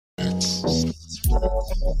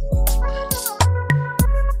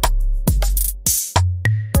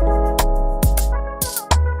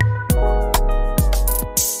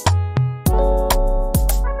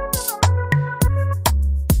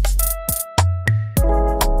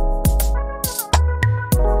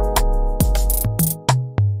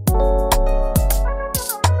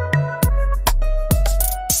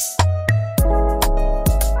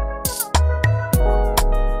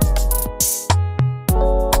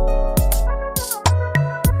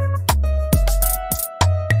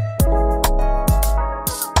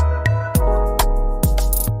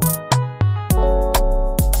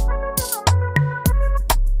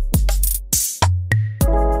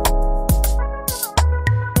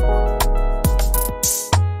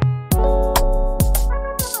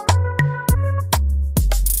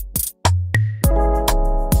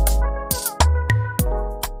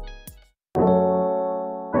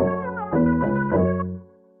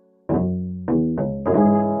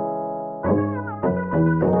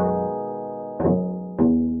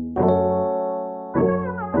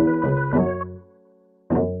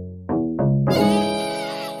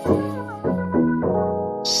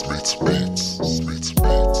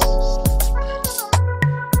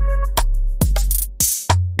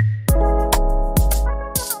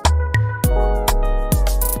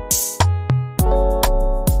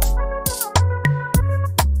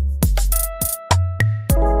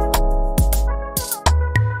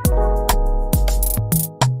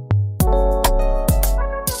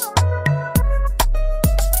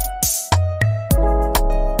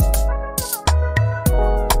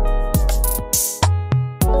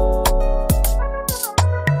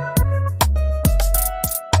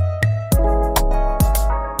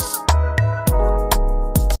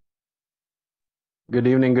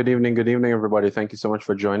Good evening, everybody. Thank you so much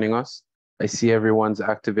for joining us. I see everyone's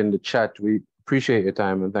active in the chat. We appreciate your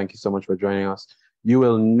time and thank you so much for joining us. You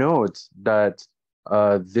will note that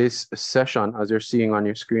this session, as you're seeing on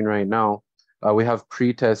your screen right now, we have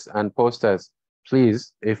pre-test and post-test.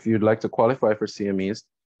 Please, if you'd like to qualify for CMEs,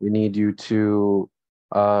 we need you to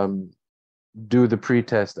do the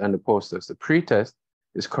pre-test and the post-test. The pre-test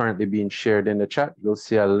is currently being shared in the chat. You'll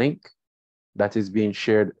see a link that is being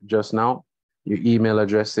shared just now. Your email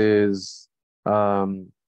addresses are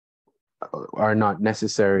not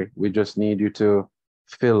necessary. We just need you to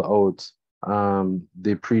fill out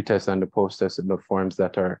the pre-test and the post-test in the forms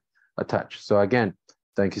that are attached. So again,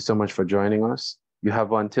 thank you so much for joining us. You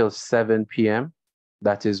have until 7 p.m.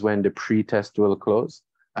 That is when the pre-test will close.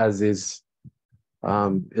 As is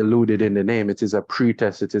alluded in the name, it is a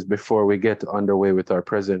pre-test. It is before we get underway with our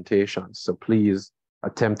presentation. So please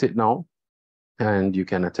attempt it now. And you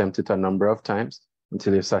can attempt it a number of times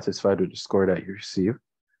until you're satisfied with the score that you receive.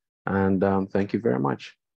 And thank you very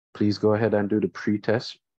much. Please go ahead and do the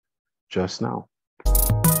pre-test just now.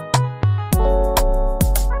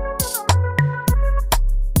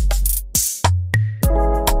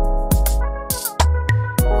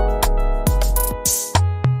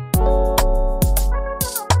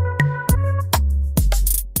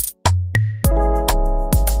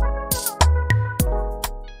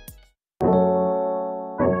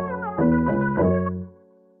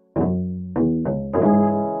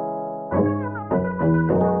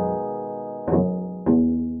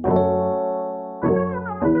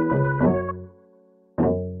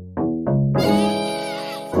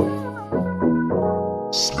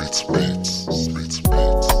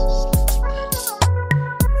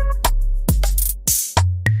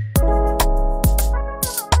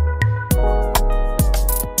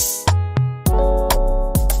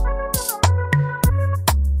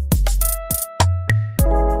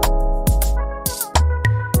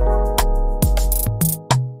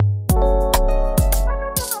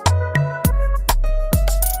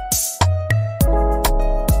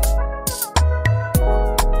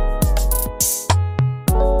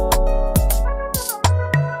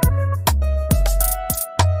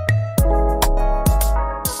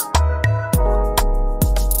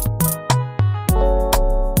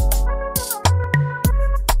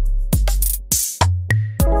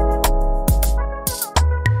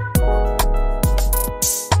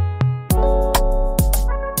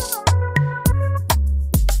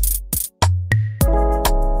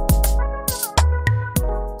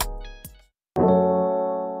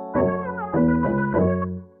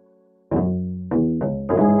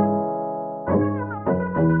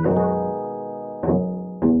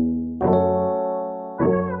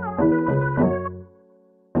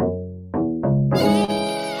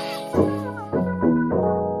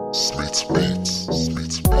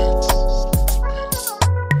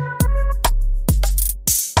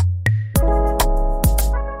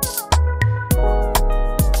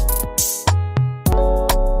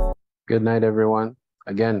 Good night, everyone.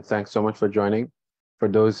 Again, thanks so much for joining. For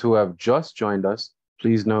those who have just joined us,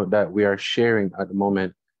 please note that we are sharing at the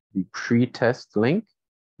moment the pre-test link.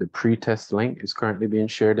 The pre-test link is currently being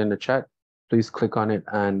shared in the chat. Please click on it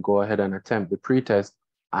and go ahead and attempt the pre-test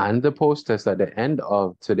and the post-test at the end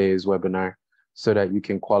of today's webinar so that you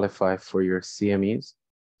can qualify for your CMEs.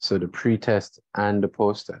 So the pre-test and the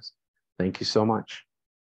post-test. Thank you so much.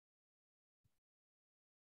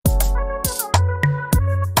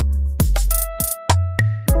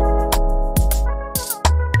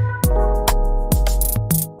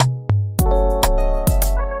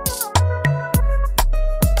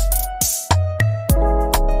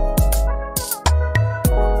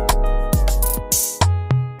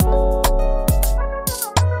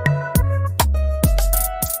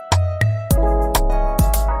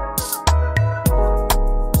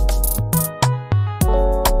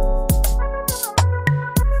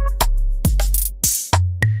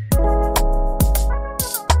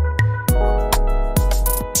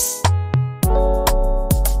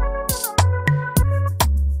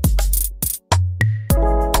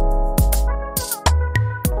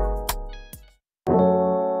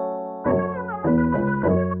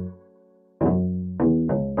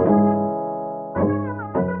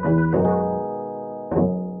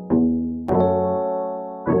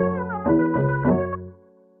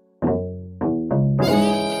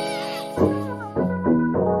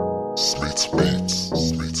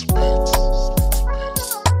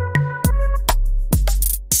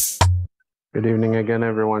 Good evening again,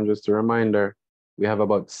 everyone. Just a reminder, we have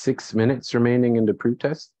about 6 minutes remaining in the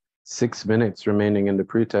pretest, 6 minutes remaining in the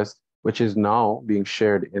pretest, which is now being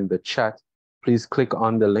shared in the chat. Please click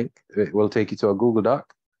on the link. It will take you to a Google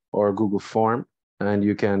Doc or a Google form, and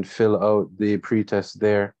you can fill out the pretest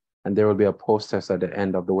there, and there will be a post-test at the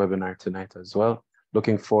end of the webinar tonight as well.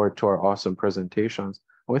 Looking forward to our awesome presentations.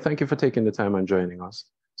 And we thank you for taking the time and joining us.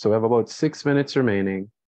 So we have about 6 minutes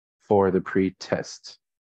remaining for the pre-test.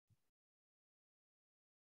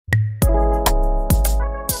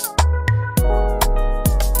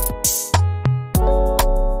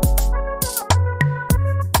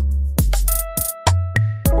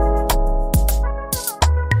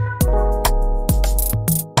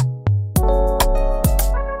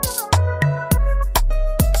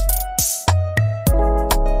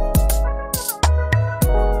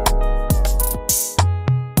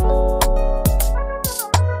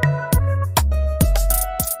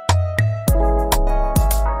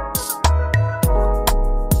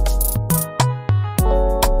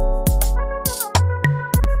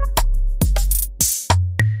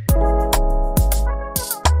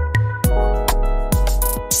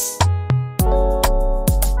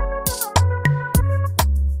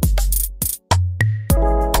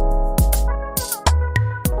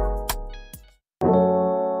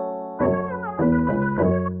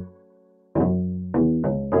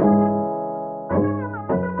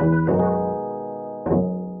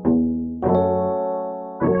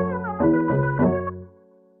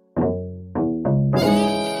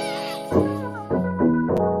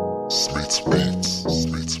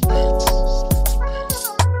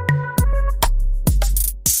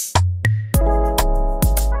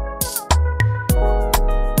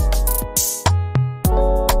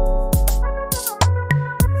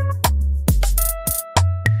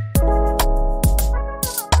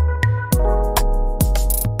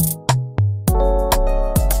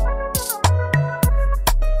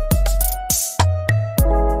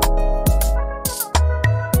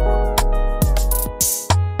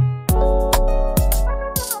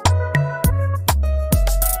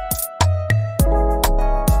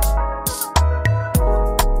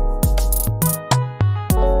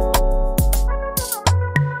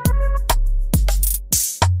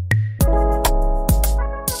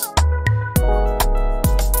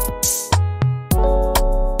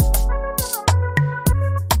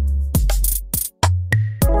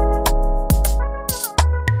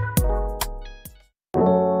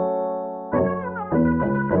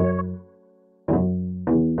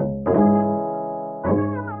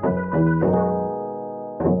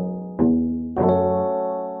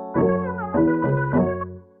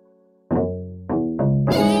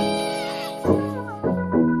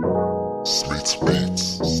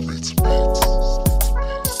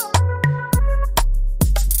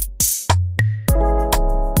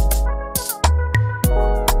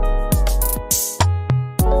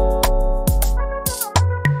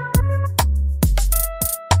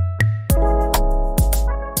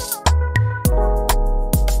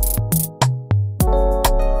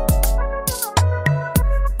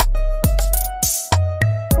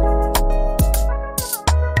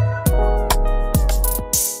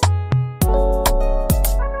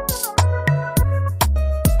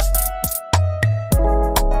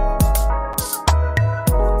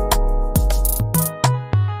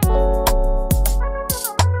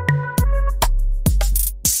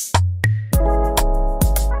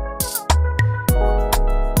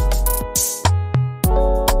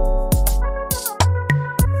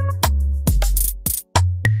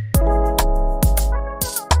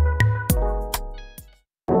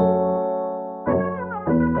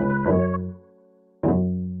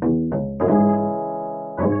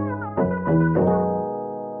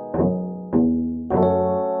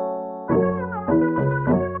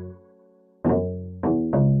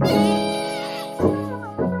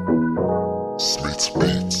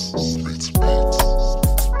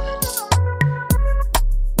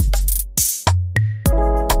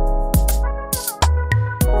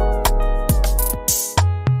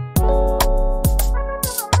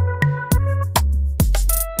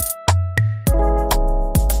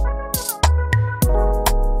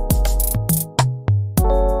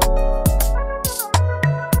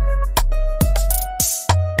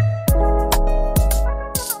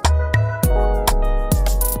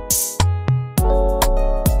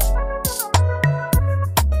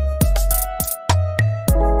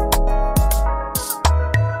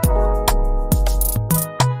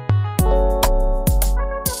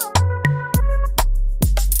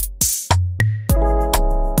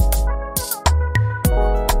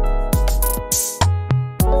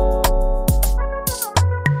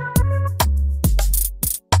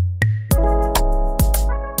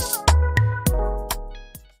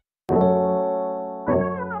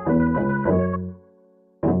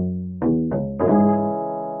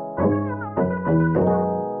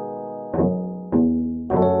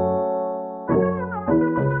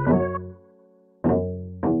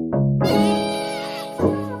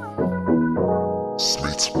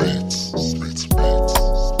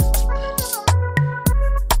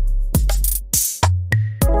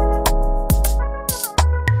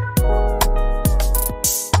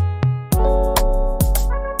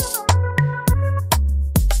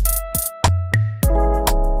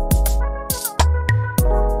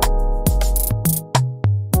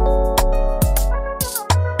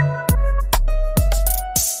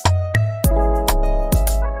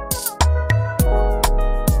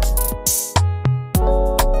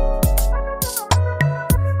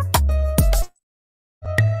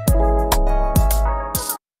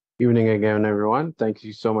 Evening again, everyone. Thank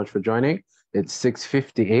you so much for joining. It's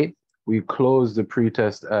 6:58. We close the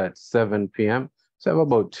pre-test at 7 p.m. So I have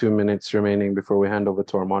about 2 minutes remaining before we hand over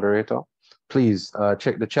to our moderator. Please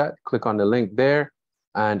check the chat, click on the link there,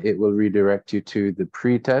 and it will redirect you to the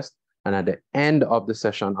pre-test. And at the end of the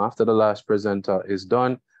session, after the last presenter is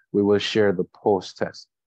done, we will share the post-test.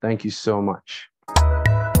 Thank you so much.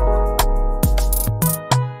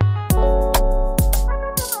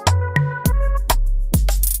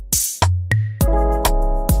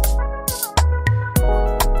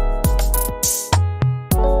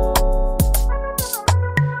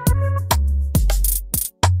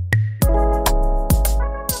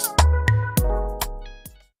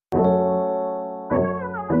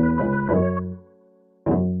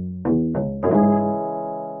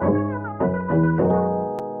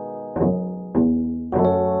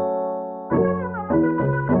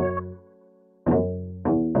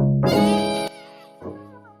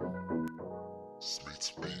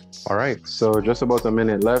 All right, so just about a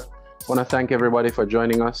minute left. I want to thank everybody for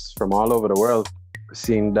joining us from all over the world.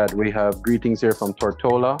 Seeing that we have greetings here from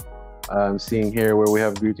Tortola, seeing here where we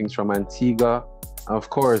have greetings from Antigua. Of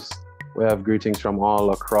course, we have greetings from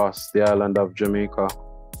all across the island of Jamaica.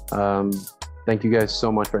 Thank you guys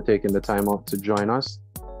so much for taking the time out to join us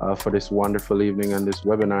for this wonderful evening and this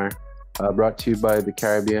webinar brought to you by the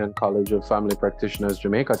Caribbean College of Family Practitioners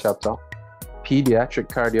Jamaica chapter, Paediatric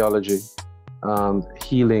Cardiology,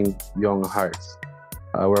 Healing Young Hearts.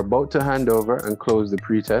 We're about to hand over and close the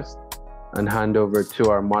pre-test and hand over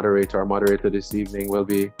to our moderator. Our moderator this evening will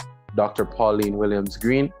be Dr. Pauline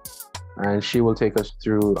Williams-Green, and she will take us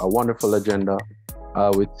through a wonderful agenda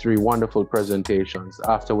with 3 wonderful presentations,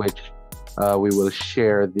 after which we will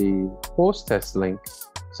share the post-test link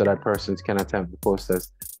so that persons can attempt the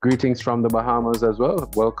post-test. Greetings from the Bahamas as well.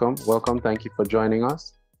 Welcome, welcome. Thank you for joining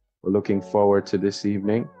us. We're looking forward to this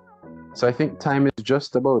evening. So I think time is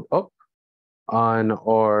just about up on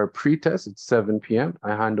our pre-test. It's 7 p.m.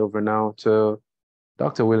 I hand over now to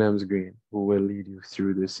Dr. Williams-Green, who will lead you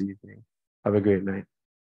through this evening. Have a great night.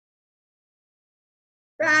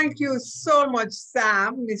 Thank you so much,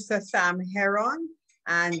 Sam, Mr. Sam Heron,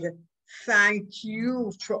 and thank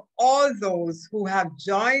you to all those who have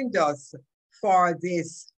joined us for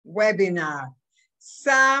this webinar.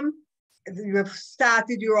 Sam, we've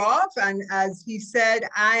started you off, and as he said,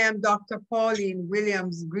 I am Dr. Pauline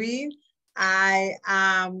Williams-Green. I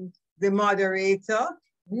am the moderator.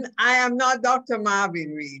 I am not Dr.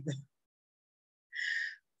 Marvin Reed.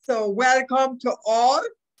 So welcome to all.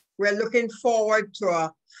 We're looking forward to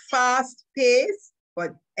a fast-paced,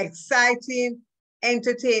 but exciting,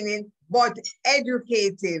 entertaining, but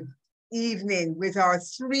educative evening with our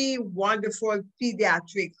 3 wonderful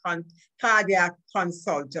pediatric cardiac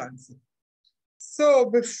consultants. So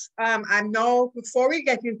before we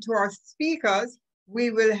get into our speakers, we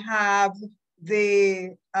will have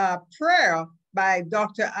the prayer by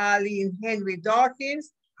Dr. Arlene Henry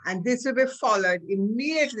Dawkins, and this will be followed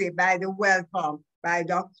immediately by the welcome by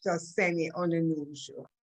Dr. Seni Ononuju.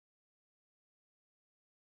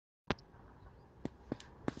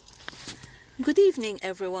 Good evening,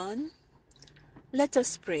 everyone. Let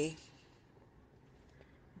us pray.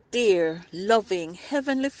 Dear, loving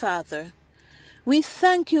Heavenly Father, we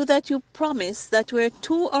thank you that you promise that where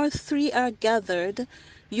 2 or 3 are gathered,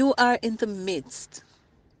 you are in the midst.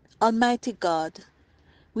 Almighty God,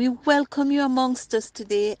 we welcome you amongst us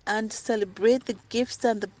today and celebrate the gifts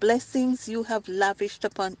and the blessings you have lavished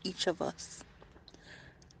upon each of us.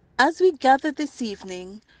 As we gather this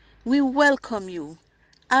evening, we welcome you,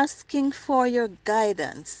 asking for your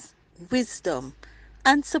guidance, wisdom,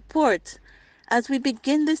 and support as we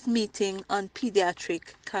begin this meeting on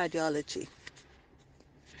pediatric cardiology.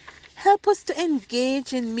 Help us to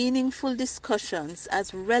engage in meaningful discussions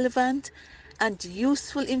as relevant and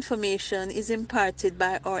useful information is imparted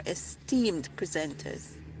by our esteemed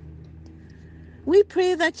presenters. We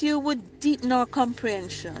pray that you would deepen our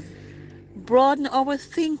comprehension, broaden our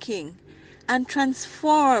thinking, and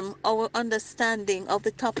transform our understanding of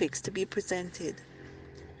the topics to be presented.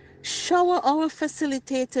 Shower our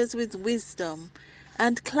facilitators with wisdom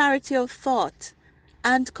and clarity of thought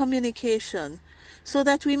and communication, so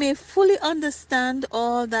that we may fully understand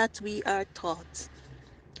all that we are taught.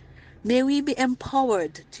 May we be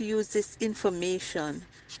empowered to use this information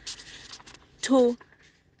to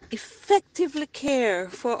effectively care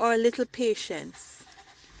for our little patients.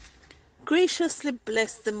 Graciously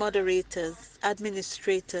bless the moderators,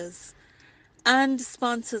 administrators, and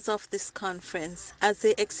sponsors of this conference as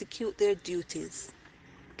they execute their duties.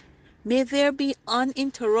 May there be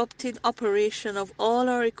uninterrupted operation of all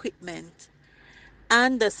our equipment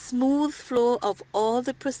and a smooth flow of all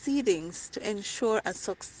the proceedings to ensure a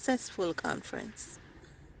successful conference.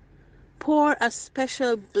 Pour a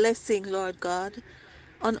special blessing, Lord God,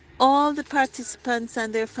 on all the participants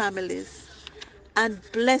and their families, and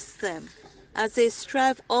bless them as they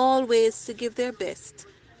strive always to give their best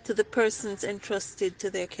to the persons entrusted to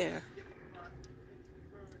their care.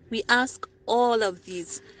 We ask all of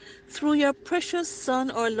these through your precious Son,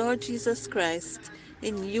 our Lord Jesus Christ,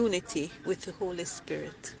 in unity with the Holy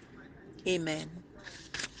Spirit. Amen.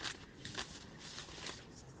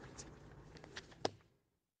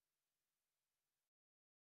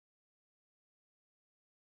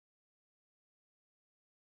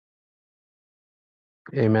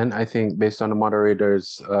 Amen. I think based on the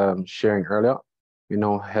moderators sharing earlier, we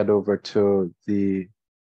now head over to the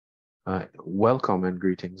welcome and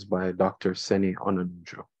greetings by Dr. Seni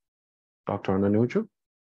Ononuju. Dr. Ononuju?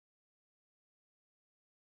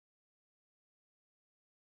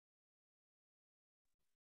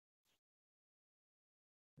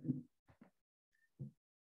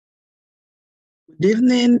 Good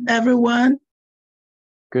evening, everyone.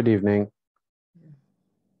 Good evening.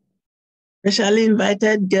 Specially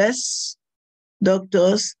invited guests,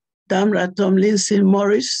 Doctors Tamra Tomlinson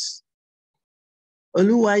Morris,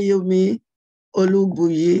 Oluwayomi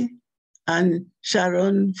Olugbuyi, and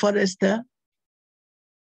Sharonne Forrester.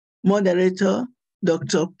 Moderator,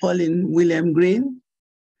 Dr. Pauline William Green.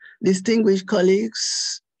 Distinguished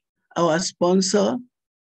colleagues, our sponsor,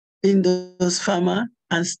 Indus Pharma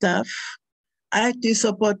and staff, IT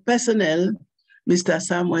support personnel, Mr.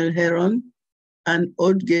 Samuel Heron, and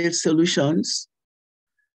Oldgate Solutions,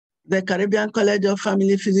 the Caribbean College of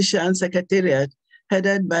Family Physicians Secretariat,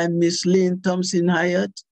 headed by Ms. Lynn Thompson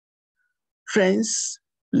Hyatt. Friends,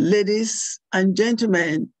 ladies, and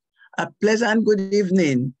gentlemen, a pleasant good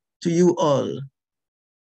evening to you all.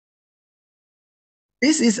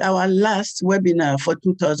 This is our last webinar for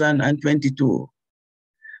 2022.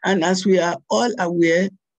 And as we are all aware,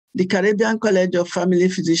 the Caribbean College of Family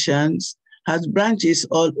Physicians has branches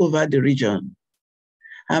all over the region.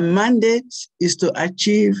 Our mandate is to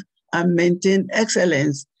achieve and maintain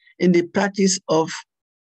excellence in the practice of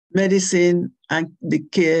medicine and the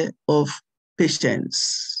care of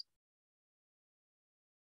patients.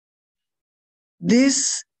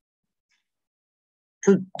 To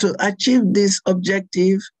achieve this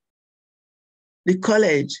objective, the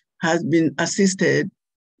college has been assisted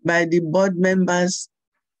by the board members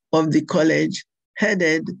of the college,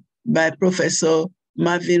 headed by Professor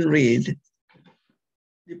Marvin Reed.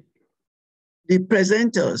 The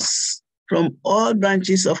presenters from all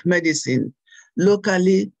branches of medicine,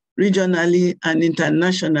 locally, regionally, and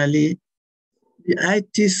internationally, the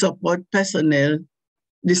IT support personnel,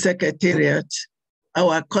 the secretariat,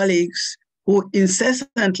 our colleagues who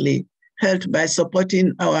incessantly helped by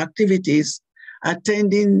supporting our activities,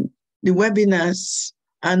 attending the webinars,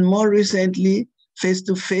 and more recently,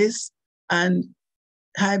 face-to-face and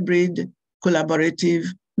hybrid collaborative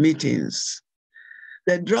meetings.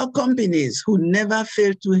 The drug companies who never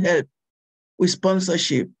fail to help with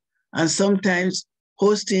sponsorship and sometimes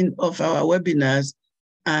hosting of our webinars,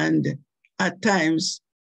 and at times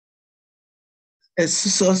a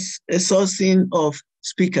sourcing of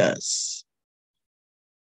speakers.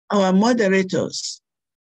 Our moderators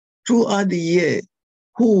throughout the year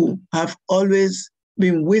who have always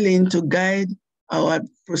been willing to guide our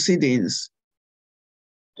proceedings.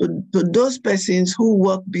 To those persons who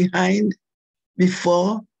work behind,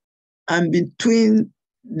 before, and between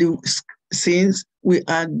the scenes, we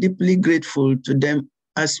are deeply grateful to them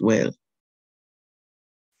as well.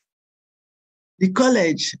 The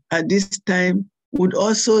college at this time would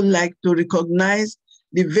also like to recognize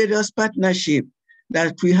the various partnerships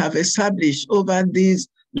that we have established over these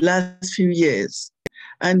last few years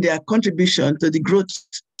and their contribution to the growth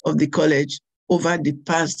of the college over the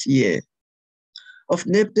past year. Of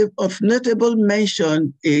notable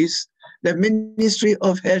mention is the Ministry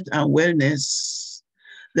of Health and Wellness,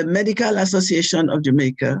 the Medical Association of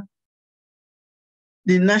Jamaica,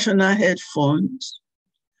 the National Health Fund,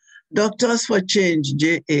 Doctors for Change,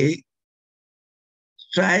 JA,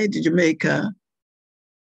 Stride Jamaica,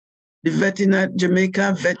 the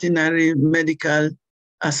Jamaica Veterinary Medical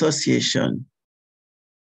Association,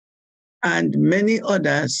 and many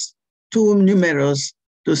others too numerous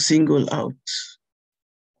to single out.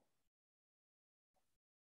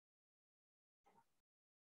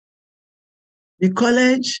 The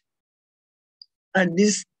college at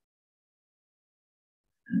this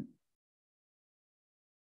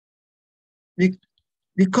the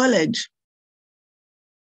college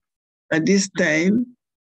at this time,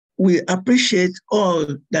 we appreciate all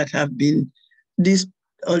that have been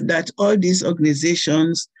all these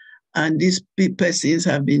organizations and these persons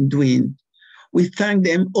have been doing. We thank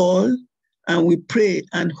them all, and we pray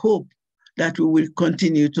and hope that we will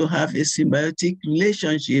continue to have a symbiotic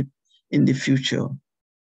relationship in the future.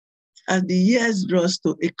 As the years draws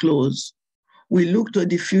to a close, we look to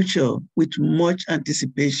the future with much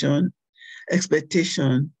anticipation,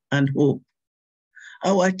 expectation, and hope.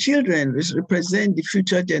 Our children represent the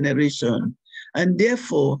future generation, and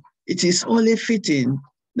therefore it is only fitting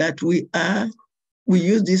that we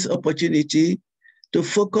use this opportunity to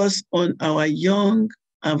focus on our young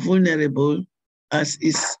and vulnerable, as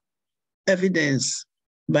is evidenced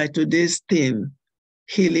by today's theme,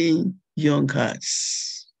 Healing Young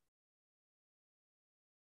Hearts.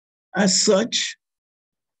 As such,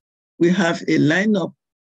 we have a lineup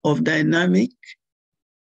of dynamic,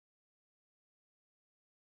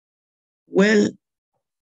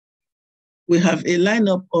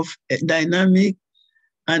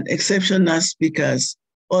 and exceptional speakers,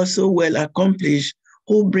 also well accomplished,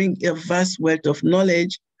 who bring a vast wealth of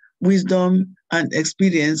knowledge, wisdom, and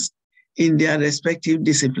experience in their respective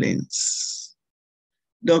disciplines.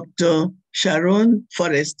 Dr. Sharonne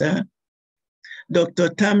Forrester, Dr.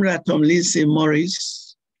 Tamra Tomlinson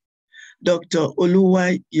Morris, Dr.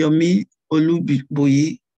 Oluwayomi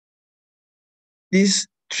Olugbuyi. This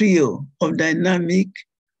trio of dynamic,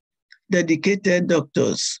 dedicated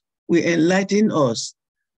doctors will enlighten us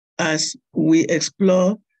as we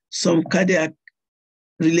explore some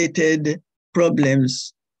cardiac-related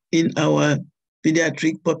problems in our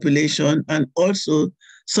pediatric population, and also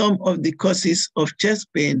some of the causes of chest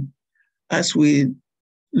pain, as we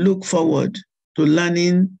look forward to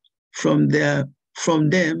learning from them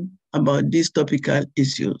about these topical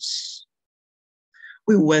issues.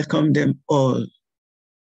 We welcome them all.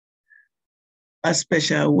 A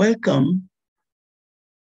special welcome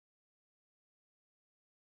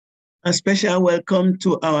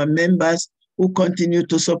to our members who continue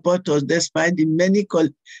to support us despite the many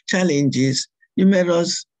challenges,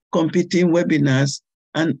 numerous competing webinars,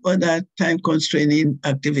 and other time-constraining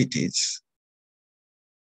activities.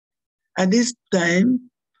 At this time,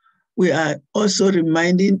 we are also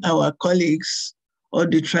reminding our colleagues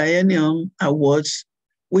of the Triennium Awards,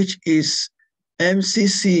 which is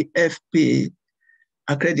MCCFP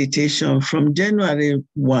accreditation from January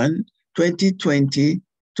 1, 2020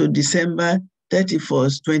 to December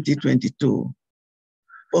 31st, 2022.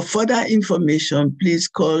 For further information, please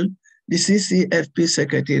call the CCFP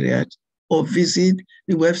Secretariat or visit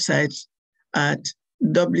the website at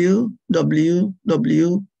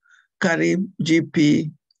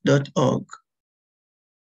www.caribgp.org.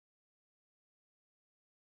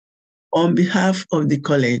 On behalf of the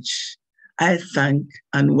college, I thank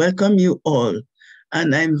and welcome you all,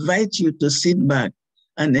 and I invite you to sit back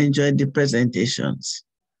and enjoy the presentations.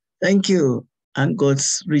 Thank you, and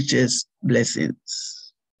God's richest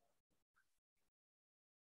blessings.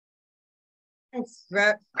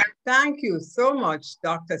 Thank you so much,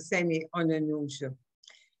 Dr. Seni Ononuju.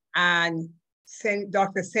 And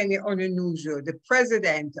Dr. Seni Ononuju, the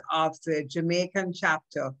president of the Jamaican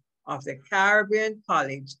chapter of the Caribbean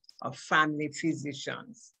College of Family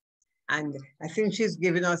Physicians. And I think she's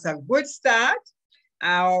given us a good start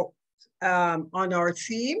on our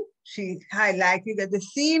theme. She highlighted that the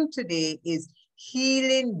theme today is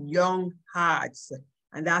healing young hearts.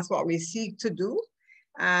 And that's what we seek to do.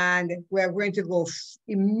 And we're going to go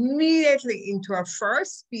immediately into our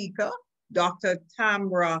first speaker, Dr.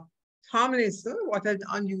 Tamra Tomlinson. What an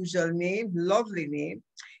unusual name, lovely name.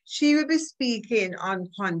 She will be speaking on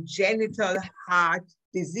congenital heart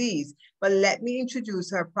disease. But let me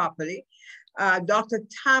introduce her properly. Dr.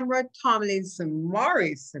 Tamra Tomlinson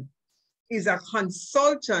Morris is a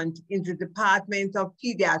consultant in the Department of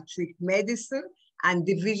Pediatric Medicine and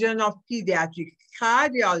Division of Paediatric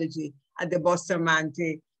Cardiology at the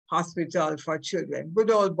Bustamante Hospital for Children,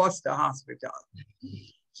 good old Buster Hospital.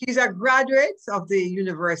 She's a graduate of the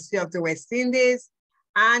University of the West Indies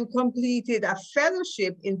and completed a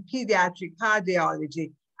fellowship in pediatric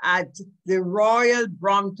cardiology at the Royal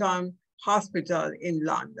Brompton Hospital in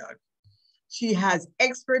London. She has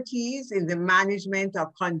expertise in the management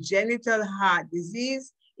of congenital heart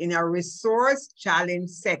disease in a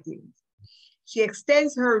resource-challenged setting. She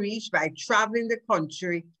extends her reach by traveling the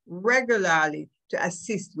country regularly to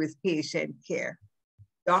assist with patient care.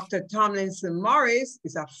 Dr. Tomlinson Morris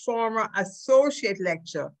is a former associate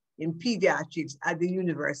lecturer in pediatrics at the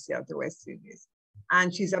University of the West Indies.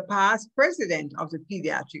 And she's a past president of the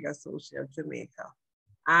Pediatric Association of Jamaica.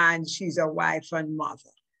 And she's a wife and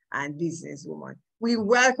mother and businesswoman. We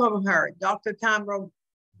welcome her, Dr. Tamra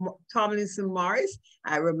Tomlinson Morris.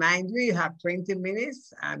 I remind you, you have 20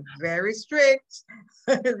 minutes. I'm very strict.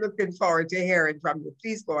 Looking forward to hearing from you.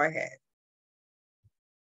 Please go ahead.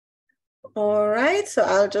 All right, so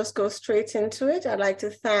I'll just go straight into it. I'd like to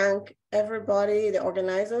thank everybody, the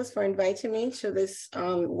organizers, for inviting me to this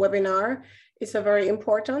webinar. It's a very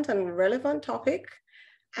important and relevant topic.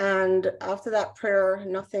 And after that prayer,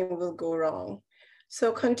 nothing will go wrong.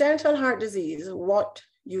 So congenital heart disease, what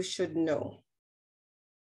you should know.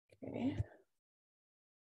 Okay.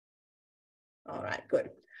 All right,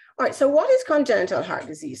 good. All right, so what is congenital heart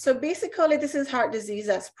disease? So basically, this is heart disease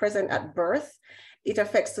that's present at birth. It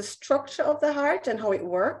affects the structure of the heart and how it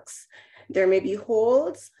works. There may be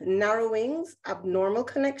holes, narrowings, abnormal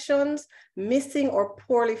connections, missing or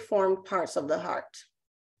poorly formed parts of the heart.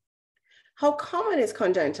 How common is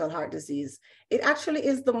congenital heart disease? It actually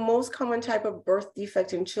is the most common type of birth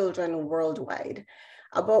defect in children worldwide.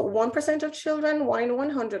 About 1% of children, 1 in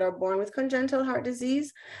 100, are born with congenital heart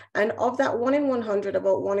disease. And of that 1 in 100,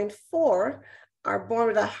 about 1 in 4 are born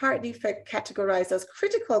with a heart defect categorized as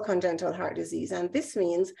critical congenital heart disease. And this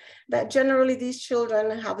means that generally these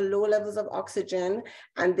children have low levels of oxygen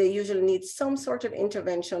and they usually need some sort of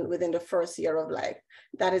intervention within the first year of life.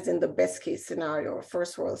 That is in the best case scenario,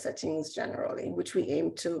 first world settings generally, which we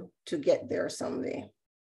aim to get there someday.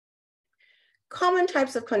 Common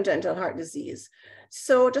types of congenital heart disease.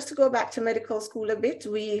 So just to go back to medical school a bit,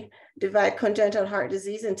 we divide congenital heart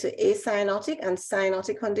disease into acyanotic and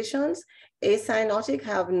cyanotic conditions. Acyanotic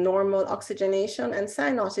have normal oxygenation and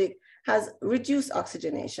cyanotic has reduced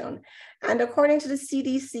oxygenation. And according to the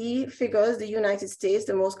CDC figures, the United States,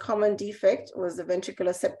 the most common defect was the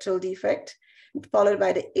ventricular septal defect, followed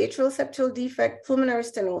by the atrial septal defect, pulmonary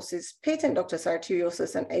stenosis, patent ductus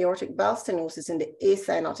arteriosus, and aortic valve stenosis in the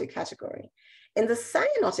acyanotic category. In the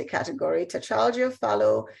cyanotic category, tetralogy of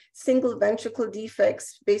Fallot, single ventricle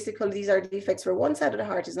defects, basically these are defects where one side of the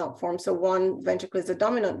heart is not formed, so one ventricle is a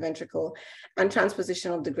dominant ventricle, and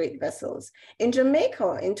transposition of the great vessels. In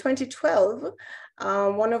Jamaica, in 2012,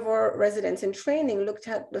 one of our residents in training looked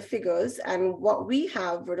at the figures, and what we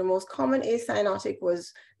have were the most common acyanotic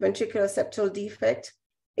was ventricular septal defect,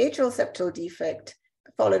 atrial septal defect,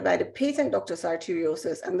 followed by the patent ductus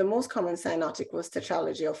arteriosus, and the most common cyanotic was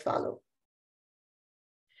tetralogy of Fallot.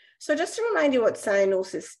 So just to remind you what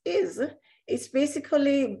cyanosis is, it's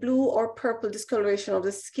basically blue or purple discoloration of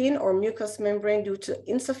the skin or mucous membrane due to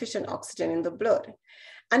insufficient oxygen in the blood.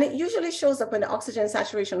 And it usually shows up when the oxygen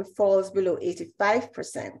saturation falls below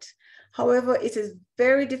 85%. However, it is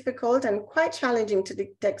very difficult and quite challenging to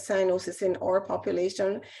detect cyanosis in our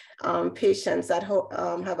population, patients that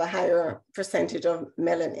have a higher percentage of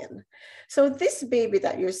melanin. So this baby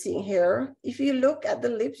that you're seeing here, if you look at the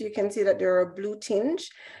lips, you can see that there are a blue tinge.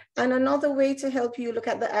 And another way to help you look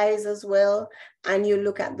at the eyes as well, and you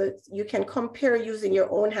look at you can compare using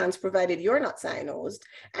your own hands, provided you're not cyanosed,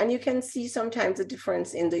 and you can see sometimes a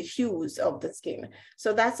difference in the hues of the skin.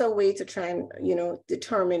 So that's a way to try and,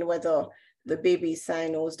 determine whether the baby is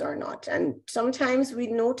cyanosed or not. And sometimes we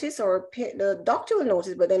notice, or the doctor will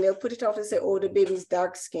notice, but then they'll put it off and say, oh, the baby's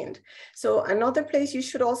dark skinned. So another place you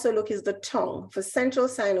should also look is the tongue for central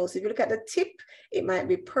cyanosis. If you look at the tip, it might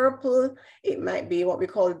be purple, it might be what we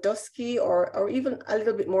call dusky, or even a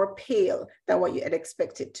little bit more pale than what you had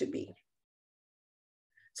expected to be.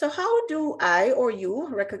 So how do I or you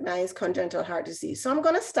recognize congenital heart disease? So I'm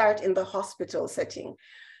going to start in the hospital setting.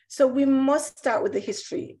 So we must start with the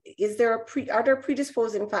history. Are there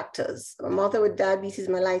predisposing factors? A mother with diabetes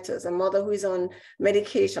mellitus, a mother who is on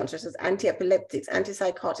medication such as anti-epileptics,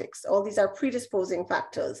 antipsychotics, all these are predisposing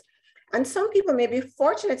factors. And some people may be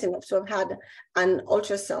fortunate enough to have had an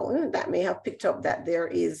ultrasound that may have picked up that there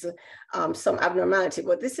is some abnormality,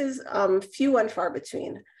 but this is few and far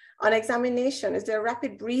between. On examination, is there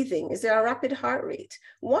rapid breathing? Is there a rapid heart rate?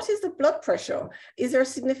 What is the blood pressure? Is there a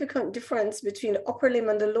significant difference between the upper limb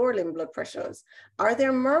and the lower limb blood pressures? Are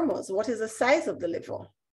there murmurs? What is the size of the liver?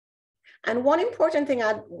 And one important thing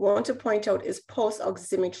I want to point out is pulse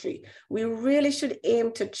oximetry. We really should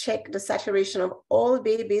aim to check the saturation of all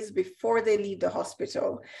babies before they leave the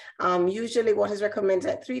hospital. Usually what is recommended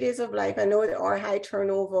at 3 days of life. I know there are high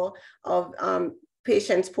turnover of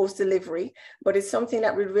patients post-delivery, but it's something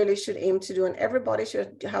that we really should aim to do, and everybody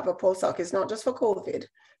should have a pulse ox. It's not just for COVID.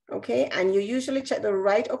 Okay, and you usually check the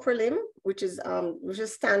right upper limb, which is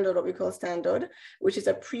standard, what we call standard, which is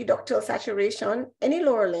a pre-ductal saturation, any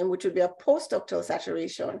lower limb, which would be a post-ductal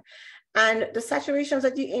saturation. And the saturations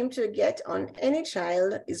that you aim to get on any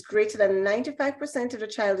child is greater than 95% of the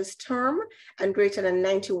child is term and greater than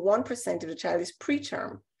 91% of the child is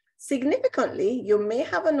preterm. Significantly, you may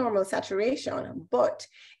have a normal saturation, but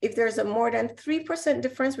if there's a more than 3%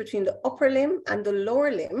 difference between the upper limb and the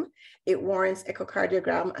lower limb, it warrants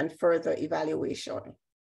echocardiogram and further evaluation.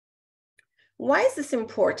 Why is this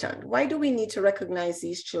important? Why do we need to recognize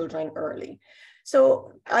these children early?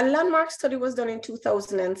 So a landmark study was done in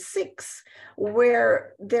 2006,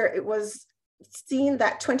 where it was seen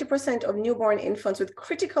that 20% of newborn infants with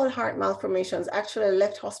critical heart malformations actually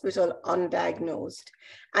left hospital undiagnosed.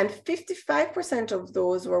 And 55% of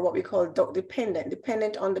those were what we call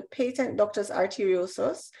dependent on the patent ductus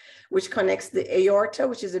arteriosus, which connects the aorta,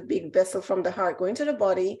 which is a big vessel from the heart going to the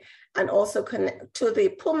body, and also connect to the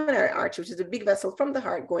pulmonary artery, which is a big vessel from the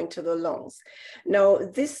heart going to the lungs. Now,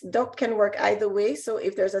 this duct can work either way. So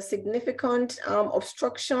if there's a significant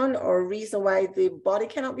obstruction or reason why the body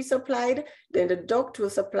cannot be supplied, then the duct will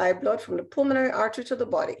supply blood from the pulmonary artery to the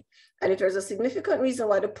body. And if there's a significant reason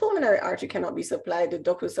why the pulmonary artery cannot be supplied, the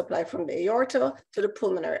duct will supply from the aorta to the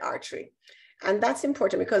pulmonary artery. And that's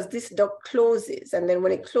important because this duct closes. And then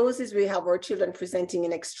when it closes, we have our children presenting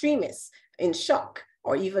in extremis, in shock,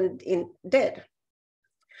 or even in dead.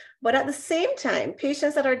 But at the same time,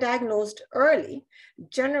 patients that are diagnosed early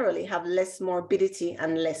generally have less morbidity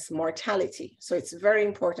and less mortality. So it's very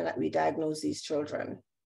important that we diagnose these children.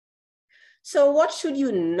 So what should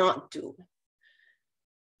you not do?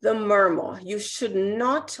 The murmur. You should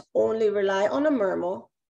not only rely on a murmur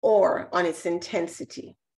or on its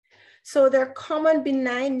intensity. So there are common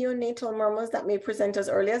benign neonatal murmurs that may present as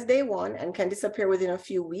early as day 1 and can disappear within a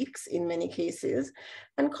few weeks in many cases.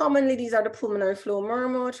 And commonly these are the pulmonary flow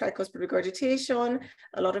murmur, tricuspid regurgitation.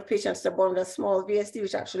 A lot of patients are born with a small VSD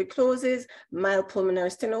which actually closes, mild pulmonary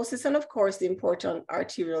stenosis, and of course the important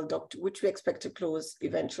arterial duct, which we expect to close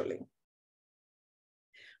eventually.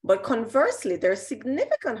 But conversely, there's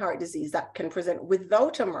significant heart disease that can present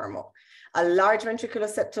without a murmur. A large ventricular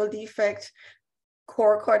septal defect,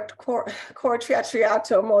 cor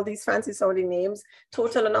triatriatum, all these fancy sounding names,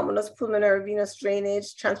 total anomalous pulmonary venous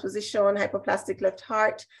drainage, transposition, hypoplastic left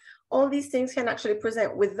heart. All these things can actually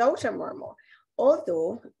present without a murmur.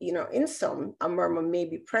 Although, in some, a murmur may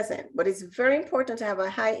be present, but it's very important to have a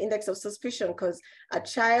high index of suspicion because a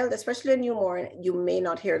child, especially a newborn, you may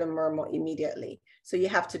not hear the murmur immediately. So you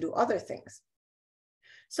have to do other things.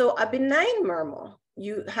 So a benign murmur,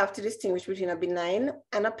 you have to distinguish between a benign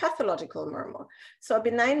and a pathological murmur. So a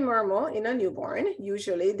benign murmur in a newborn,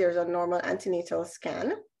 usually there's a normal antenatal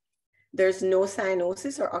scan. There's no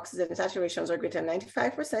cyanosis or oxygen saturations are greater than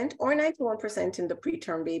 95% or 91% in the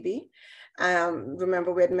preterm baby.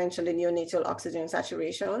 Remember, we had mentioned the neonatal oxygen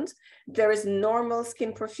saturations. There is normal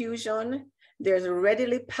skin perfusion. There's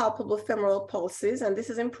readily palpable femoral pulses. And this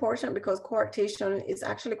is important because coarctation is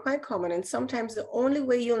actually quite common. And sometimes the only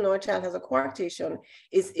way you'll know a child has a coarctation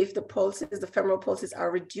is if the pulses, the femoral pulses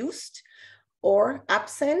are reduced or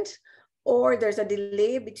absent, or there's a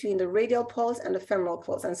delay between the radial pulse and the femoral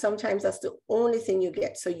pulse. And sometimes that's the only thing you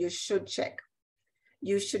get. So you should check.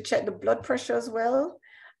 You should check the blood pressure as well.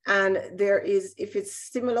 And there is, if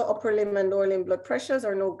it's similar upper limb and lower limb blood pressures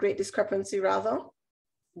or no great discrepancy rather,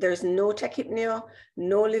 there's no tachypnea,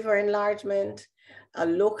 no liver enlargement, a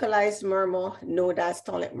localized murmur, no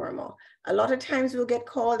diastolic murmur. A lot of times we'll get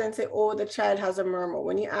called and say, oh, the child has a murmur.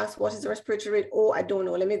 When you ask, what is the respiratory rate? Oh, I don't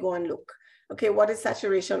know, let me go and look. Okay, what is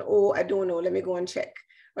saturation? Oh, I don't know, let me go and check.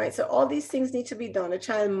 Right, so all these things need to be done. A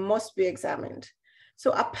child must be examined.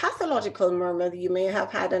 So a pathological murmur, you may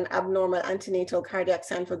have had an abnormal antenatal cardiac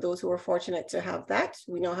sign for those who are fortunate to have that.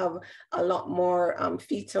 We now have a lot more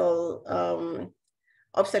fetal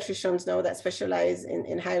obstetricians now that specialize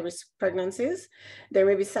in high-risk pregnancies. There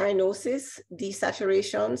may be cyanosis,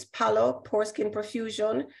 desaturations, pallor, poor skin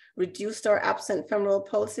perfusion, reduced or absent femoral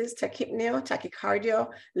pulses, tachypnea, tachycardia,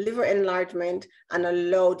 liver enlargement, and a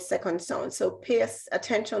loud second sound. So pay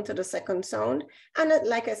attention to the second sound. And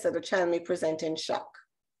like I said, the child may present in shock.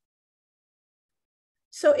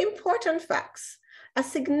 So important facts. A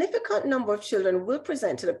significant number of children will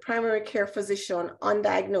present to the primary care physician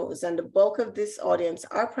undiagnosed, and the bulk of this audience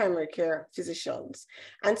are primary care physicians.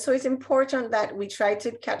 And so it's important that we try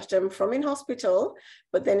to catch them from in hospital,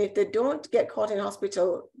 but then if they don't get caught in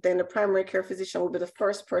hospital, then the primary care physician will be the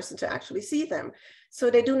first person to actually see them. So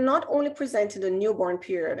they do not only present in the newborn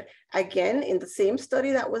period. Again, in the same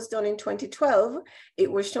study that was done in 2012, it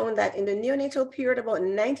was shown that in the neonatal period, about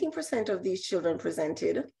 19% of these children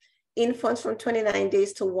presented. Infants from 29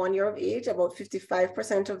 days to 1 year of age, about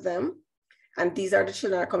 55% of them. And these are the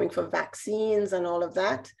children that are coming for vaccines and all of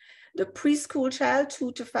that. The preschool child,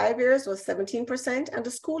 2 to 5 years, was 17%, and the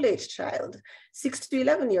school-age child, 6 to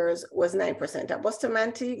 11 years, was 9%. At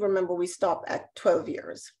Bustamante, remember, we stopped at 12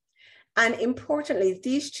 years. And importantly,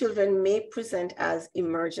 these children may present as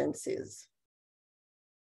emergencies.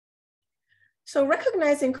 So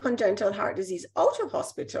recognizing congenital heart disease out of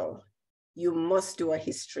hospital, you must do a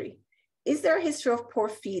history. Is there a history of poor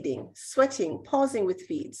feeding, sweating, pausing with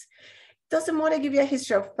feeds? Does the mother give you a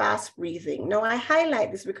history of fast breathing? Now, I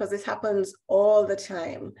highlight this because this happens all the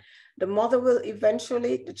time. The child will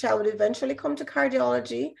eventually come to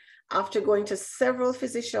cardiology after going to several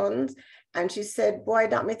physicians. And she said, boy,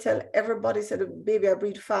 that may tell everybody, said the baby I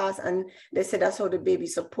breathe fast. And they said that's how the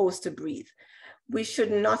baby's supposed to breathe. We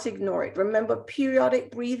should not ignore it. Remember,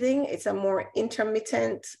 periodic breathing, it's a more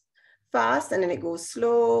intermittent fast, and then it goes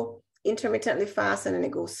slow, intermittently fast, and then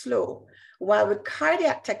it goes slow. While with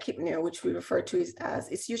cardiac tachypnea, which we refer to as,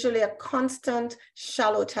 it's usually a constant,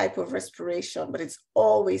 shallow type of respiration, but it's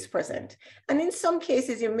always present. And in some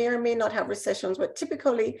cases, you may or may not have recessions, but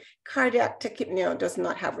typically cardiac tachypnea does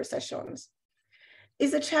not have recessions.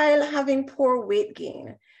 Is the child having poor weight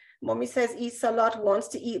gain? Mommy says eats a lot, wants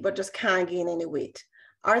to eat, but just can't gain any weight.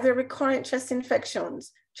 Are there recurrent chest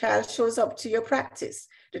infections? Child shows up to your practice.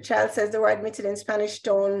 The child says they were admitted in Spanish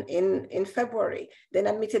Town in February, then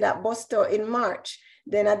admitted at Busto in March,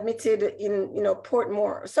 then admitted in,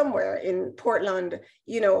 Portmore, somewhere in Portland,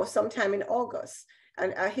 sometime in August.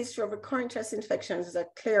 And a history of recurrent chest infections is a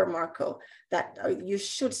clear marker that you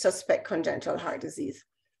should suspect congenital heart disease.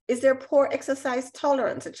 Is there poor exercise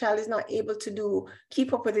tolerance? A child is not able to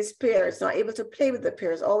keep up with his peers, not able to play with the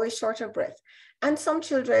peers, always short of breath. And some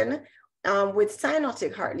children with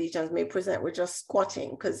cyanotic heart lesions may present with just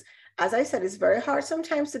squatting, because as I said, it's very hard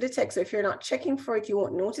sometimes to detect. So if you're not checking for it, you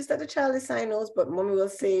won't notice that the child is cyanosed, but mommy will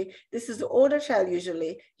say, this is the older child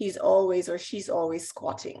usually, he's always or she's always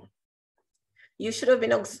squatting. You should have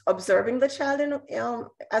been observing the child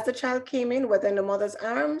as the child came in, whether in the mother's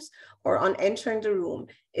arms or on entering the room.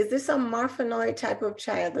 Is this a Marfanoid type of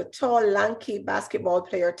child, the tall, lanky basketball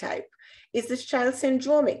player type? Is this child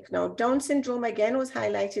syndromic? Now, Down syndrome again was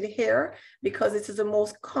highlighted here because it is the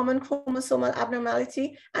most common chromosomal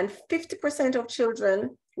abnormality, and 50% of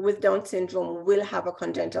children with Down syndrome will have a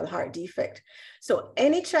congenital heart defect. So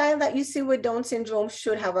any child that you see with Down syndrome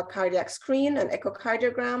should have a cardiac screen, an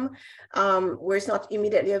echocardiogram, where it's not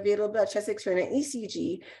immediately available, a chest X-ray and an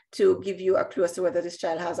ECG to give you a clue as to whether this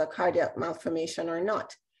child has a cardiac malformation or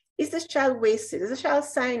not. Is this child wasted? Is the child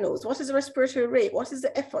cyanosed? What is the respiratory rate? What is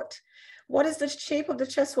the effort? What is the shape of the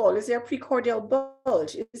chest wall? Is there a precordial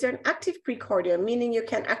bulge? Is there an active precordia, meaning you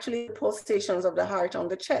can actually see pulsations of the heart on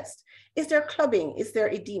the chest? Is there clubbing? Is there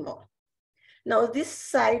edema? Now, this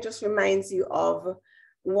slide just reminds you of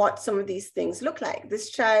what some of these things look like.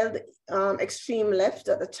 This child, extreme left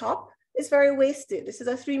at the top, is very wasted. This is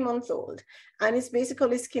a 3-month-old, and it's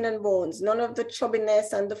basically skin and bones. None of the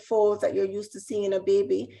chubbiness and the folds that you're used to seeing in a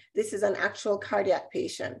baby. This is an actual cardiac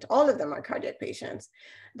patient. All of them are cardiac patients.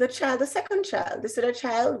 The second child, this is a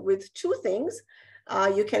child with 2 things.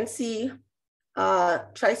 You can see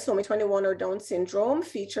trisomy 21 or Down syndrome,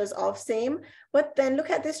 features of same, but then look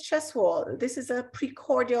at this chest wall. This is a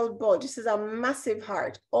precordial bulge. This is a massive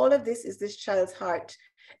heart. All of this is this child's heart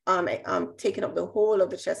taking up the whole of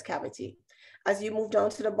the chest cavity. As you move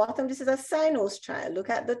down to the bottom, this is a cyanosed child.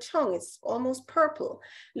 Look at the tongue, it's almost purple.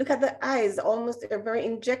 Look at the eyes, they're very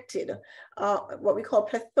injected, what we call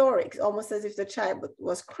plethoric, almost as if the child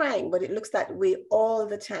was crying, but it looks that way all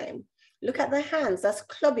the time. Look at the hands, that's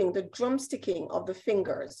clubbing, the drumsticking of the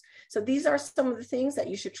fingers. So these are some of the things that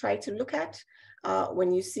you should try to look at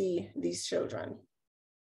when you see these children.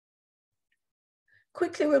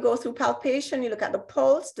 Quickly, we'll go through palpation. You look at the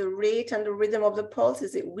pulse, the rate and the rhythm of the pulse.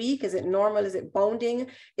 Is it weak? Is it normal? Is it bounding?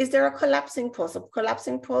 Is there a collapsing pulse? A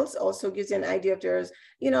collapsing pulse also gives you an idea if there's,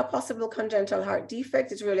 a possible congenital heart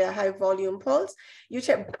defect. It's really a high volume pulse. You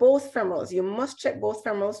check both femorals. You must check both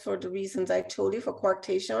femorals for the reasons I told you for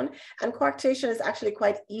coarctation. And coarctation is actually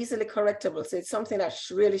quite easily correctable. So it's something that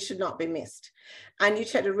really should not be missed. And you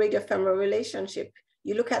check the radiofemoral relationship.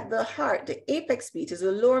 you look at the heart, the apex beat is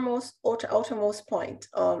the lowermost outermost point,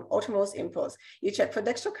 outermost impulse. You check for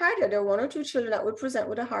dextrocardia. There are 1 or 2 children that will present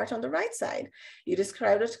with a heart on the right side. You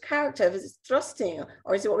describe the character, if it's thrusting,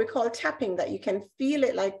 or is it what we call tapping, that you can feel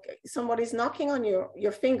it like somebody's knocking on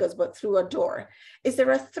your fingers, but through a door. Is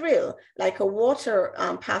there a thrill, like a water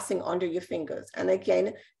passing under your fingers? And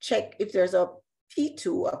again, check if there's a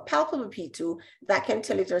P2, a palpable P2, that can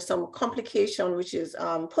tell if there's some complication, which is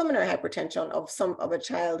pulmonary hypertension of a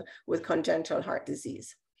child with congenital heart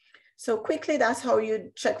disease. So quickly, that's how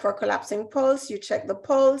you check for collapsing pulse. You check the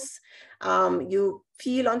pulse. You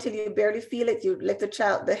feel until you barely feel it. You lift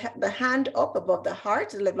the hand up above the heart,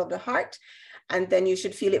 the level of the heart, and then you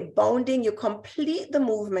should feel it bounding. You complete the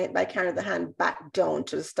movement by carrying the hand back down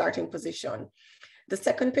to the starting position. The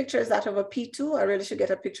second picture is that of a P2. I really should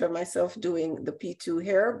get a picture of myself doing the P2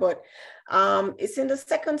 here, but it's in the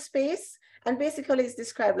second space. And basically it's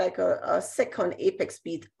described like a second apex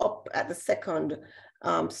beat up at the second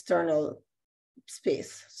sternal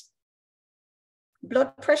space.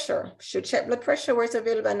 Blood pressure, should check blood pressure where it's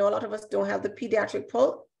available. I know a lot of us don't have the pediatric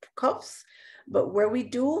cuffs, but where we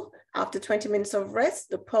do, after 20 minutes of rest,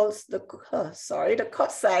 the pulse, the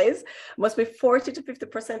cut size must be 40 to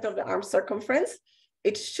 50% of the arm circumference.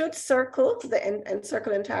 It should circle the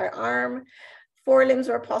encircle the entire arm. Forelimbs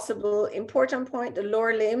where possible. Important point, the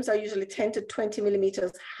lower limbs are usually 10 to 20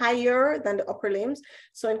 millimeters higher than the upper limbs.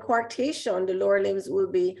 So in coarctation, the lower limbs will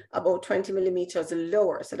be about 20 millimeters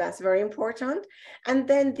lower. So that's very important. And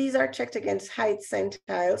then these are checked against height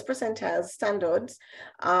percentiles, standards,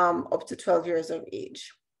 up to 12 years of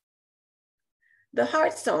age. The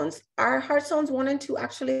heart sounds. Are heart sounds 1 and 2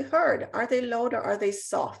 actually heard? Are they loud or are they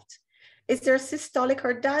soft? Is there systolic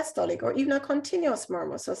or diastolic or even a continuous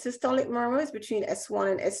murmur? So systolic murmur is between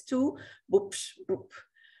S1 and S2, boop, boop.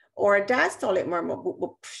 Or a diastolic murmur, boop,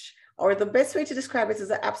 boop. Or the best way to describe it is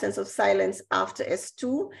the absence of silence after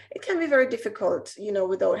S2. It can be very difficult, you know,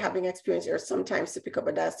 without having experience or sometimes to pick up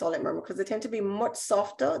a diastolic murmur because they tend to be much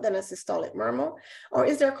softer than a systolic murmur. Or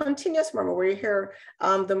is there a continuous murmur where you hear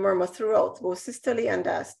the murmur throughout, both systole and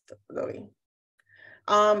diastole?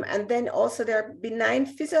 And then also there are benign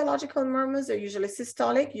physiological murmurs. They're usually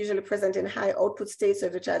systolic, usually present in high output states. So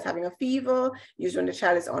if the child is having a fever, usually when the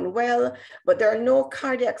child is unwell, but there are no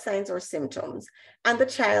cardiac signs or symptoms. And the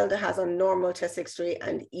child has a normal chest X-ray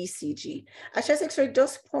and ECG. A chest X-ray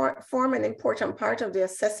does form an important part of the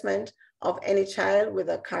assessment of any child with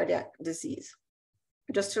a cardiac disease.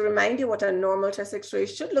 Just to remind you what a normal chest X-ray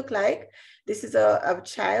should look like. This is a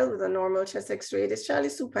child with a normal chest X-ray. This child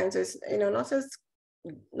is supine, so it's, you know,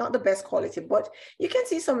 not the best quality, but you can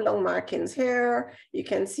see some lung markings here. You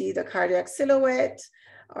can see the cardiac silhouette,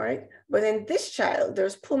 all right? But in this child,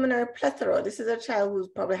 there's pulmonary plethora. This is a child who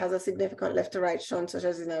probably has a significant left to right shunt, such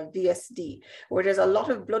as in a VSD, where there's a lot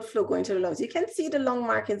of blood flow going to the lungs. You can see the lung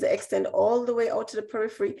markings that extend all the way out to the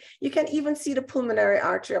periphery. You can even see the pulmonary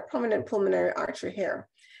artery, a prominent pulmonary artery here.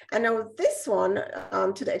 And now this one,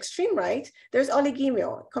 to the extreme right, there's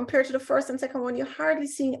oligemia. Compared to the first and second one, you're hardly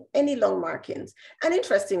seeing any lung markings. And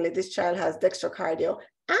interestingly, this child has dextrocardia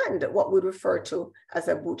and what we refer to as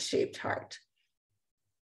a boot-shaped heart.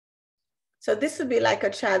 So this would be like a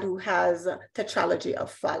child who has tetralogy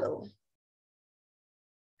of Fallot.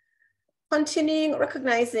 Continuing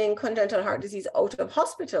recognizing congenital heart disease out of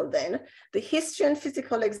hospital then, the history and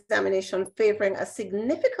physical examination favoring a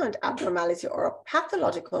significant abnormality or a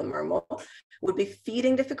pathological murmur would be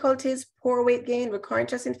feeding difficulties, poor weight gain, recurrent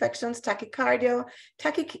chest infections, tachycardia,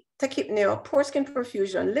 tachypnea, poor skin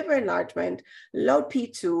perfusion, liver enlargement, loud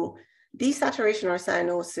P2, desaturation or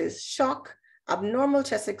cyanosis, shock, abnormal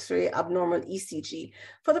chest X-ray, abnormal ECG.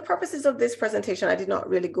 For the purposes of this presentation, I did not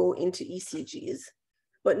really go into ECGs.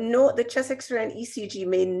 But note the chest X-ray and ECG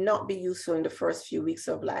may not be useful in the first few weeks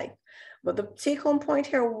of life. But the take-home point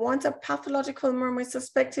here, once a pathological murmur is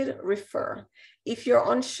suspected, refer. If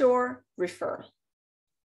you're unsure, refer.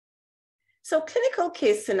 So clinical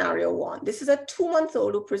case scenario 1. This is a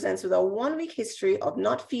 2-month-old who presents with a 1-week history of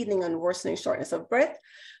not feeding and worsening shortness of breath.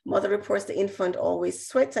 Mother reports the infant always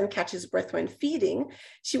sweats and catches breath when feeding.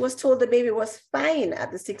 She was told the baby was fine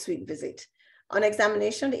at the 6-week visit. On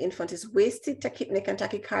examination, the infant is wasted, tachypnic and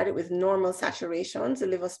tachycardic with normal saturations. The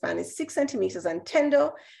liver span is 6 centimeters and tender,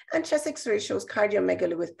 and chest X-ray shows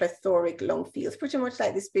cardiomegaly with plethoric lung fields, pretty much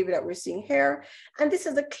like this baby that we're seeing here. And this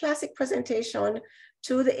is a classic presentation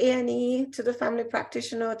to the A&E, to the family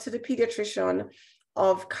practitioner, to the pediatrician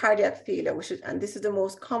of cardiac failure, and this is the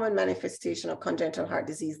most common manifestation of congenital heart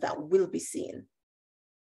disease that will be seen.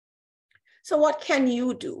 So what can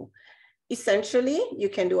you do? Essentially, you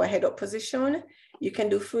can do a head-up position. You can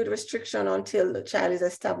do fluid restriction until the child is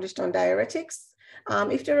established on diuretics.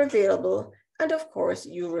 if they're available, and of course,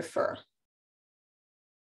 you refer.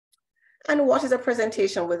 And what is a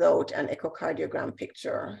presentation without an echocardiogram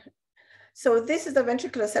picture? So this is the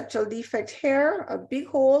ventricular septal defect here, a big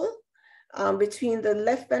hole between the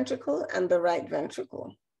left ventricle and the right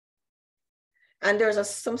ventricle. And there's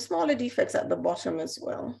some smaller defects at the bottom as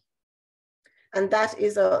well. And that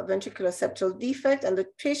is a ventricular septal defect. And the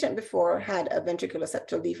patient before had a ventricular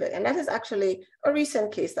septal defect. And that is actually a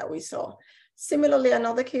recent case that we saw. Similarly,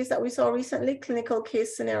 another case that we saw recently, clinical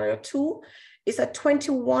case scenario 2, is a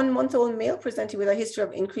 21-month-old male presenting with a history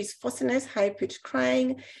of increased fussiness, high-pitched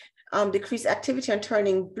crying, decreased activity and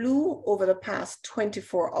turning blue over the past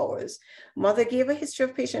 24 hours. Mother gave a history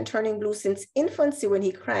of patient turning blue since infancy when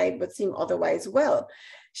he cried, but seemed otherwise well.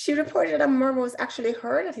 She reported a murmur was actually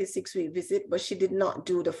heard at his 6-week visit, but she did not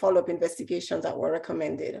do the follow-up investigations that were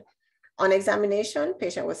recommended. On examination,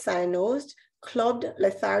 patient was cyanosed, clubbed,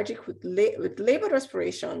 lethargic with labored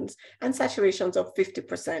respirations and saturations of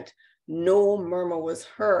 50%. No murmur was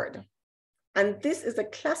heard. And this is a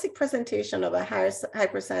classic presentation of a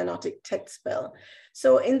hypercyanotic text spell.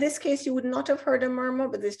 So in this case, you would not have heard a murmur,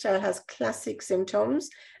 but this child has classic symptoms.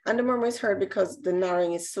 And the murmur is heard because the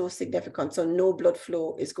narrowing is so significant. So no blood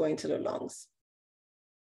flow is going to the lungs.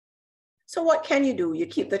 So what can you do? You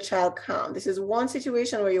keep the child calm. This is one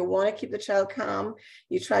situation where you want to keep the child calm.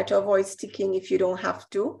 You try to avoid sticking if you don't have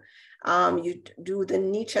to. You do the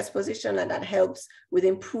knee chest position, and that helps with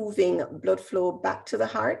improving blood flow back to the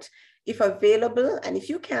heart. If available, and if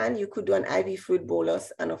you can, you could do an IV fluid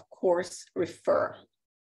bolus and of course, refer.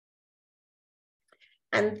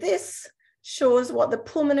 And this shows what the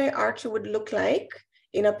pulmonary artery would look like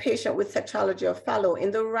in a patient with tetralogy of Fallot. In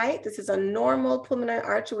the right, this is a normal pulmonary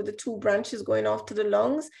artery with the 2 branches going off to the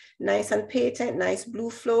lungs, nice and patent, nice blue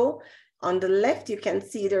flow. On the left, you can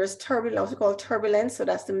see there's turbulence, we call turbulence. So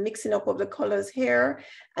that's the mixing up of the colors here.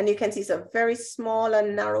 And you can see it's a very small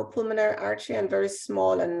and narrow pulmonary artery and very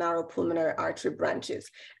small and narrow pulmonary artery branches.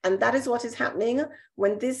 And that is what is happening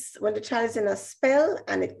when the child is in a spell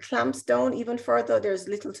and it clamps down even further, there's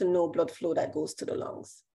little to no blood flow that goes to the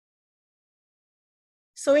lungs.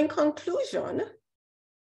 So in conclusion,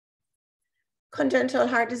 congenital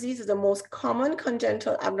heart disease is the most common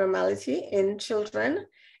congenital abnormality in children.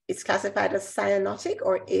 It's classified as cyanotic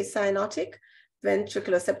or acyanotic,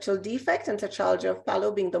 ventricular septal defect and tetralogy of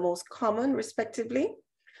Fallot being the most common, respectively.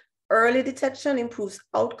 Early detection improves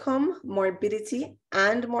outcome, morbidity,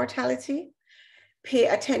 and mortality. Pay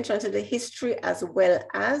attention to the history as well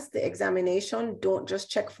as the examination. Don't just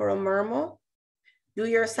check for a murmur. Do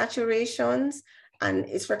your saturations, and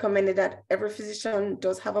it's recommended that every physician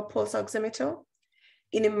does have a pulse oximeter.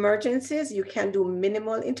 In emergencies, you can do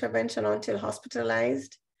minimal intervention until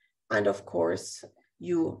hospitalized. And of course,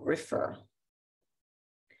 you refer.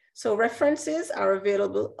 So references are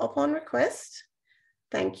available upon request.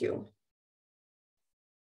 Thank you.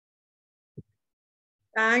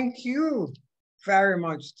 Thank you very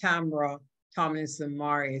much, Tamra Tomlinson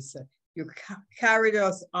Morris. You carried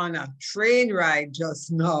us on a train ride just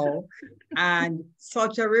now, and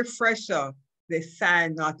such a refresher, the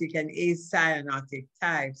cyanotic and acyanotic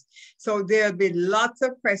types. So there'll be lots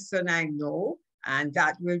of questions, I know, and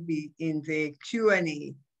that will be in the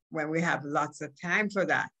Q&A when we have lots of time for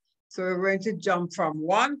that. So we're going to jump from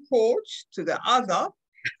one coach to the other.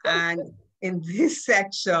 And in this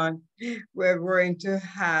section, we're going to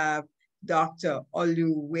have Dr.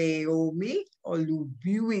 Oluwayomi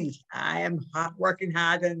Olugbuyi. I am working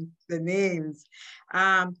hard on the names.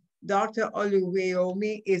 Dr.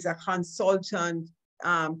 Oluwayomi is a consultant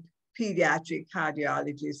pediatric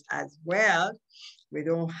cardiologist as well. We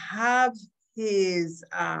don't have his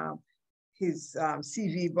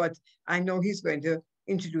CV, but I know he's going to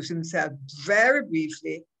introduce himself very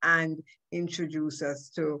briefly and introduce us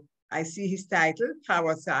to, I see his title,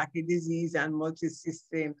 Kawasaki disease and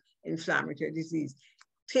multisystem inflammatory disease.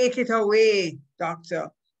 Take it away,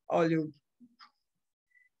 Dr. Olu.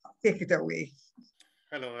 Take it away.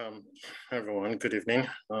 Hello, everyone. Good evening.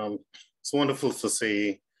 It's wonderful to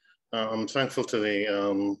see. I'm thankful to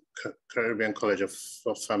the Caribbean College of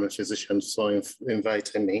Family Physicians for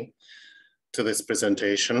inviting me to this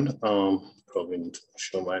presentation. Probably need to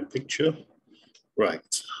show my picture. Right.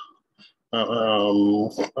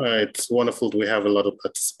 It's wonderful that we have a lot of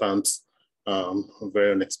participants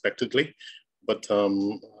very unexpectedly, but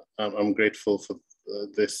I'm grateful for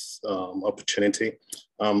this opportunity.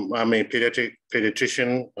 I'm a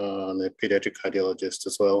pediatrician and a pediatric cardiologist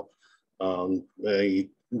as well. I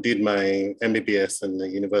did my MBBS in the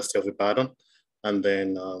University of Ibadan, and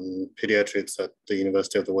then pediatrics at the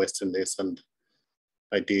University of the West Indies, and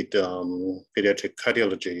I did pediatric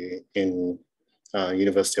cardiology in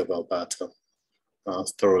University of Alberta,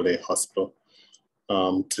 Thoroughly Hospital.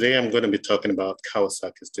 Today I'm going to be talking about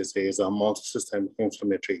Kawasaki's disease, a multisystem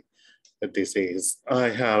inflammatory disease. I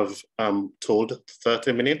have told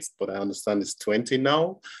 30 minutes, but I understand it's 20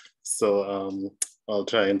 now. So I'll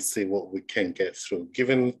try and see what we can get through,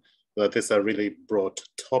 given that these are really broad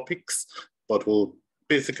topics, but we'll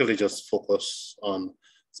basically just focus on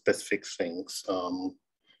specific things.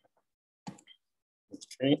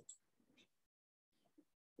 Okay.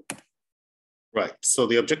 Right, so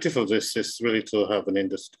the objective of this is really to have an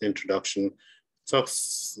introduction,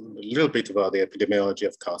 talks a little bit about the epidemiology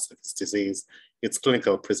of Kawasaki's disease, its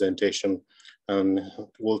clinical presentation, and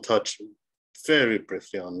we'll touch very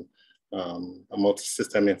briefly on a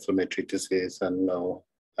multi-system inflammatory disease, and I'll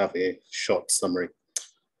have a short summary.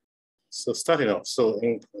 So starting off, so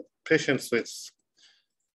in patients with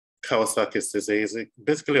Kawasaki's disease, it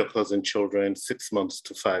basically occurs in children 6 months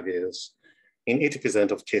to 5 years in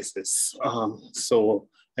 80% of cases. So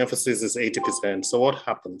emphasis is 80%. So what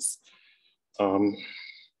happens?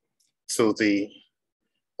 So the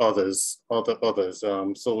others,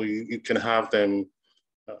 so you can have them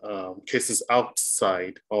cases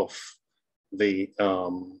outside of the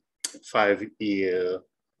 5-year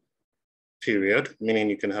period, meaning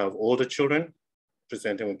you can have older children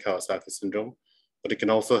presenting with Kawasaki syndrome, but you can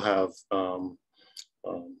also have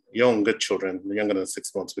younger children, younger than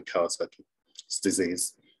 6 months, with Kawasaki's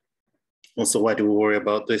disease. Also, why do we worry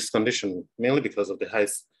about this condition? Mainly because of the high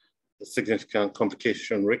significant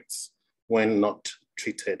complication rates when not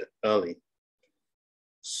treated early.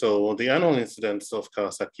 So the annual incidence of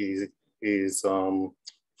Kawasaki is 4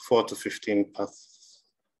 to 15 per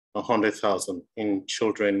 100,000 in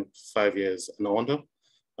children 5 years and older.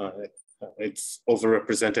 It's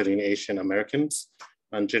overrepresented in Asian Americans,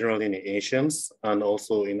 and generally in Asians, and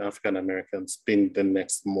also in African Americans being the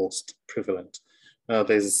next most prevalent.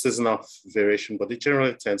 There's a seasonal variation, but it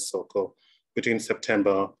generally tends to occur between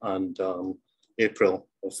September and April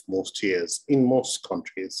of most years in most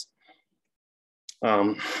countries.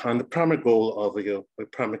 And the primary goal of a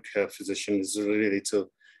primary care physician is really to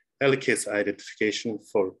early case identification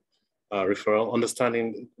for referral,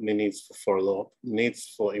 understanding the needs for follow-up,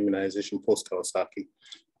 needs for immunization post-Kawasaki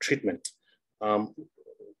treatment.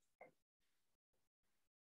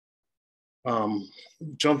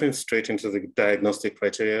 Jumping straight into the diagnostic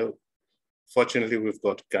criteria, fortunately, we've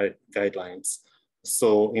got guidelines.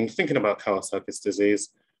 So in thinking about Kawasaki's disease,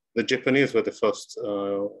 the Japanese were the first,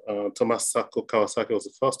 Tomasako Kawasaki was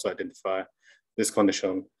the first to identify this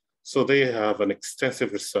condition. So they have an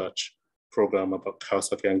extensive research program about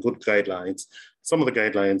Kawasaki and good guidelines. Some of the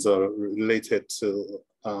guidelines are related to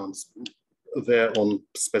their own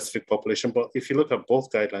specific population, but if you look at both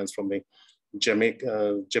guidelines from the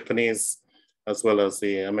Japanese as well as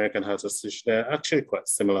the American Heart Association, they're actually quite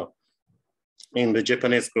similar. In the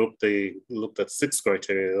Japanese group, they looked at 6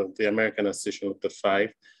 criteria. The American Association looked at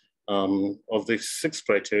 5. Of the 6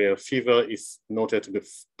 criteria, fever is noted to be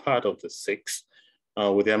part of the 6.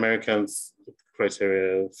 With the Americans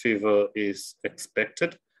criteria, fever is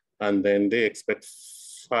expected, and then they expect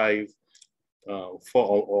 4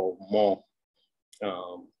 or more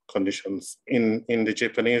conditions. In the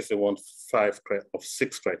Japanese, they want 5 of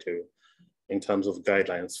 6 criteria in terms of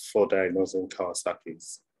guidelines for diagnosing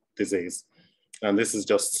Kawasaki's disease. And this is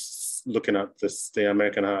just looking at the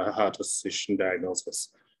American Heart Association diagnosis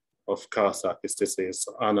of Kawasaki's disease.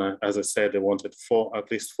 And as I said, they wanted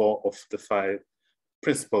at least 4 of the 5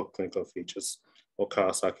 principal clinical features of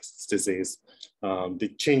Kawasaki's disease.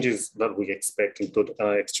 The changes that we expect include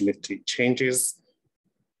extremity changes,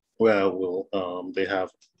 where they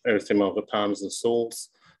have erythema of the palms and soles,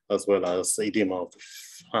 as well as edema of the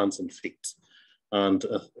hands and feet. And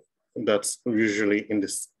that's usually in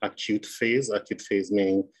this acute phase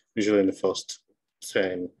meaning usually in the first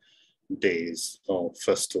 10 days or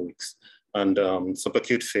first 2 weeks. And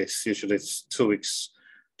subacute phase, usually it's 2 weeks,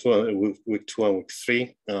 week 2 and week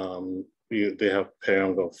 3. They have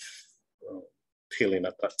period of peeling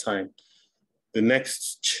at that time. The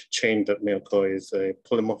next change that may occur is a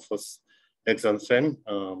polymorphous exanthem.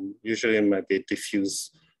 Usually it might be a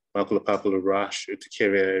diffuse maculopapular rash,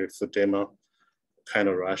 urticaria, erythema kind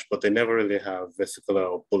of rash, but they never really have vesicular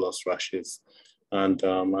or bullous rashes. And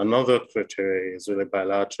another criteria is really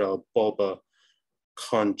bilateral bulbar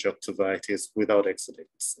conjunctivitis without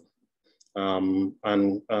exudates.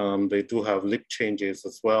 They do have lip changes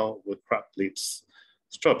as well, with cracked lips,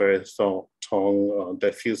 strawberry tongue,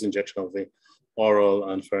 diffuse injection of the oral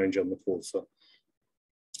and pharyngeal mucosa.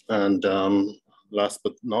 And last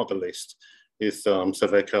but not the least is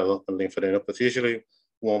cervical lymphadenopathy, usually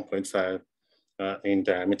 1.5 in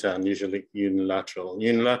diameter and usually unilateral.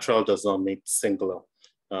 Unilateral does not mean singular.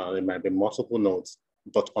 There might be multiple nodes,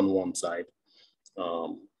 but on one side.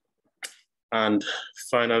 And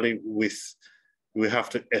finally, we have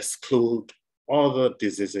to exclude other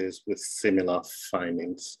diseases with similar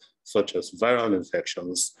findings, such as viral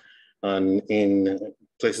infections. And in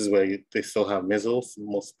places where they still have measles,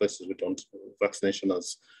 most places we don't, vaccination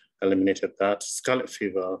has eliminated that. Scarlet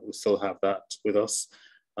fever, we still have that with us.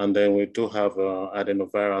 And then we do have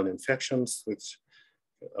adenoviral infections, which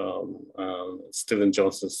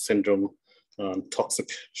Stevens-Johnson syndrome, toxic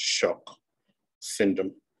shock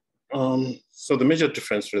syndrome. So the major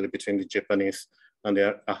difference really between the Japanese and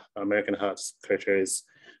the American heart criteria is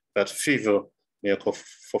that fever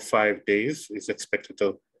for 5 days is expected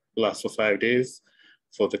to last for 5 days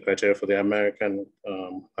for the criteria for the American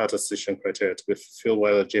heart association criteria to be fulfilled,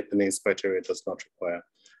 while the Japanese criteria does not require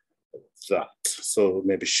that. So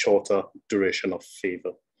maybe shorter duration of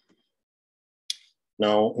fever.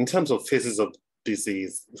 Now, in terms of phases of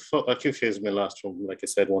disease, acute phase may last from, like I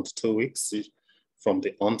said, 1 to 2 weeks from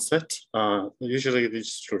the onset. Usually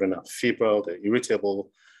these children are febrile, they're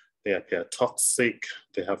irritable, they appear toxic,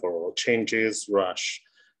 they have oral changes, rash,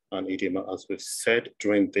 and edema, as we've said,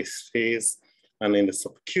 during this phase. And in the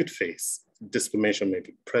subacute phase, dysplanation may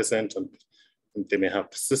be present, and they may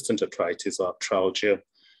have persistent arthritis or arthralgia,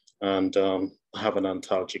 and have an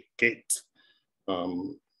antalgic gait.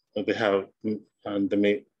 They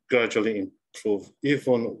may gradually improve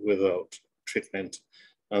even without treatment,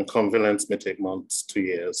 and convalescence may take months to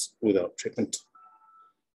years without treatment.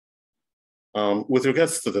 With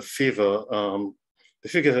regards to the fever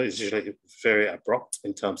is usually very abrupt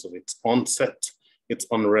in terms of its onset. It's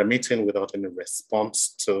unremitting without any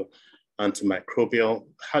response to antimicrobial,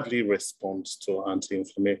 hardly responds to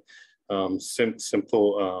anti-inflammatory,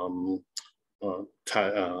 simple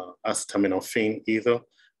acetaminophen either.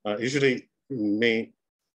 Usually may,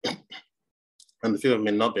 and the fever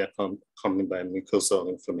may not be accompanied by mucosal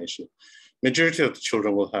inflammation. Majority of the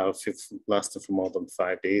children will have fever lasting for more than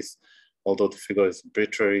 5 days, although the fever is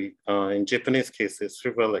arbitrary. In Japanese cases,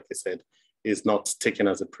 fever, like I said, is not taken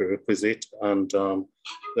as a prerequisite. And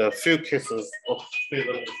there are a few cases of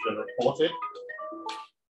fever that have been reported.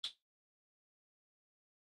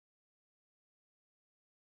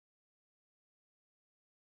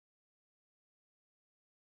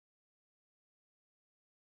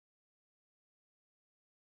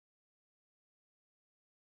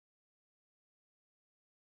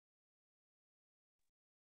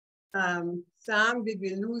 Sam, did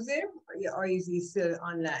we lose him or is he still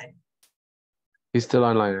online? He's still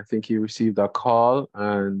online. I think he received a call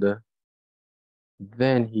and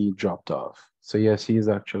then he dropped off. So yes, he's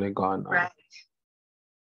actually gone now. Right.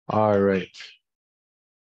 All right.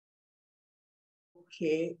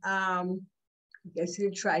 Okay. I guess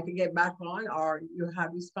he'll try to get back on, or you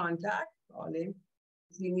have his contact, Pauline.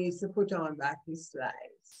 He needs to put on back his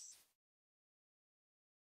slides.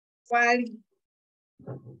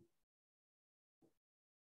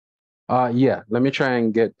 Yeah, let me try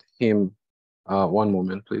and get him. One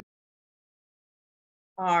moment, please.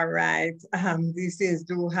 All right. These things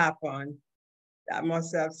do happen. That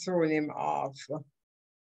must have thrown him off.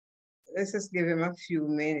 Let's just give him a few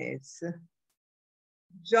minutes.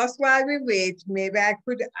 Just while we wait, maybe I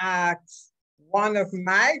could ask one of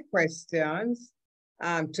my questions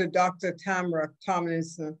to Dr. Tamra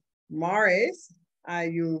Tomlinson Morris. Are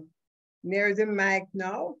you near the mic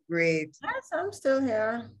now? Great. Yes, I'm still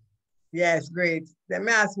here. Yes, great. Let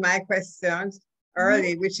me ask my questions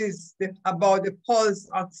early, which is about the pulse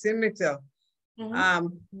oximeter.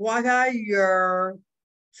 What are your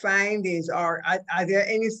findings, or are there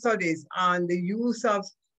any studies on the use of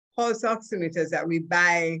pulse oximeters that we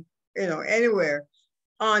buy, anywhere,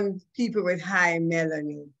 on people with high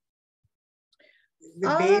melanin,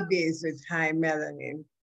 the babies with high melanin?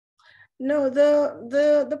 No,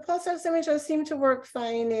 the pulse oximeters seem to work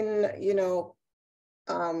fine in,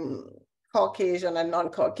 Caucasian and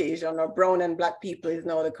non-Caucasian, or brown and black people is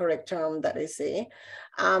now the correct term that they say.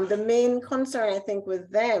 The main concern, I think, with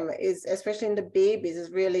them is, especially in the babies, is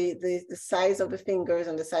really the size of the fingers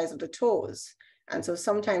and the size of the toes. And so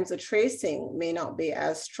sometimes the tracing may not be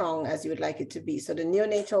as strong as you would like it to be. So the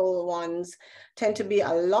neonatal ones tend to be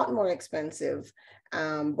a lot more expensive,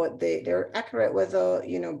 but they're accurate with a,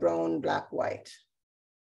 brown, black, white.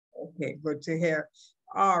 Okay, good to hear.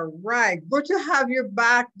 All right, good to have you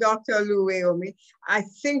back, Dr. Oluwayomi. I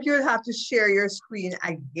think you'll have to share your screen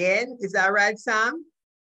again. Is that right, Sam?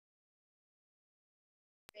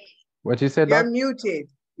 What you said, You're Doc? muted.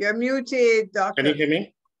 You're muted, Doctor. Can you hear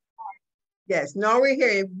me? Yes, now we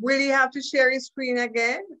hear you. Will you have to share your screen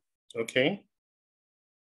again? Okay.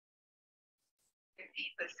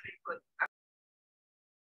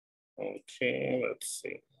 Okay, let's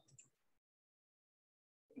see.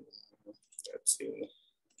 Let's see.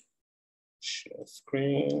 Share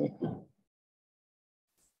screen.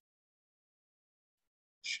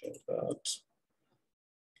 Share that.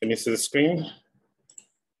 Can you see the screen?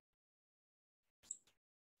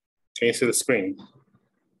 Can you see the screen?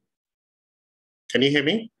 Can you hear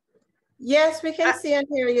me? Yes, we can see and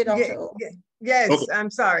hear you, Dr. O. Yes, Okay.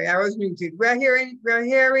 I'm sorry, I was muted. We're hearing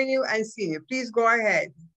you and seeing you. Please go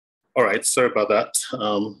ahead. All right, sorry about that.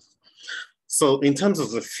 So in terms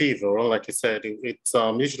of the fever, like I said, it's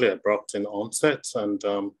usually abrupt in onset, and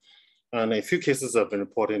a few cases have been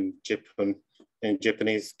reported in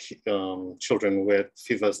Japanese children where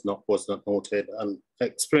fever was not noted, and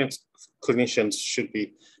experienced clinicians should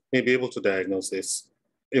be maybe able to diagnose this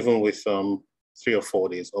even with 3 or 4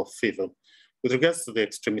 days of fever. With regards to the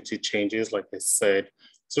extremity changes, like I said,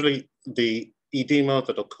 it's really the edema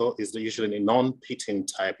that occurs is usually a non-pitting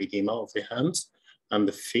type edema of the hands and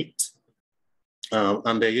the feet.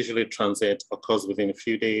 And they usually transient, occurs within a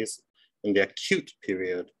few days in the acute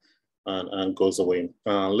period and goes away.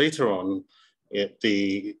 Later on,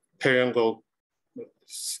 the periangle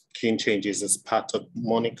skin changes as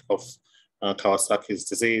pathognomonic of Kawasaki's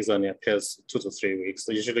disease, and it appears 2 to 3 weeks.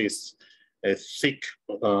 So usually it's a thick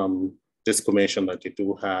desquamation that you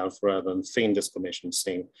do have rather than thin desquamation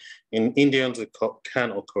seen. In Indians, it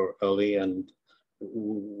can occur early and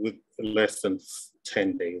with less than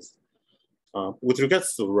 10 days. With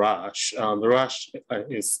regards to the rash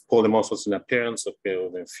is polymorphous in appearance, appears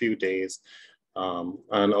within a few days,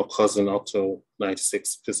 and occurs in up to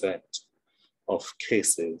 96% of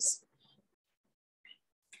cases.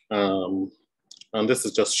 And this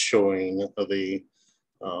is just showing the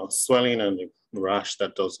swelling and the rash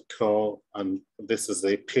that does occur. And this is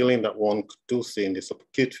the peeling that one could do see in this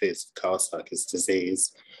acute phase of Kawasaki's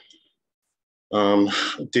disease.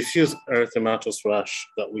 Diffuse erythematous rash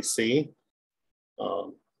that we see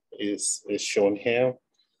is shown here,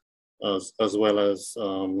 as well as,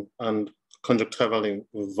 and conjunctival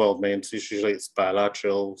involvement, usually it's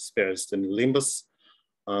bilateral, spares in the limbus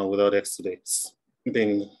without exudates,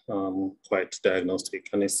 being quite diagnostic,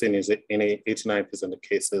 and it's seen in 89% of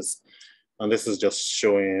cases. And this is just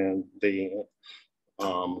showing the,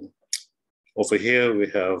 over here we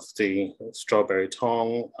have the strawberry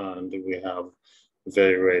tongue, and we have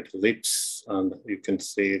very red lips, and you can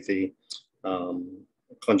see the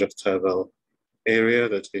conjunctival area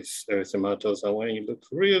that is erythematous. And when you look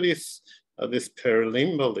really at this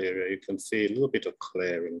perilimbal area, you can see a little bit of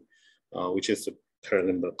clearing, which is the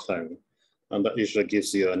perilimbal clearing. And that usually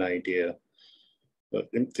gives you an idea that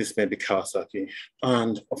this may be Kawasaki.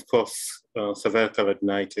 And of course, cervical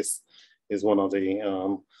adenitis is one of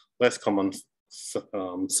the less common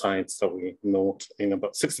signs that we note in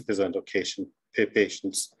about 60% of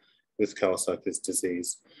patients with Kawasaki's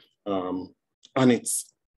disease. And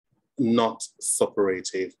it's not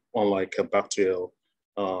suppurative, unlike a bacterial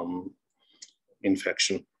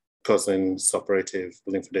infection causing suppurative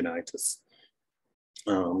lymphadenitis.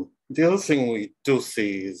 The other thing we do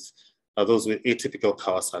see is those with atypical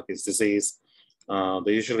Kawasaki's disease.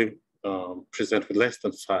 They usually present with less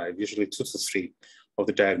than 5, usually 2 to 3 of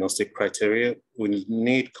the diagnostic criteria. We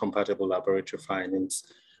need compatible laboratory findings,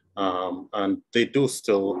 and they do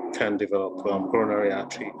still can develop coronary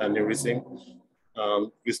artery aneurysm.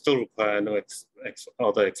 We still require no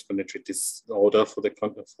other explanatory disorder for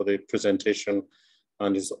the presentation,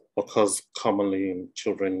 and it occurs commonly in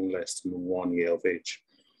children less than 1 year of age.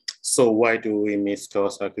 So why do we miss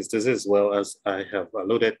Kawasaki's disease? Well, as I have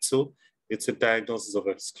alluded to, it's a diagnosis of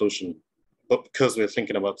exclusion. But because we're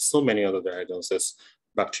thinking about so many other diagnoses,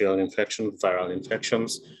 bacterial infection, viral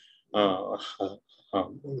infections,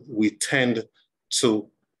 we tend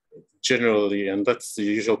to generally, and that's the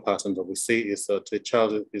usual pattern that we see, is that a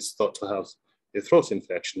child is thought to have a throat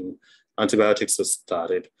infection, antibiotics are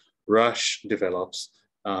started, rash develops.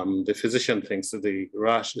 The physician thinks that the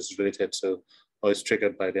rash is related to or is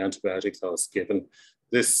triggered by the antibiotics that was given.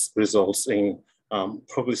 This results in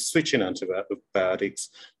probably switching antibiotics.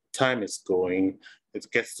 Time is going, it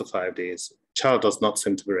gets to 5 days. Child does not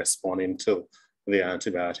seem to be responding to the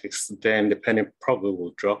antibiotics. Then the penny probably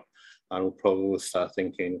will drop, and we'll probably start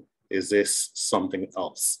thinking, is this something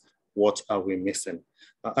else? What are we missing?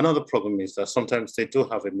 Another problem is that sometimes they do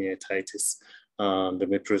have a myositis. They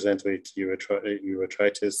may present with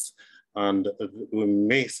urethritis, and we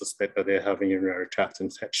may suspect that they're having a urinary tract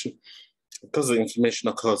infection. Because the inflammation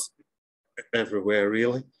occurs everywhere,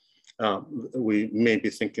 really, we may be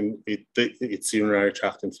thinking it's urinary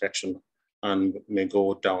tract infection and may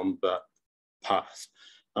go down that path.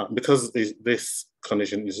 Because this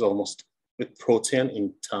condition is almost with protein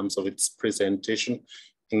in terms of its presentation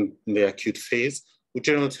in the acute phase. We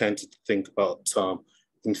generally tend to think about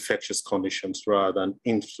infectious conditions rather than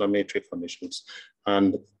inflammatory conditions.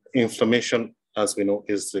 And inflammation, as we know,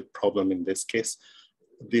 is the problem in this case.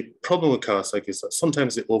 The problem with Kawasaki is that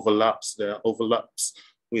sometimes it overlaps. There are overlaps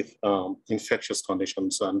with infectious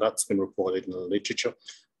conditions, and that's been reported in the literature.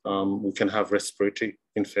 We can have respiratory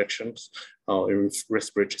infections,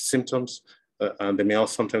 respiratory symptoms, and they may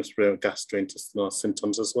also sometimes have gastrointestinal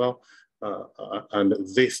symptoms as well. And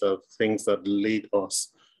these are things that lead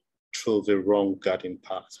us through the wrong garden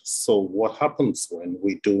path. So what happens when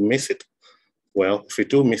we do miss it? Well, if we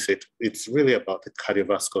do miss it, it's really about the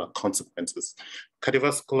cardiovascular consequences.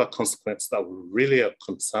 Cardiovascular consequences that we really are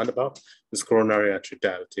concerned about is coronary artery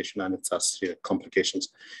dilatation and its associated complications.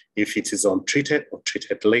 If it is untreated or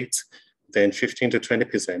treated late, then 15 to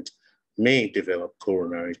 20% may develop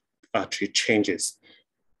coronary artery changes.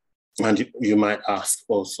 And you might ask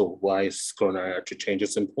also, why is coronary artery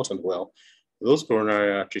changes important? Well, those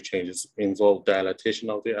coronary artery changes involve dilatation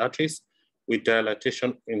of the arteries. With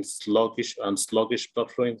dilatation in sluggish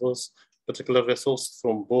blood flow in those particular vessels,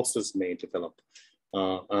 thrombosis may develop.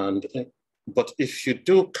 But if you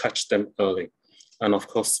do catch them early, and of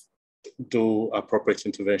course, do appropriate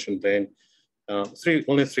intervention, then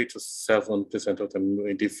only 3 to 7% of them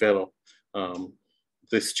may develop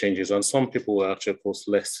these changes. And some people will actually post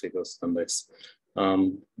less figures than this.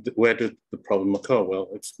 Where did the problem occur? Well,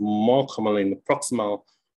 it's more commonly in the proximal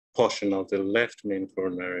portion of the left main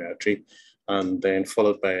coronary artery, and then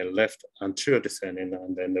followed by a left anterior descending,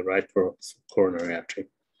 and then the right coronary artery.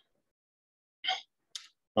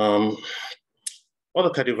 Other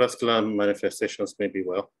cardiovascular manifestations may be,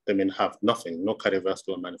 well, they may have nothing, no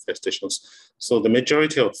cardiovascular manifestations. So the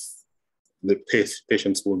majority of the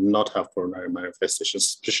patients will not have coronary manifestations,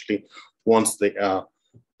 especially once they are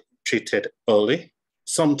treated early.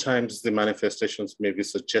 Sometimes the manifestations may be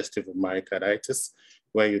suggestive of myocarditis,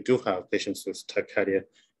 where you do have patients with tachycardia,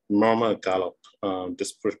 normal gallop,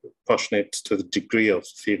 disproportionate to the degree of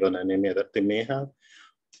fever and anemia that they may have.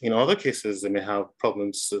 In other cases, they may have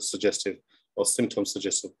problems suggestive or symptoms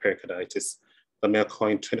suggestive of pericarditis that may occur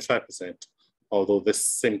in 25%, although the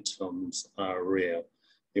symptoms are rare.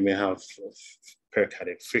 You may have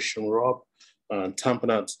pericardic fission rub, and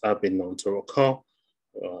tamponades have been known to occur,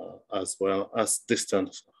 as well as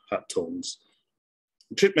distant heart tones.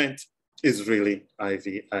 Treatment is really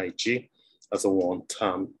IVIG as a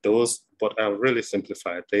one-time dose, but I'll really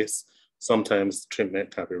simplify this. Sometimes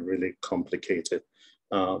treatment can be really complicated.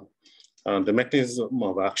 And the mechanism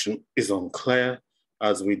of action is unclear,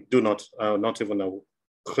 as we do not even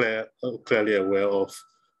clearly aware of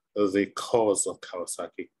the cause of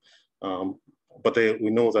Kawasaki. But we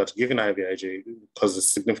know that given IVIG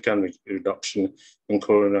causes significant reduction in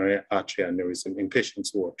coronary artery aneurysm in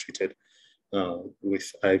patients who are treated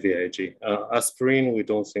with IVIG. Aspirin, we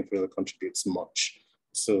don't think really contributes much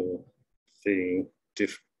to the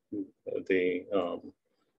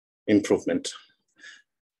improvement.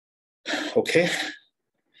 Okay,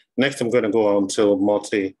 next I'm going to go on to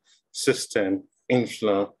multi-system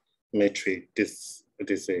inflammatory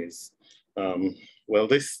disease. Well,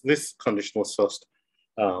 this condition was first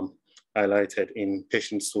highlighted in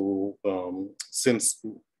patients who, since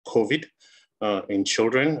COVID, in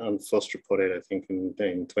children, and first reported, I think, in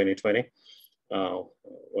 2020,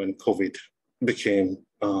 when COVID became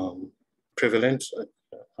prevalent.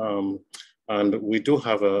 And we do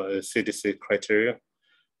have a CDC criteria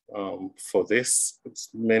for this. It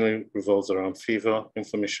mainly revolves around fever,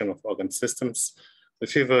 inflammation of organ systems. The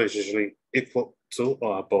fever is usually equal to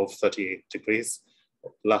or above 38 degrees,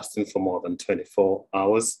 lasting for more than 24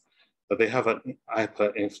 hours. But they have an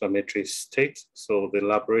hyperinflammatory state, so the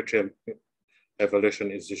laboratory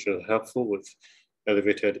evaluation is usually helpful with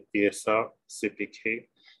elevated ESR, CPK,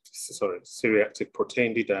 C-reactive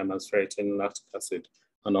protein, D-dimer, ferritin, lactic acid,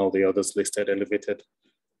 and all the others listed, elevated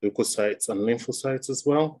leukocytes and lymphocytes as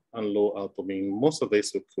well, and low albumin. Most of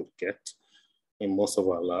this we could get in most of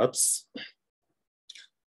our labs.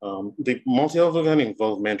 The multi-organ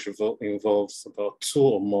involvement involves about 2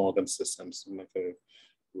 or more organ systems, like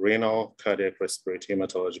renal, cardiac, respiratory,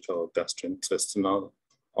 hematological, gastrointestinal,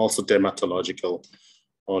 also dermatological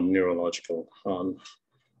or neurological.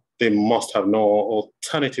 They must have no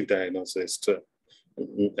alternative diagnosis to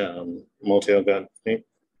multi-organ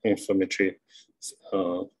inflammatory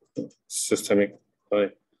systemic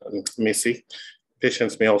MISI.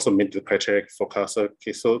 Patients may also meet the criteria for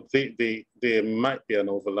Kawasaki. So there might be an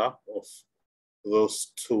overlap of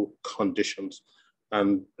those 2 conditions.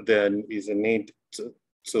 And there is a need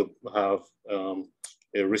to have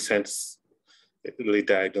a recent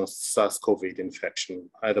diagnosed SARS-CoV infection,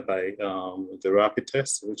 either by the rapid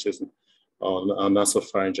test, which is on a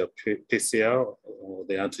nasopharyngeal PCR, or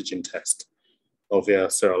the antigen test, or via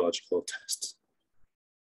serological test.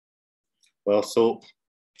 Well, so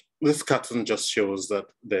this cartoon just shows that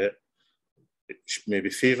there may be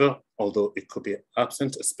fever, although it could be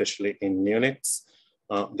absent, especially in neonates.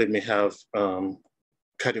 They may have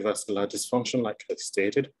cardiovascular dysfunction, like I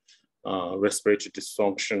stated, respiratory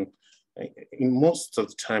dysfunction. In most of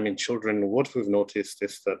the time in children, what we've noticed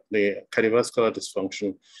is that the cardiovascular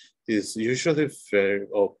dysfunction is usually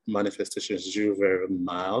or manifestation is usually very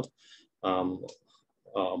mild, and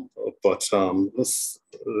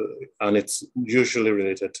it's usually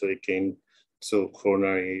related to, again, to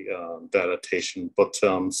coronary dilatation, but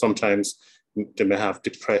sometimes they may have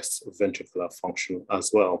depressed ventricular function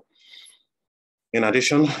as well. In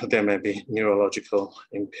addition, there may be neurological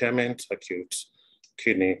impairment, acute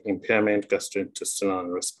kidney impairment, gastrointestinal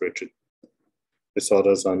and respiratory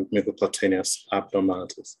disorders, and mucocutaneous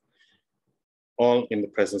abnormalities, all in the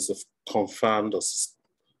presence of confirmed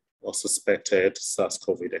or suspected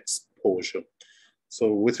SARS-CoV exposure.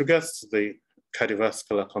 So with regards to the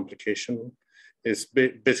cardiovascular complication, it's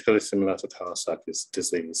basically similar to Kawasaki's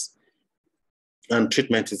disease. And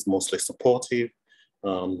treatment is mostly supportive,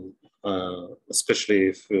 especially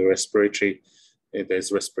if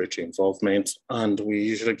there's respiratory involvement. And we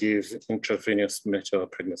usually give intravenous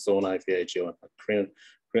metronidazole, IVIG, or Accredited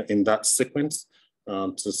in that sequence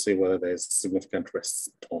to see whether there's significant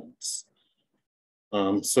response.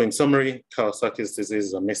 So in summary, Kawasaki's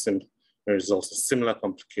disease may result in similar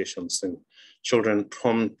complications in children.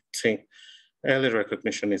 Prompting early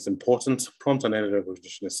recognition is important. Prompt and early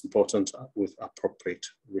recognition is important with appropriate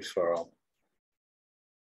referral.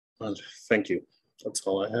 And thank you. That's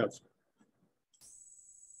all I have.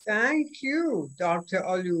 Thank you, Dr.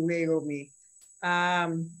 Oluwayomi.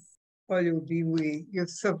 Olugbuyi, you've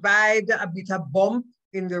survived a bit of bump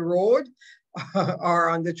in the road or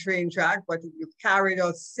on the train track, but you've carried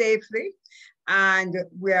us safely, and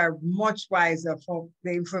we are much wiser for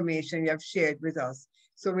the information you have shared with us.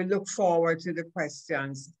 So we look forward to the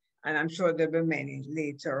questions, and I'm sure there'll be many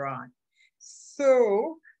later on.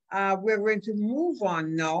 So we're going to move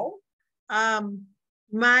on now.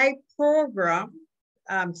 My program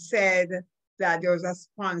said that there was a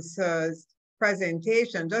sponsor's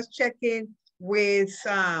presentation. Just checking with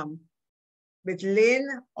Lynn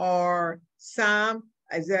or Sam.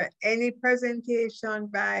 Is there any presentation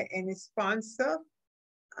by any sponsor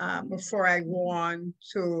before I go on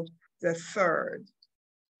to the third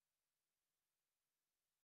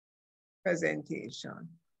presentation?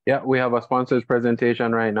 Yeah, we have a sponsor's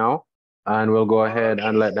presentation right now, and we'll go ahead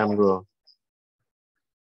and let them go.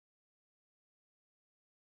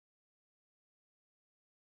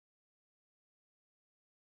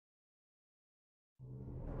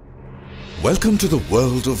 Welcome to the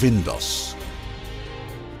world of Indus,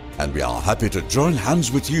 and we are happy to join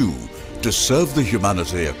hands with you to serve the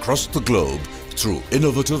humanity across the globe through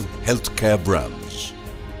innovative healthcare brands.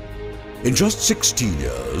 In just 16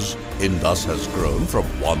 years, Indus has grown from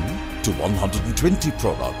 1 to 120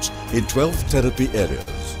 products in 12 therapy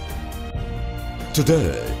areas.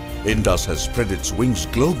 Today, Indus has spread its wings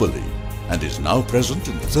globally and is now present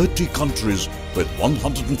in 30 countries with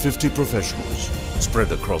 150 professionals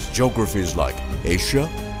spread across geographies like Asia,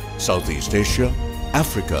 Southeast Asia,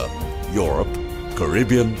 Africa, Europe,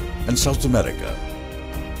 Caribbean, and South America.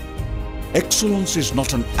 Excellence is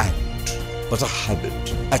not an act, but a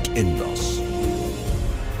habit at Indus.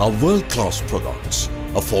 Our world-class products,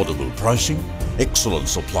 affordable pricing, excellent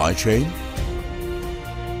supply chain,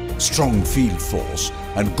 strong field force,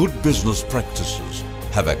 and good business practices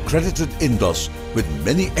have accredited Indus with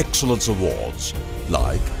many excellence awards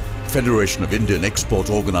like Federation of Indian Export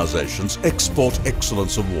Organizations Export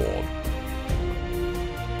Excellence Award,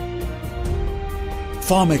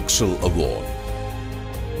 Farm Excel Award,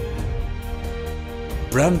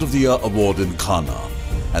 Brand of the Year Award in Ghana,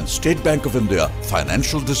 and State Bank of India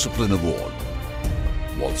Financial Discipline Award.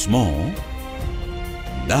 What's more,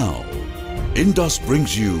 now Indus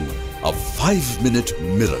brings you a 5-minute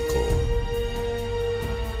miracle.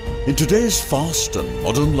 In today's fast and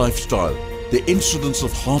modern lifestyle, the incidence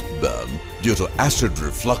of heartburn due to acid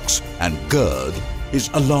reflux and GERD is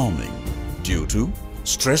alarming due to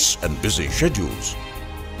stress and busy schedules,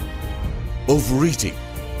 overeating,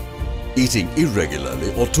 eating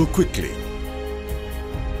irregularly or too quickly,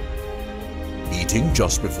 eating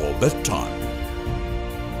just before bedtime,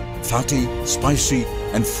 fatty, spicy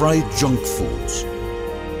and fried junk foods,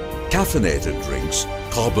 caffeinated drinks,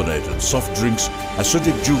 carbonated soft drinks,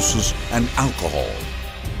 acidic juices and alcohol.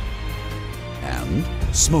 And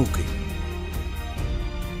and smoking.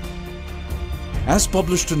 As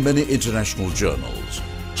published in many international journals,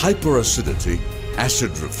 hyperacidity,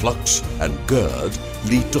 acid reflux, and GERD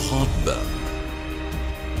lead to heartburn.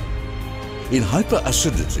 In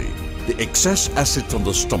hyperacidity, the excess acid from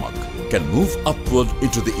the stomach can move upward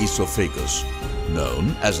into the esophagus,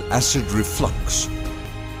 known as acid reflux.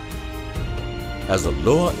 As the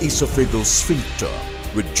lower esophageal sphincter,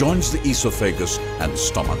 which joins the esophagus and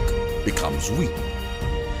stomach, becomes weak.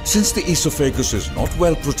 Since the esophagus is not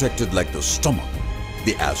well protected like the stomach,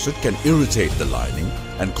 the acid can irritate the lining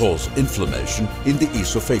and cause inflammation in the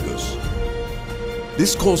esophagus.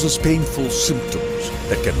 This causes painful symptoms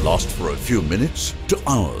that can last for a few minutes to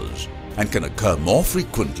hours and can occur more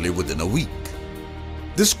frequently within a week.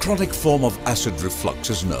 This chronic form of acid reflux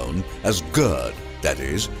is known as GERD, that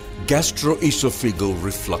is, gastroesophageal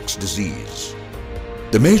reflux disease.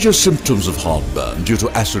 The major symptoms of heartburn due to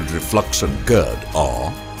acid reflux and GERD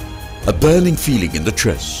are a burning feeling in the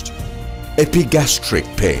chest, epigastric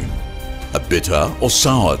pain, a bitter or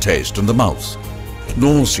sour taste in the mouth,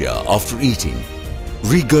 nausea after eating,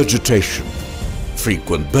 regurgitation,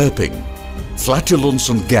 frequent burping, flatulence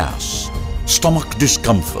and gas, stomach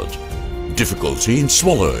discomfort, difficulty in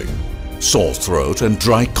swallowing, sore throat and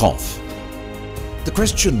dry cough. The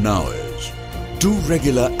question now is, do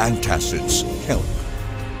regular antacids help?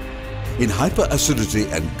 In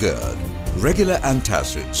hyperacidity and GERD, regular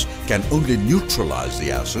antacids can only neutralize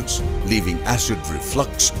the acids, leaving acid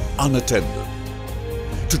reflux unattended.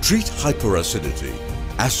 To treat hyperacidity,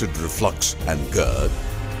 acid reflux and GERD,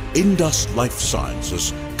 Indus Life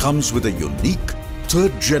Sciences comes with a unique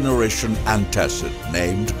third-generation antacid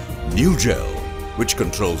named NuGel, which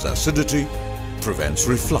controls acidity, prevents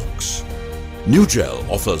reflux. NuGel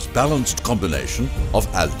offers balanced combination of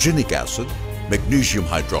alginic acid, magnesium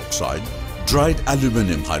hydroxide, dried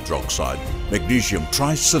aluminum hydroxide, magnesium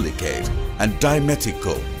trisilicate, and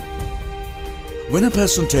dimethicone. When a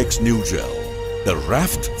person takes NuGel, the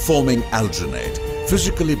raft-forming alginate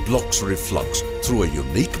physically blocks reflux through a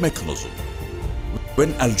unique mechanism.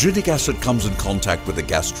 When alginic acid comes in contact with the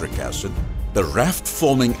gastric acid, the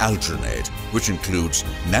raft-forming alginate, which includes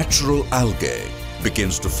natural algae,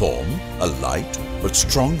 begins to form a light but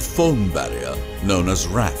strong foam barrier known as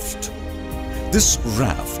raft. This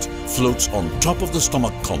raft floats on top of the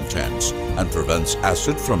stomach contents and prevents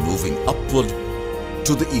acid from moving upward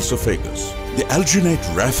to the esophagus. The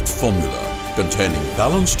alginate raft formula, containing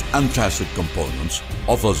balanced antacid components,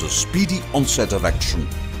 offers a speedy onset of action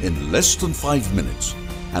in less than 5 minutes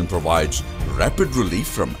and provides rapid relief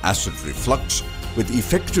from acid reflux with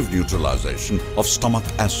effective neutralization of stomach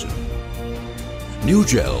acid.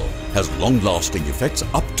 NuGel has long-lasting effects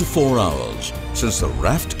up to 4 hours, since the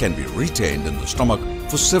raft can be retained in the stomach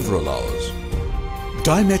for several hours.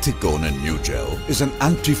 Dimethicone in NuGel is an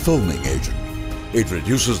anti-foaming agent. It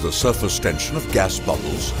reduces the surface tension of gas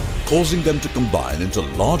bubbles, causing them to combine into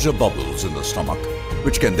larger bubbles in the stomach,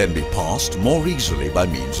 which can then be passed more easily by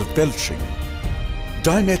means of belching.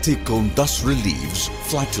 Dimethicone thus relieves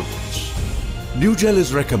flatulence. NuGel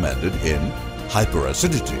is recommended in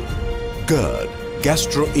hyperacidity, GERD,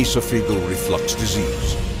 gastroesophageal reflux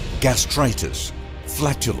disease, gastritis,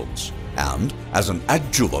 flatulence, and as an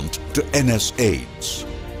adjuvant to NSAIDs.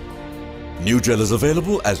 NuGel is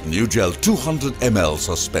available as NuGel 200 ml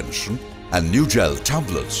suspension and NuGel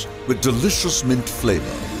tablets with delicious mint flavor.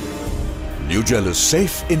 NuGel is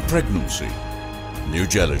safe in pregnancy.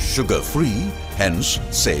 NuGel is sugar-free, hence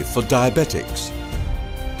safe for diabetics.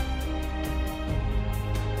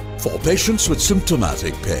 For patients with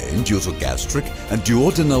symptomatic pain due to gastric and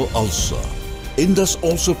duodenal ulcer, Indus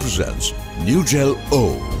also presents NuGel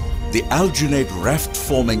O, the alginate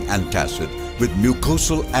raft-forming antacid with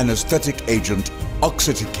mucosal anesthetic agent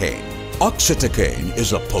oxytocin. Oxytocin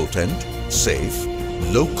is a potent, safe,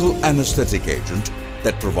 local anesthetic agent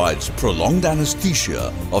that provides prolonged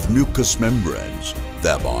anesthesia of mucous membranes,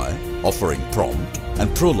 thereby offering prompt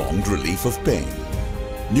and prolonged relief of pain.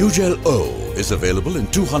 NuGel O is available in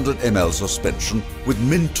 200 ml suspension with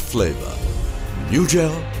mint flavor.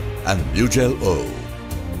 NuGel and NuGel O.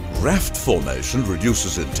 Raft formation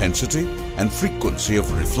reduces intensity and frequency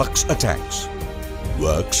of reflux attacks.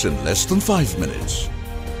 Works in less than 5 minutes.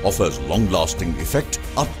 Offers long-lasting effect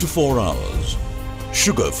up to 4 hours.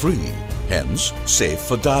 Sugar-free, hence safe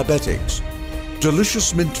for diabetics.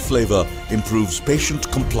 Delicious mint flavor improves patient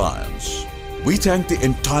compliance. We thank the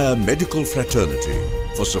entire medical fraternity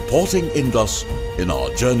for supporting Indus in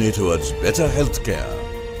our journey towards better healthcare.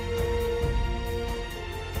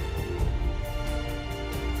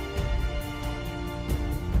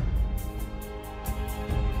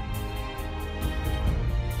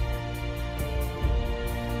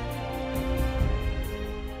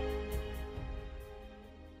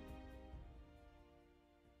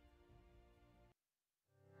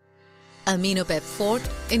 AminoPep Fort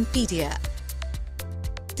in Pedia.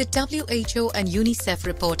 The WHO and UNICEF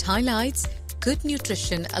report highlights good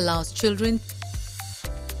nutrition allows children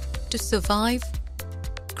to survive,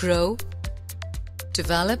 grow,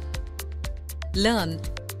 develop, learn,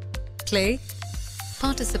 play,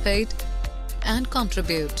 participate, and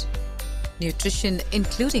contribute. Nutrition,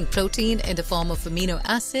 including protein in the form of amino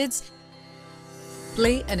acids,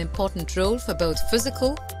 play an important role for both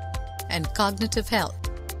physical and cognitive health.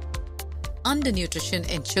 Undernutrition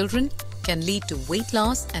in children can lead to weight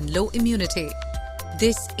loss and low immunity.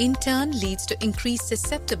 This in turn leads to increased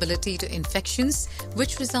susceptibility to infections,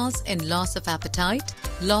 which results in loss of appetite,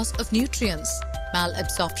 loss of nutrients,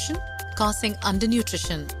 malabsorption, causing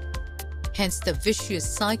undernutrition. Hence, the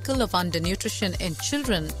vicious cycle of undernutrition in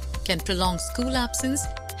children can prolong school absence,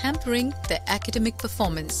 hampering their academic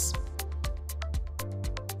performance.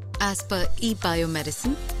 As per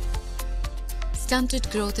eBiomedicine, stunted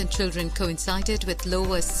growth in children coincided with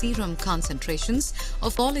lower serum concentrations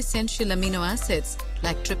of all essential amino acids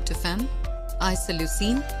like tryptophan,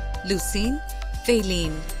 isoleucine, leucine,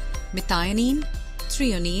 valine, methionine,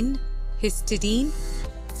 threonine, histidine,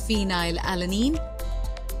 phenylalanine,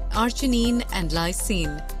 arginine and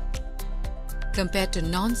lysine compared to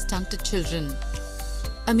non-stunted children.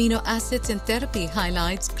 Amino acids in therapy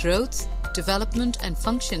highlights growth, development and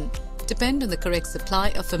function depend on the correct supply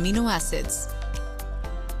of amino acids.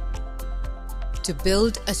 To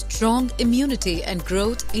build a strong immunity and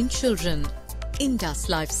growth in children, Indus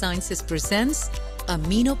Life Sciences presents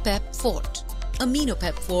AminoPep Fort.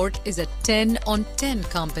 AminoPep Fort is a 10-on-10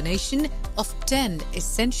 combination of 10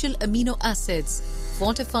 essential amino acids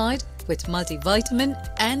fortified with multivitamin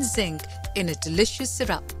and zinc in a delicious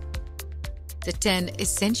syrup. The 10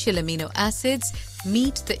 essential amino acids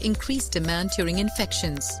meet the increased demand during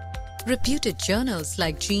infections. Reputed journals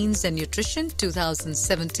like Genes and Nutrition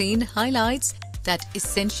 2017 highlights that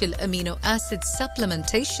essential amino acid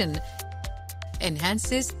supplementation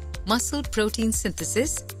enhances muscle protein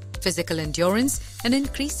synthesis, physical endurance, and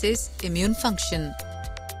increases immune function.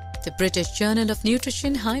 The British Journal of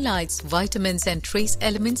Nutrition highlights vitamins and trace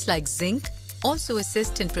elements like zinc also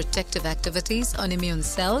assist in protective activities on immune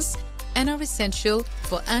cells and are essential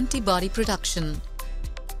for antibody production.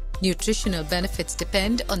 Nutritional benefits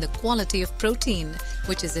depend on the quality of protein,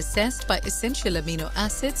 which is assessed by essential amino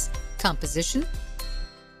acids, composition,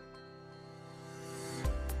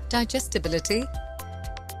 digestibility,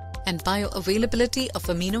 and bioavailability of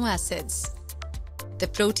amino acids. The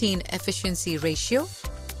protein efficiency ratio,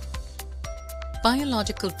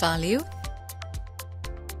 biological value,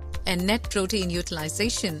 and net protein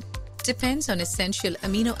utilization depends on essential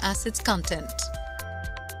amino acids content.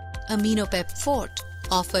 AminoPep Fort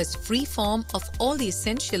offers free form of all the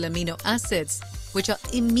essential amino acids which are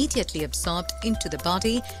immediately absorbed into the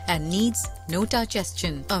body and needs no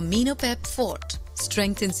digestion. AminoPep Fort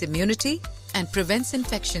strengthens immunity and prevents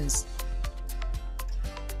infections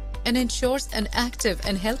and ensures an active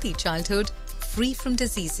and healthy childhood free from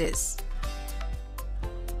diseases.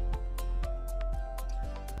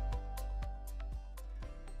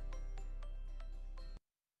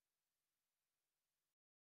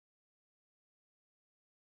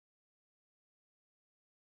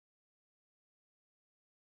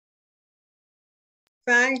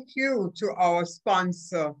 Thank you to our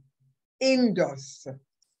sponsor, Indus,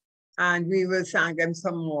 and we will thank them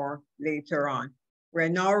some more later on. We're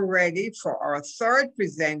now ready for our third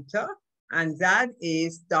presenter, and that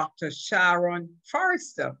is Dr. Sharonne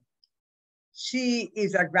Forrester. She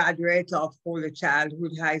is a graduate of Holy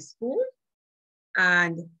Childhood High School,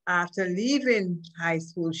 and after leaving high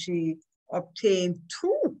school, she obtained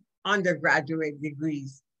 2 undergraduate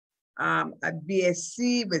degrees. A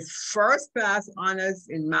BSc with first-class honors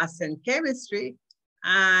in maths and chemistry,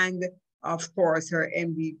 and of course, her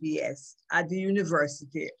MBBS at the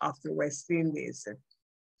University of the West Indies,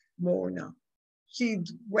 Mona. She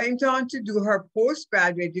went on to do her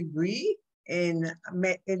postgraduate degree in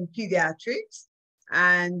pediatrics,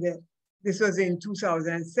 and this was in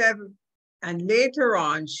 2007. And later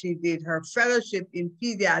on, she did her fellowship in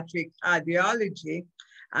pediatric cardiology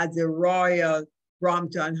at the Royal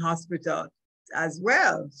Brompton Hospital as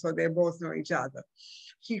well. So they both know each other.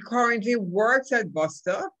 She currently works at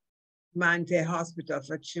Bustamante Hospital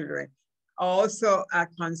for Children, also a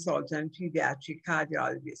consultant pediatric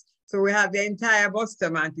cardiologist. So we have the entire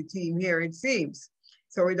Bustamante team here, it seems.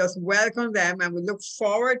 So we just welcome them and we look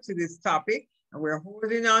forward to this topic. And we're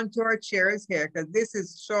holding on to our chairs here because this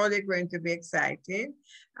is surely going to be exciting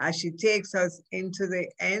as she takes us into the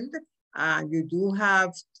end. You do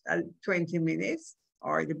have 20 minutes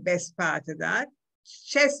or the best part of that.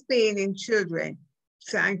 Chest pain in children.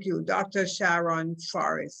 Thank you. Dr. Sharonne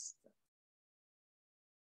Forrester.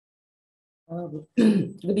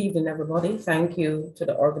 Good evening, everybody. Thank you to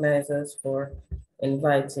the organizers for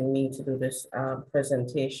inviting me to do this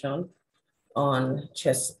presentation on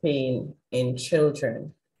chest pain in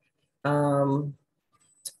children.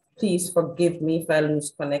 Please forgive me if I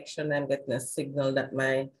lose connection. I'm getting a signal that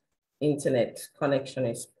my internet connection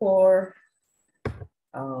is poor.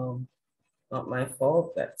 Not my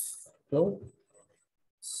fault, that's low.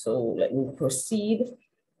 So let me proceed.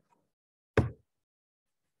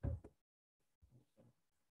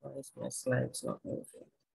 Why is my slides not moving?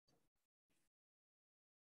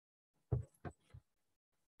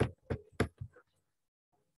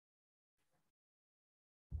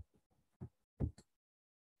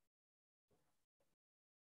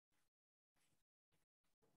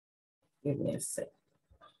 Give me a sec.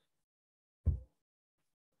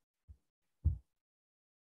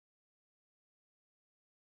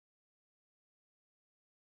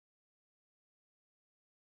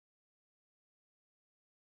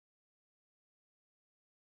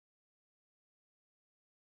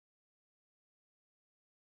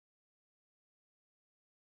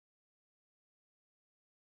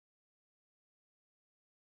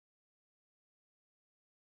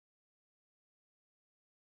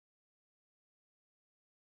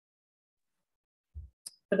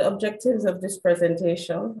 But the objectives of this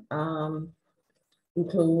presentation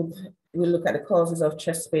include, we look at the causes of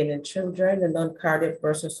chest pain in children, the non-cardiac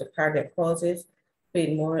versus the cardiac causes,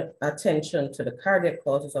 paying more attention to the cardiac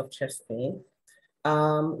causes of chest pain.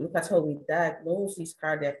 Look at how we diagnose these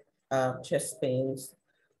cardiac chest pains,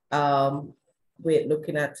 we're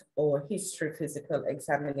looking at our history, physical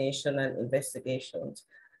examination and investigations.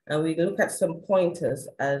 And we look at some pointers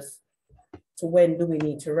as to when do we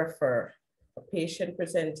need to refer a patient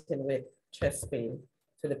presenting with chest pain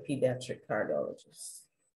to the pediatric cardiologist.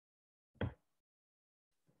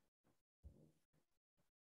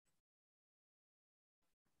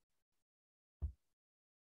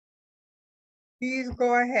 Please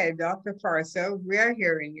go ahead, Dr. Forrester. We are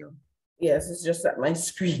hearing you. Yes, it's just that my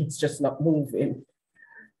screen's just not moving.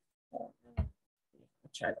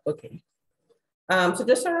 Okay. So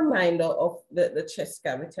just a reminder of the chest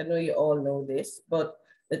cavity. I know you all know this, but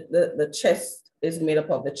the chest is made up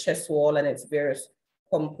of the chest wall and its various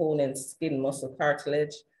components, skin, muscle,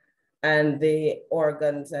 cartilage, and the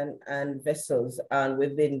organs and vessels are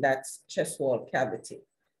within that chest wall cavity.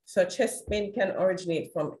 So chest pain can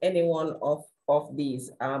originate from any one of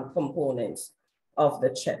these components of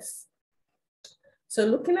the chest. So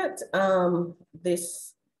looking at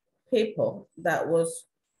this paper that was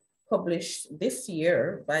published this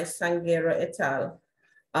year by Sangera et al.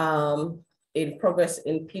 In Progress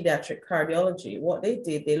in Pediatric Cardiology, what they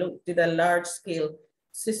did, they did a large-scale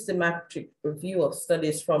systematic review of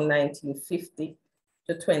studies from 1950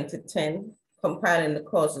 to 2010, compiling the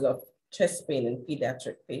causes of chest pain in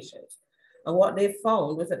pediatric patients. And what they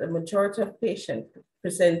found was that the majority of patients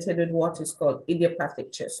presented with what is called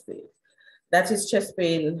idiopathic chest pain. That is chest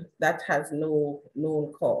pain that has no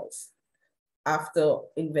known cause. After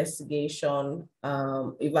investigation,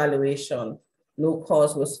 evaluation, no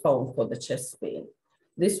cause was found for the chest pain.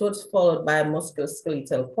 This was followed by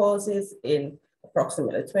musculoskeletal causes in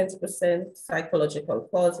approximately 20%, psychological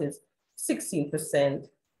causes 16%,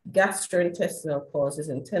 gastrointestinal causes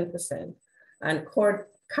in 10%, and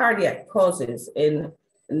cardiac causes in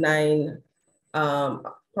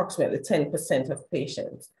approximately 10% of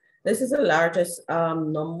patients. This is the largest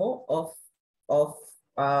number of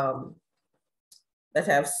that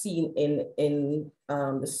I've seen in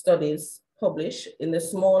the studies published. In the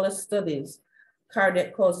smaller studies,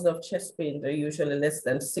 cardiac causes of chest pain are usually less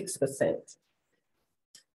than 6%.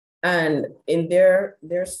 And in their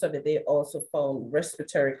study, they also found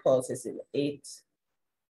respiratory causes in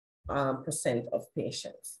 8% of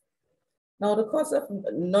patients. Now, the cause of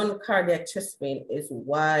non-cardiac chest pain is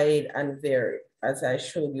wide and varied, as I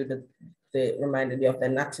showed you reminded you of the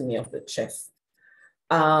anatomy of the chest.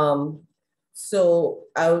 So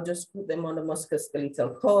I will just put them on the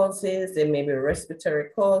musculoskeletal causes. There may be respiratory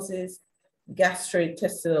causes,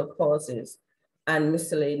 gastrointestinal causes, and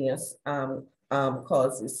miscellaneous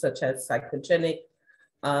causes such as psychogenic,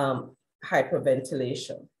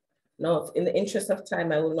 hyperventilation. Now, in the interest of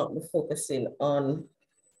time, I will not be focusing on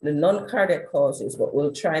the non-cardiac causes, but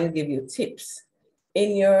we'll try and give you tips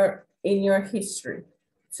in your history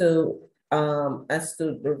to as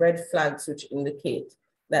to the red flags which indicate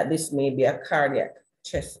that this may be a cardiac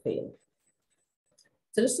chest pain.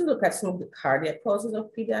 So just to look at some of the cardiac causes of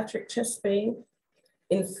pediatric chest pain,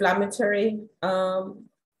 inflammatory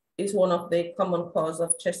is one of the common causes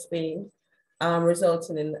of chest pain.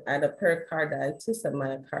 resulting in either pericarditis, a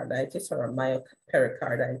myocarditis, or a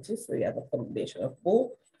myopericarditis. So you have a combination of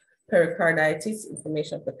both. Pericarditis,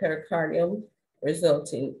 inflammation of the pericardium,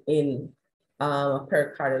 resulting in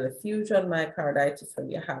pericardial effusion, myocarditis, when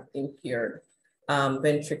you have impaired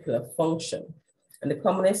ventricular function. And the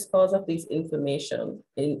commonest cause of these inflammation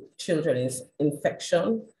in children is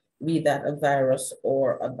infection, be that a virus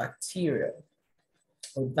or a bacteria.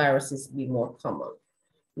 Viruses be more common.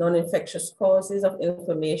 Non-infectious causes of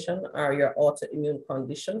inflammation are your autoimmune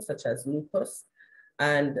conditions such as lupus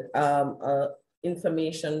and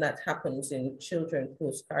inflammation that happens in children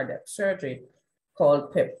post-cardiac surgery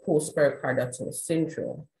called post-pericarditis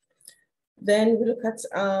syndrome. Then we look at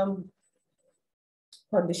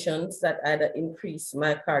conditions that either increase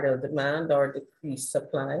myocardial demand or decrease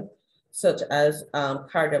supply, such as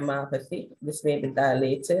cardiomyopathy. This may be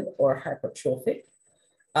dilated or hypertrophic.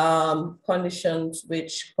 Conditions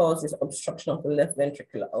which causes obstruction of the left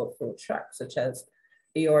ventricular outflow tract, such as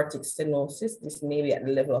aortic stenosis. This may be at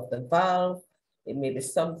the level of the valve. It may be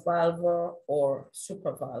subvalvular or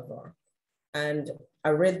supravalvular. And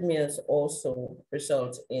arrhythmias also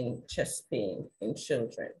result in chest pain in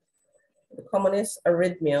children. The commonest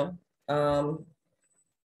arrhythmia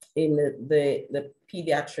in the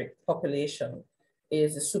pediatric population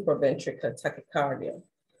is the supraventricular tachycardia.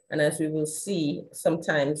 And as we will see,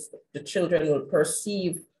 sometimes the children will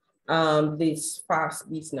perceive this fast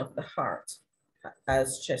beating of the heart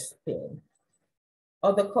as chest pain.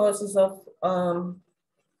 Other causes of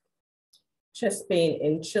chest pain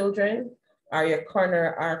in children are your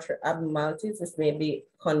coronary artery abnormalities. This may be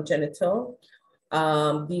congenital.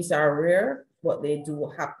 These are rare, but they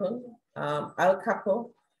do happen. Alcapo,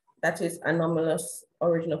 that is anomalous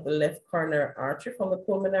origin of the left coronary artery from the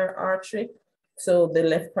pulmonary artery. So the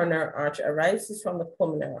left coronary artery arises from the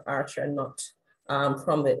pulmonary artery and not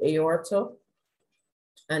from the aorta.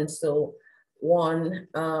 And so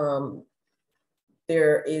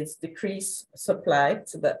there is decreased supply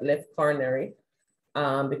to that left coronary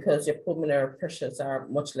because your pulmonary pressures are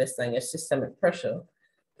much less than your systemic pressure,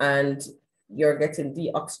 and you're getting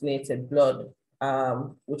deoxygenated blood,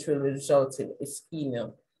 which will result in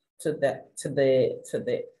ischemia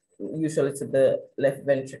usually to the left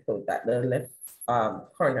ventricle that the left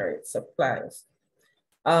coronary supplies.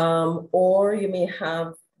 Or you may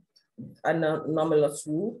have an anomalous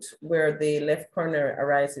route where the left coronary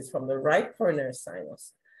arises from the right coronary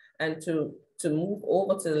sinus. And to move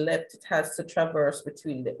over to the left, it has to traverse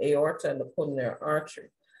between the aorta and the pulmonary artery.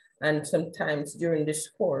 And sometimes during this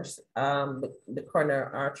course, the coronary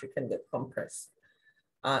artery can get compressed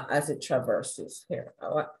as it traverses here.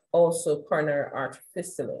 Also, coronary artery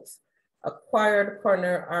fistulas. Acquired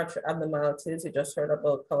coronary artery abnormalities, you just heard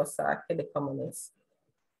about Kawasaki, the commonest.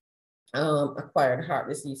 Acquired heart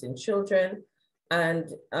disease in children,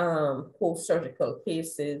 and post-surgical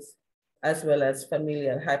cases, as well as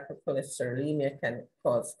familial hypercholesterolemia can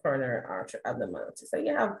cause coronary artery abnormalities. So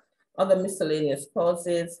you have other miscellaneous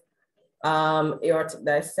causes, aortic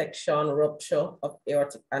dissection, rupture of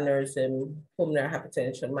aortic aneurysm, pulmonary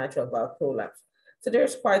hypertension, mitral valve prolapse. So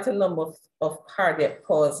there's quite a number of cardiac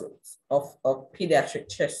causes of pediatric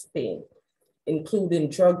chest pain, including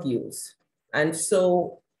drug use. And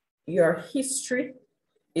so your history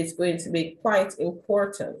is going to be quite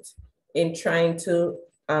important in trying to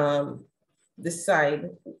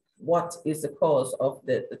decide what is the cause of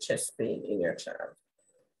the chest pain in your child.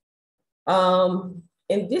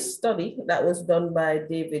 In this study that was done by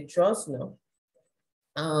David Drosner,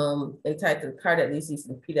 entitled Cardiac Disease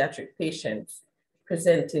in Pediatric Patients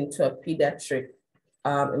Presenting to a Pediatric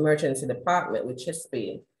Emergency Department with Chest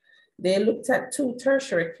Pain, they looked at 2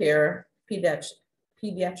 tertiary care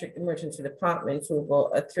pediatric emergency departments over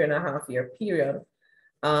a 3.5-year period.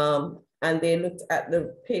 And they looked at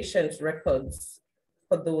the patient's records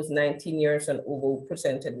for those 19 years and over who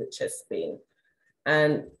presented with chest pain.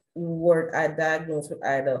 And were diagnosed with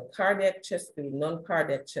either cardiac chest pain,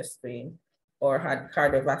 non-cardiac chest pain, or had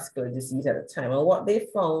cardiovascular disease at the time. And what they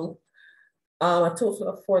found, a total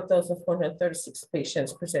of 4,436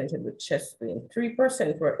 patients presented with chest pain.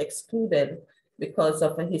 3% were excluded because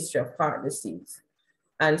of a history of heart disease.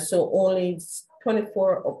 And so only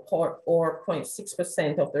 24 or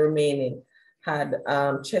 0.6% of the remaining had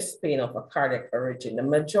chest pain of a cardiac origin. The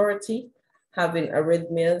majority having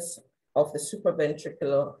arrhythmias of the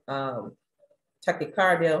supraventricular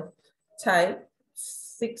tachycardia type.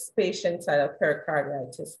 6 patients had a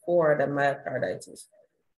pericarditis, 4 had a myocarditis,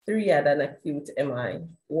 3 had an acute MI,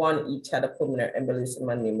 1 each had a pulmonary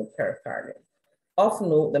embolism and pneumopericardium. Of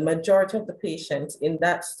note, the majority of the patients in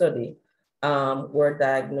that study were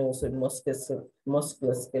diagnosed with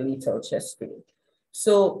musculoskeletal chest pain.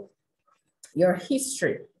 So your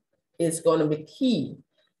history is going to be key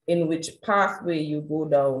in which pathway you go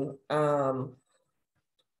down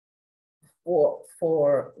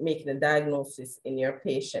for making a diagnosis in your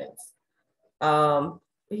patients.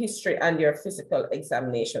 History and your physical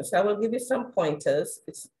examination. So I will give you some pointers.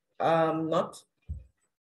 It's not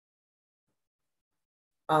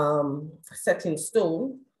set in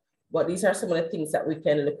stone, but these are some of the things that we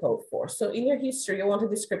can look out for. So in your history, you want a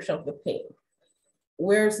description of the pain.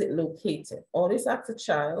 Where is it located? Always ask the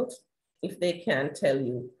child if they can tell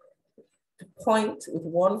you to point with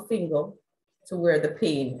one finger to where the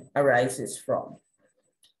pain arises from.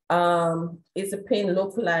 Is the pain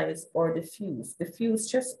localized or diffuse? Diffuse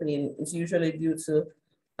chest pain is usually due to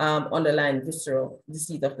underlying visceral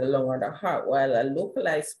disease of the lung or the heart, while a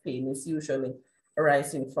localized pain is usually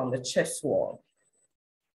arising from the chest wall.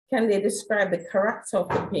 Can they describe the character of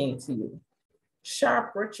the pain to you?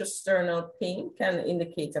 Sharp retrosternal pain can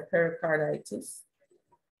indicate a pericarditis,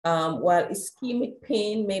 while ischemic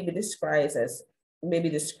pain may be described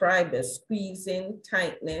as squeezing,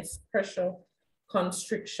 tightness, pressure,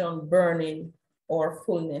 constriction, burning, or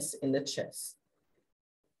fullness in the chest.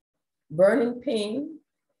 Burning pain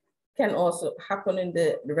can also happen in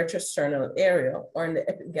the retrosternal area or in the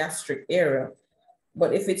epigastric area,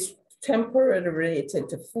 but if it's temporarily related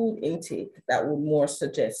to food intake, that would more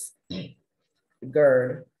suggest the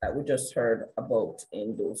GERD that we just heard about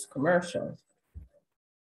in those commercials.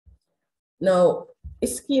 Now,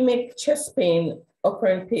 ischemic chest pain occur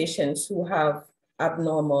in patients who have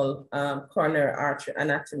abnormal coronary artery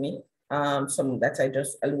anatomy, some that I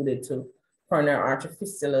just alluded to, coronary artery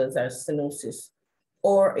fistulas or stenosis,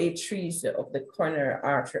 or atresia of the coronary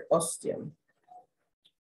artery ostium.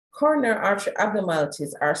 Coronary artery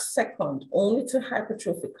abnormalities are second only to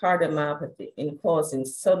hypertrophic cardiomyopathy in causing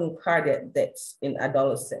sudden cardiac deaths in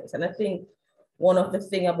adolescents. And I think one of the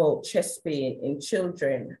things about chest pain in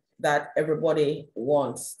children that everybody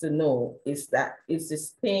wants to know is that, is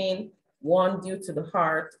this pain, one, due to the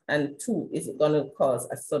heart, and two, is it going to cause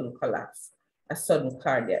a sudden collapse, a sudden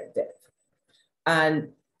cardiac death? And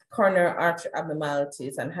coronary artery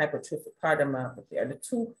abnormalities and hypertrophic cardiomyopathy are the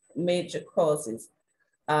two major causes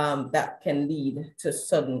that can lead to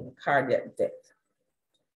sudden cardiac death.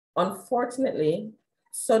 Unfortunately,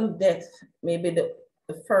 sudden death may be the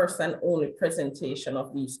first and only presentation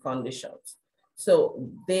of these conditions. So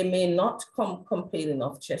they may not come complaining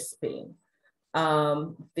of chest pain.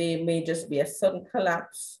 They may just be a sudden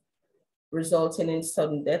collapse resulting in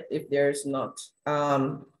sudden death if there's not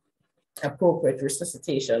appropriate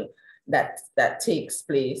resuscitation that takes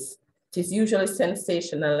place. It is usually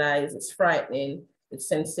sensationalized, it's frightening, it's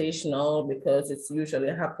sensational because it usually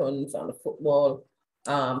happens on the football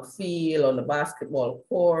field, on the basketball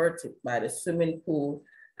court, by the swimming pool.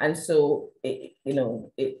 And so,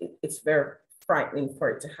 it's very frightening for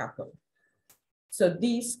it to happen. So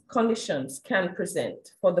these conditions can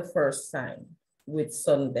present for the first time with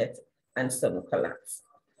sudden death and sudden collapse.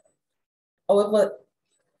 However,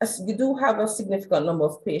 as we do have a significant number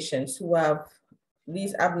of patients who have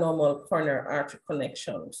these abnormal coronary artery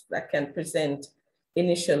connections that can present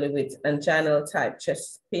initially with anginal type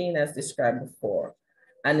chest pain as described before,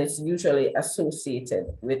 and it's usually associated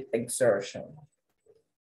with exertion.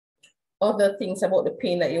 Other things about the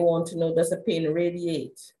pain that you want to know: does the pain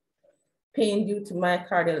radiate? Pain due to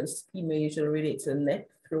myocardial ischemia usually radiates to the neck,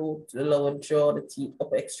 throat, the lower jaw, the teeth,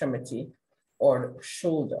 upper extremity, or the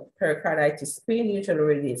shoulder. Pericarditis pain usually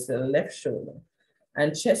radiates to the left shoulder.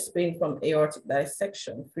 And chest pain from aortic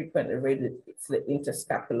dissection frequently radiates to the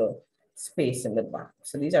interscapular space in the back.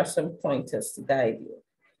 So these are some pointers to guide you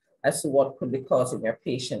as to what could be causing your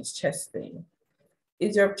patient's chest pain.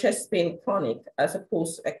 Is your chest pain chronic as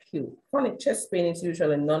opposed to acute? Chronic chest pain is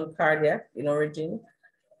usually non-cardiac in origin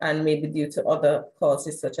and may be due to other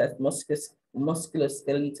causes such as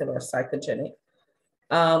musculoskeletal or psychogenic.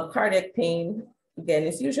 Cardiac pain, again,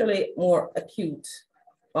 is usually more acute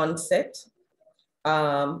onset,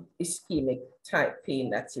 ischemic type pain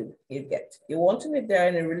that you get. You want to know if there are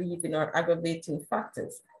any relieving or aggravating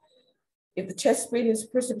factors. If the chest pain is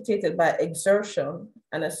precipitated by exertion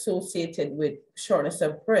and associated with shortness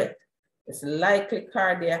of breath, it's likely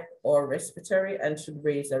cardiac or respiratory and should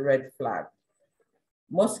raise a red flag.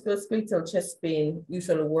 Musculoskeletal chest pain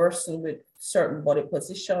usually worsens with certain body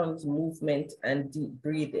positions, movement, and deep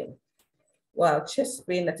breathing, while chest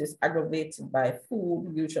pain that is aggravated by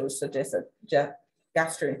food usually suggests a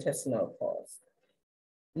gastrointestinal cause.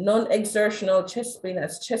 Non-exertional chest pain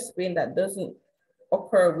as chest pain that doesn't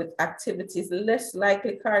occur with activities less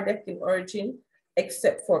likely cardiac in origin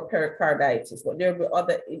except for pericarditis, but there will be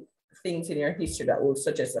other things in your history that will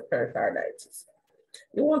suggest a pericarditis.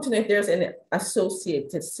 You want to know if there's any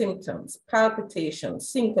associated symptoms, palpitation,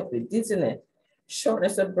 syncope, dizziness,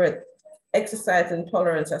 shortness of breath, exercise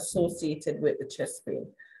intolerance associated with the chest pain.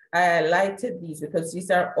 I highlighted these because these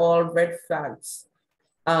are all red flags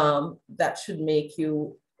that should make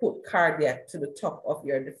you put cardiac to the top of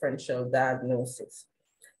your differential diagnosis.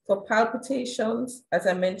 For palpitations, as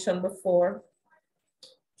I mentioned before,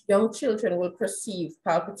 young children will perceive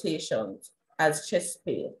palpitations as chest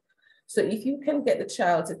pain. So if you can get the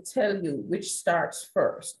child to tell you which starts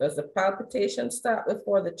first, does the palpitation start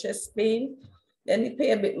before the chest pain? Then you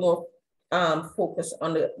pay a bit more focus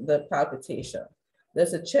on the palpitation.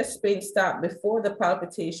 Does the chest pain start before the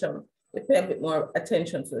palpitation? You pay a bit more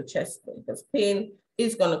attention to the chest pain, because pain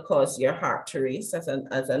is going to cause your heart to race as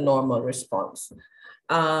a normal response.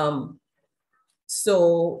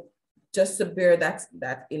 So just to bear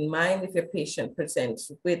that in mind, if your patient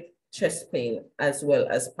presents with chest pain as well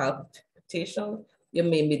as palpitation, you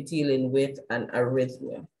may be dealing with an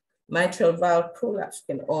arrhythmia. Mitral valve prolapse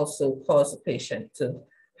can also cause a patient to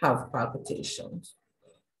have palpitations.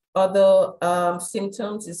 Other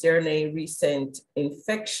symptoms, is there any recent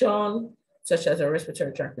infection, such as a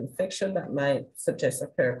respiratory tract infection that might suggest a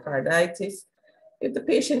pericarditis? If the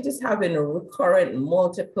patient is having a recurrent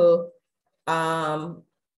multiple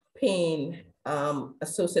pain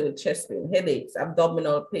associated with chest pain, headaches,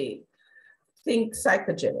 abdominal pain, think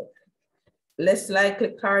psychogenic. Less likely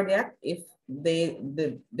cardiac if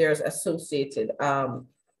there's associated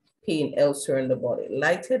pain elsewhere in the body.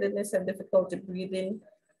 Lightheadedness and difficulty breathing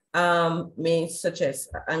may suggest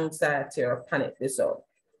anxiety or panic disorder.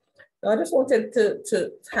 Now, I just wanted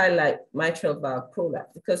to highlight mitral valve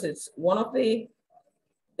prolapse because it's one of the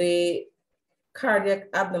cardiac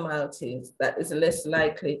abnormalities that is less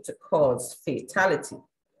likely to cause fatality,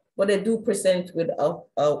 but they do present with a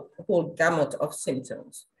whole gamut of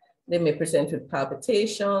symptoms. They may present with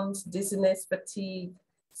palpitations, dizziness, fatigue,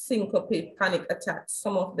 syncope, panic attacks,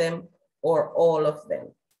 some of them or all of them.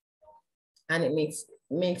 And it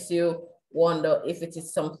makes you wonder if it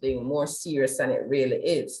is something more serious than it really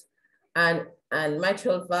is. And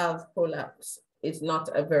mitral valve prolapse is not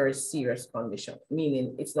a very serious condition,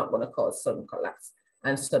 meaning it's not going to cause sudden collapse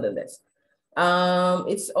and sudden death.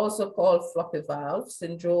 It's also called floppy valve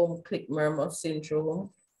syndrome, click murmur syndrome,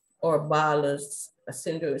 or Barlow's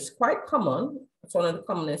syndrome. It's quite common. It's one of the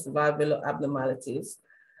commonest valvular abnormalities.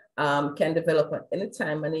 Can develop at any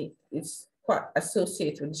time, and it's quite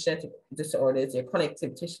associated with genetic disorders, your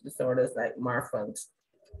connective tissue disorders like Marfan's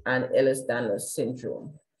and Ehlers-Danlos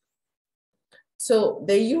syndrome. So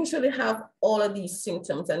they usually have all of these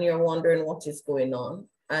symptoms and you're wondering what is going on,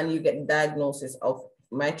 and you get diagnosis of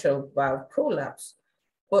mitral valve prolapse,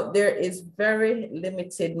 but there is very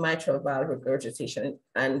limited mitral valve regurgitation.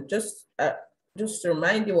 And just to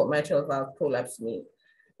remind you what mitral valve prolapse means,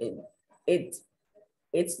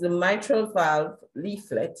 it's the mitral valve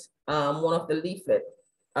leaflet, one of the leaflet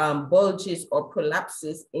bulges or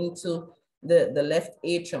prolapses into the left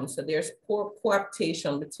atrium. So there's poor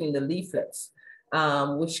coaptation between the leaflets,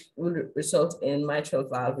 which will result in mitral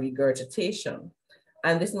valve regurgitation.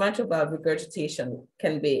 And this mitral valve regurgitation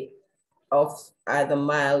can be of either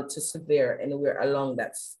mild to severe, anywhere along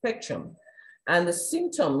that spectrum. And the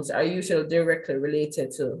symptoms are usually directly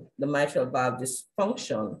related to the mitral valve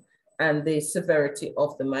dysfunction and the severity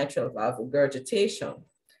of the mitral valve regurgitation.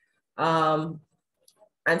 And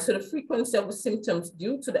so the frequency of the symptoms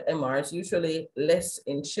due to the MR is usually less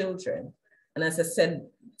in children. And as I said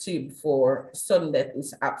to you before, sudden death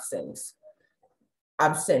is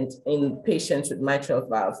absent in patients with mitral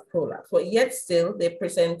valve prolapse, but yet still they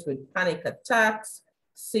present with panic attacks,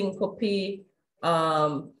 syncope,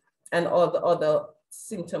 and all the other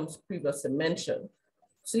symptoms previously mentioned.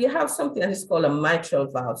 So you have something that is called a mitral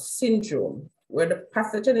valve syndrome, where the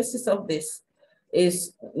pathogenesis of this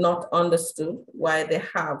is not understood, why they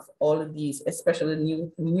have all of these, especially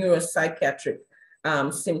new neuropsychiatric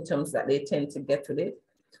symptoms that they tend to get with it.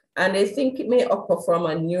 And they think it may occur from a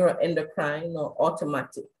neuroendocrine or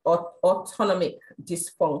autonomic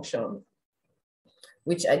dysfunction,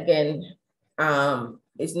 which again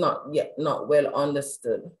is not well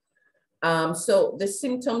understood. So the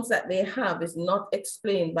symptoms that they have is not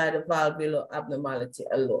explained by the valvular abnormality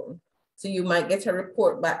alone. So you might get a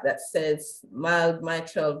report back that says mild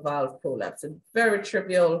mitral valve prolapse, a very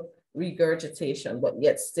trivial regurgitation, but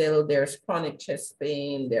yet still there's chronic chest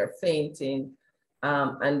pain, they're fainting,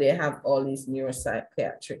 and they have all these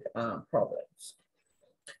neuropsychiatric problems.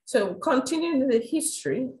 So continuing the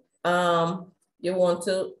history, you want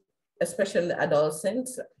to, especially in the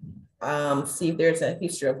adolescents, see if there's a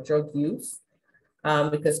history of drug use,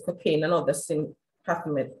 because cocaine and other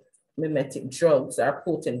sympathomimetic drugs are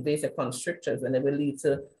potent vasoconstrictors and they will lead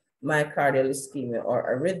to myocardial ischemia or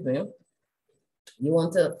arrhythmia. You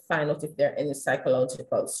want to find out if there are any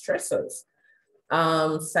psychological stressors.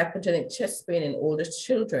 Psychogenic chest pain in older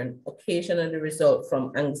children occasionally result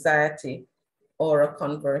from anxiety or a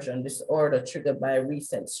conversion disorder triggered by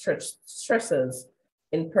recent stressors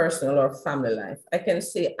in personal or family life. I can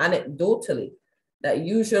say anecdotally that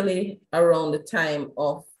usually around the time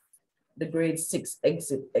of the grade 6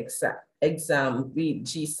 exam, be it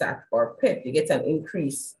GSAT or PEP, you get an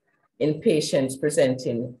increase in patients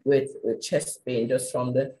presenting with chest pain just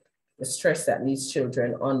from the stress that these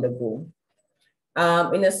children undergo.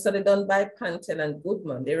 In a study done by Pantel and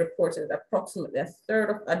Goodman, they reported that approximately a third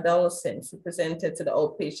of adolescents who presented to the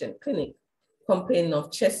outpatient clinic complaining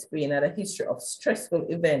of chest pain had a history of stressful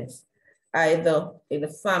events, either in the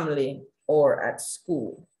family or at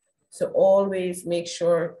school. So always make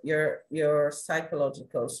sure your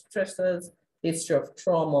psychological stressors, history of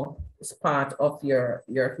trauma is part of your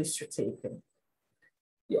history taking.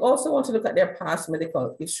 You also want to look at their past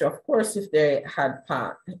medical history. Of course, if they had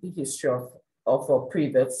past history of a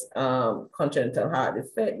previous congenital heart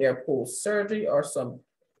defect, their post-surgery or some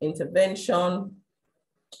intervention,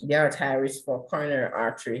 they are at high risk for coronary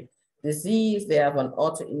artery disease, they have an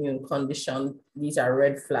autoimmune condition. These are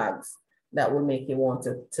red flags that will make you want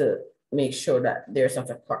to make sure that there's not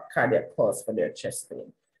a cardiac cause for their chest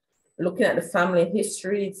pain. Looking at the family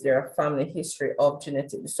histories, there are family history of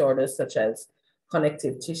genetic disorders such as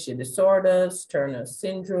connective tissue disorders, Turner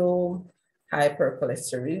syndrome,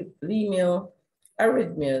 hypercholesterolemia,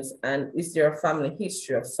 arrhythmias, and is there a family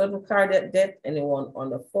history of sudden cardiac death, anyone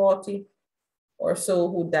under 40 or so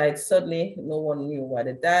who died suddenly, no one knew why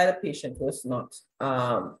they died, the patient was not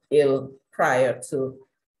ill prior to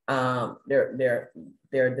their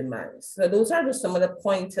demise. So those are just some of the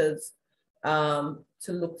pointers to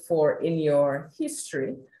look for in your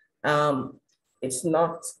history. It's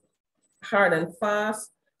not hard and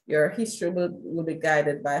fast. Your history will be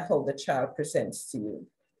guided by how the child presents to you.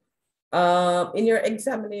 In your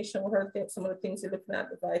examination, what are some of the things you're looking at?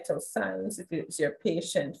 The vital signs. If it's your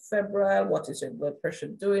patient febrile, what is your blood pressure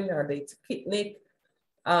doing? Are they tachypneic?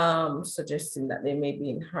 Suggesting that they may be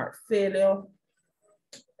in heart failure.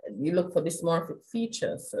 You look for dysmorphic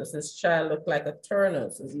features. So does this child look like a Turner?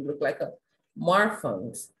 Does he look like a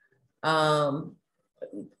Marfan's?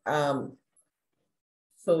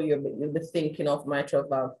 So you'll be thinking of mitral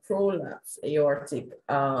valve prolapse, aortic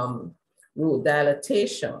root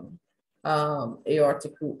dilatation,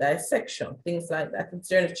 aortic root dissection, things like that.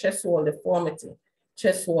 Concerning chest wall deformity,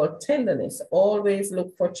 chest wall tenderness. Always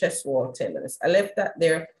look for chest wall tenderness. I left that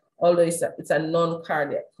there, although it's a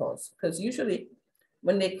non-cardiac cause, because usually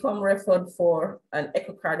when they come referred for an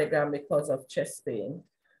echocardiogram because of chest pain,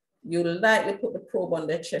 you likely put the probe on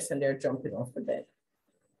their chest and they're jumping off the bed.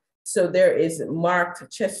 So there is marked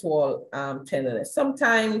chest wall tenderness.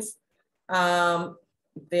 Sometimes they're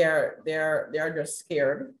just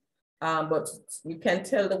scared, but you can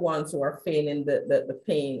tell the ones who are feigning the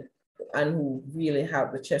pain and who really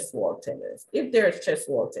have the chest wall tenderness. If there is chest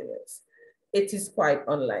wall tenderness, it is quite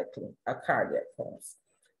unlikely a cardiac cause.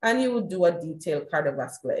 And you will do a detailed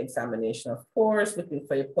cardiovascular examination, of course, looking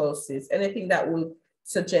for your pulses, anything that will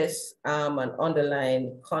suggest an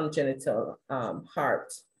underlying congenital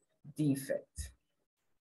heart defect.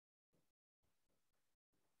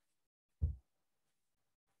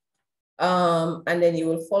 And then you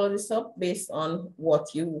will follow this up based on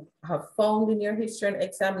what you have found in your history and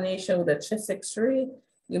examination with a chest X-ray.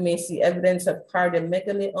 You may see evidence of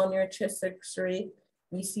cardiomegaly on your chest X-ray.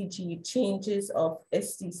 ECG changes of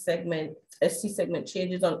ST segment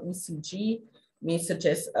changes on ECG may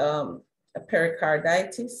suggest a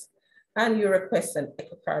pericarditis, and you request an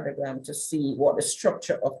echocardiogram to see what the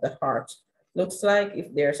structure of the heart looks like,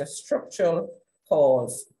 if there's a structural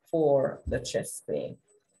cause for the chest pain.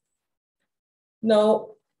 Now,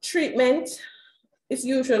 treatment is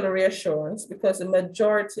usually reassurance because the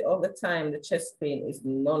majority of the time the chest pain is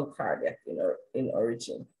non-cardiac in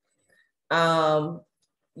origin.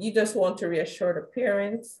 You just want to reassure the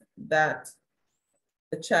parents that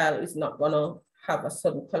the child is not going to have a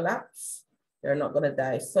sudden collapse. They're not going to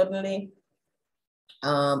die suddenly.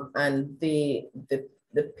 And the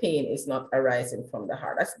pain is not arising from the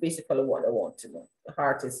heart. That's basically what I want to know. The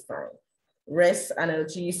heart is fine. Rest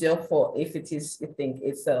analgesia for if it is, you think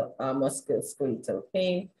it's a musculoskeletal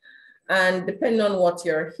pain. And depending on what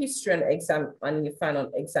your history and you find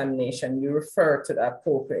on examination, you refer to the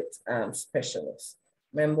appropriate specialist.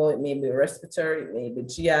 Remember, it may be respiratory, it may be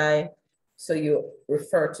GI. So you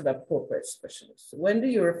refer to the appropriate specialist. When do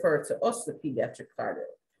you refer to us, the pediatric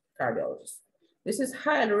cardiologist? This is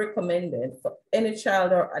highly recommended for any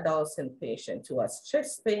child or adolescent patient who has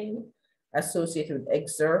chest pain associated with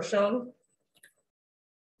exertion,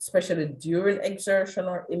 especially during exertion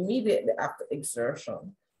or immediately after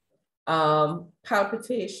exertion,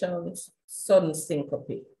 palpitations, sudden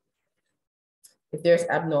syncope. If there's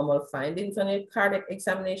abnormal findings on a cardiac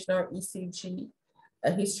examination or ECG, a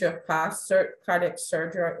history of past cardiac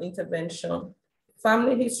surgery or intervention,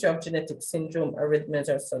 family history of genetic syndrome, arrhythmias,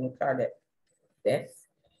 or sudden cardiac death,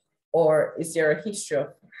 or is there a history of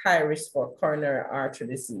high risk for coronary artery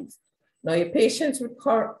disease? Now, your patients with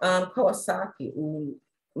Kawasaki who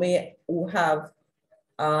have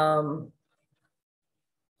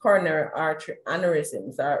coronary artery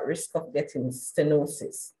aneurysms are at risk of getting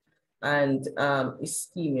stenosis and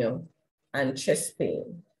ischemia and chest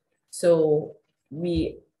pain. So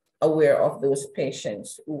we aware of those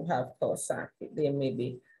patients who have Kawasaki. They may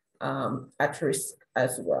be at risk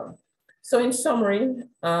as well. So in summary,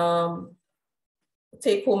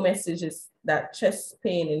 take-home message is that chest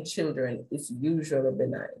pain in children is usually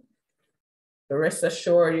benign. So rest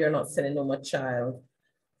assured, you're not sending home a child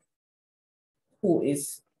who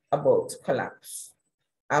is about to collapse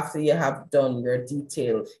after you have done your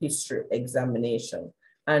detailed history examination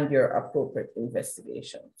and your appropriate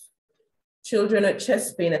investigations. Children with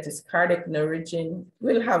chest pain that is cardiac in origin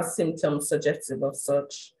will have symptoms suggestive of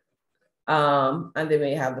such, and they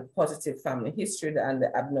may have the positive family history and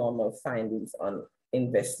the abnormal findings on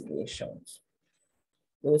investigations.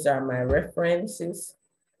 Those are my references.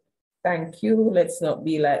 Thank you. Let's not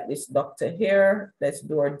be like this doctor here. Let's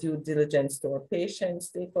do our due diligence to our patients,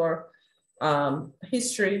 take our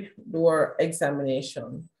history, do our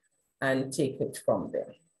examination, and take it from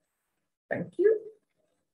there. Thank you.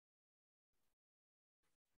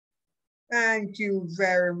 Thank you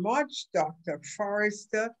very much, Dr.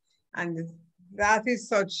 Forrester. And that is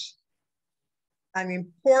such an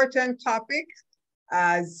important topic.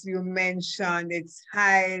 As you mentioned, it's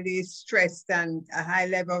highly stressed and a high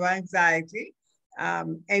level of anxiety.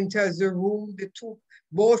 Enters the room,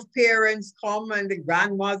 both parents come and the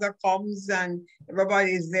grandmother comes and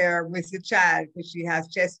everybody is there with the child because she has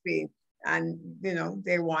chest pain and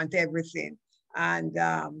they want everything. And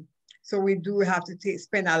so we do have to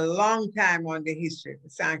spend a long time on the history.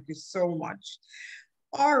 Thank you so much.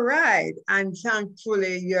 All right, and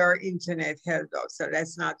thankfully your internet held up, so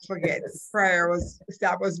let's not forget the prayer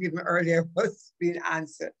that was given earlier was being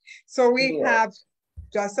answered. So we have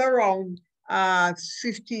just around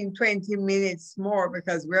 15, 20 minutes more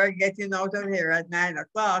because we're getting out of here at 9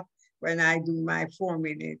 o'clock when I do my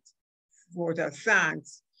 4-minute vote of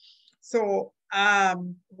thanks. So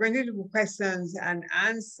we're going to do questions and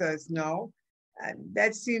answers now.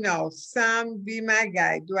 Let's see now, Sam, be my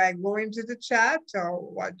guide. Do I go into the chat or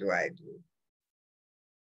what do I do?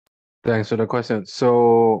 Thanks for the question.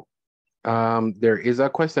 So there is a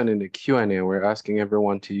question in the Q&A. We're asking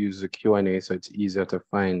everyone to use the Q&A so it's easier to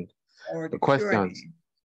find the questions.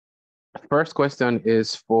 First question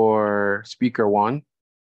is for speaker 1,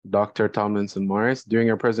 Dr. Tomlinson Morris. During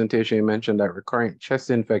your presentation, you mentioned that recurrent chest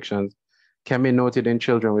infections can be noted in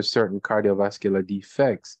children with certain cardiovascular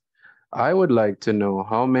defects. I would like to know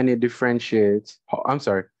how we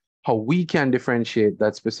can differentiate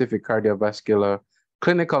that specific cardiovascular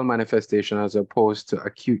clinical manifestation as opposed to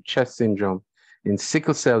acute chest syndrome in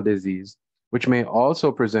sickle cell disease, which may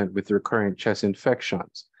also present with recurrent chest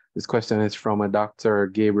infections. This question is from a Dr.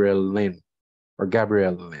 Gabrielle Lynn.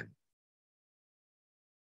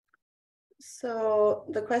 So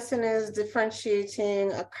the question is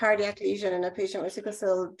differentiating a cardiac lesion in a patient with sickle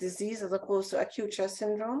cell disease as opposed to acute chest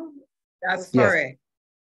syndrome? That's correct.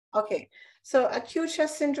 Okay, so acute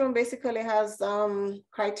chest syndrome basically has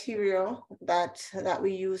criteria that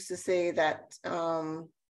we use to say that A,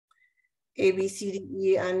 B, C, D,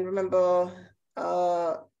 E, and remember,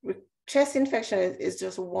 chest infection is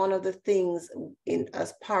just one of the things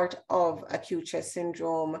as part of acute chest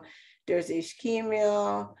syndrome. There's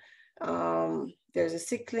ischemia, there's a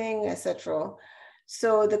sickling, etc.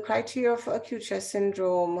 So the criteria for acute chest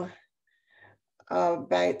syndrome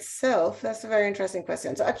by itself, that's a very interesting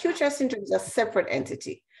question. So acute chest syndrome is a separate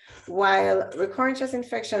entity, while recurrent chest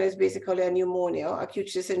infection is basically a pneumonia. Acute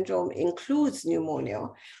chest syndrome includes pneumonia.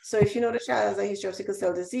 So if you know the child has a history of sickle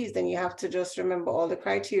cell disease, then you have to just remember all the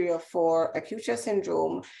criteria for acute chest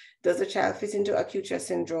syndrome. Does the child fit into acute chest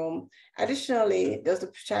syndrome? Additionally, does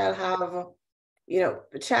the child have,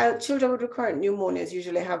 children with recurrent pneumonias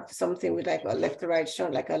usually have something with like a left to right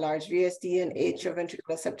shunt, like a large VSD, an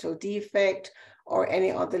atrioventricular septal defect, or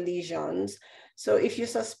any other lesions. So if you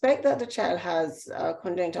suspect that the child has a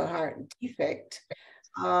congenital heart defect,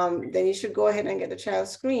 then you should go ahead and get the child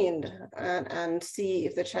screened and see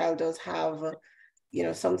if the child does have,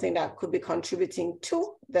 something that could be contributing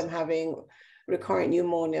to them having recurrent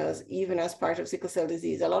pneumonias, even as part of sickle cell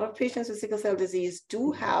disease. A lot of patients with sickle cell disease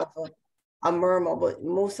do have a murmur, but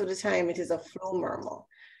most of the time it is a flow murmur.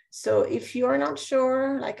 So if you're not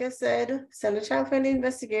sure, like I said, send the child for the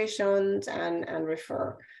investigations and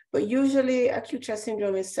refer. But usually acute chest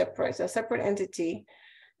syndrome is separate, a separate entity,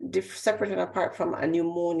 separate and apart from a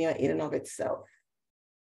pneumonia in and of itself.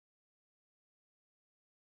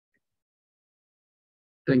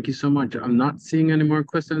 Thank you so much. I'm not seeing any more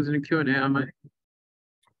questions in the Q&A, am I?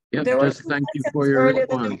 Yep, There just thank you for your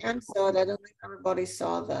response. Answered. I don't think everybody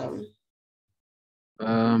saw them.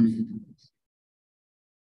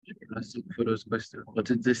 Let's look for those questions. What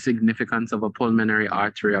is the significance of a pulmonary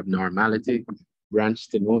artery abnormality? Branch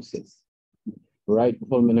stenosis. Right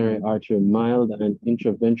pulmonary artery mild and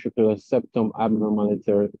intraventricular septum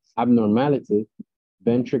abnormality,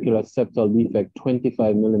 ventricular septal defect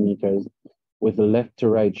 25 millimeters with a left to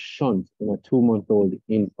right shunt in a 2-month-old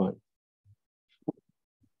infant.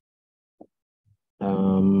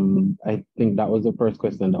 I think that was the first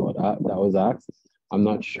question that was asked. I'm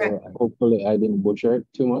not sure. Right. Hopefully I didn't butcher it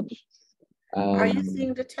too much. Are you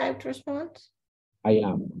seeing the typed response? I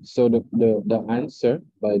am. So the answer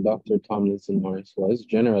by Dr. Tomlinson Morris was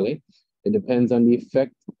generally, it depends on the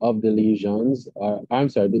effect of the lesions,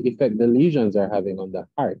 the effect the lesions are having on the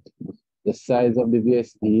heart, the size of the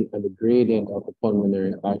VSD, and the gradient of the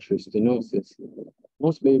pulmonary artery stenosis.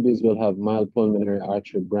 Most babies will have mild pulmonary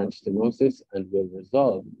artery branch stenosis and will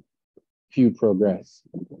resolve. Few progress,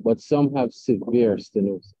 but some have severe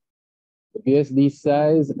stenosis. The VSD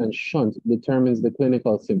size and shunt determines the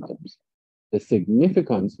clinical symptoms. The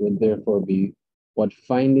significance would therefore be what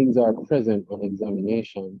findings are present on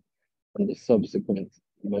examination and the subsequent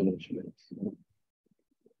management.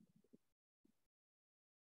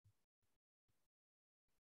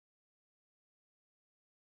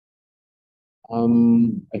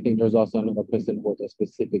 I think there's also another question about a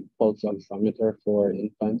specific pulse oximeter for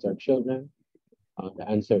infants or children. The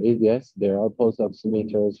answer is yes, there are pulse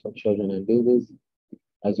oximeters for children and babies.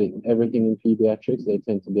 As with everything in pediatrics, they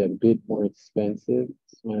tend to be a bit more expensive.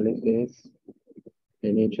 Smiley face,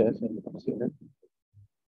 NHS, and consider.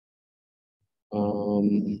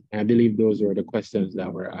 I believe those were the questions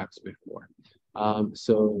that were asked before.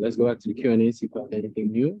 So let's go back to the Q&A, see if we have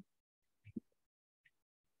anything new.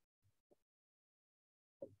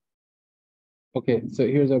 Okay, so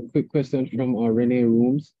here's a quick question from Renee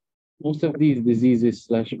Rooms. Most of these diseases /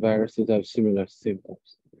 viruses have similar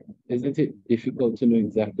symptoms. Isn't it difficult to know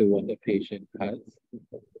exactly what the patient has?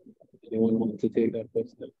 Anyone want to take that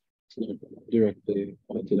question? It's not directly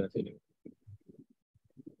pointed at anyone.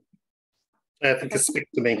 I think it speaks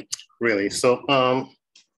to me, really. So,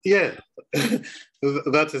 yeah,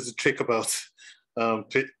 that is the trick about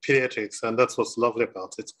pediatrics, and that's what's lovely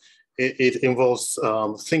about it. It involves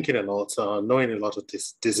thinking a lot, knowing a lot of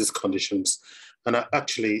disease conditions, and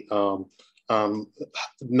actually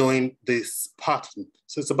knowing this pattern.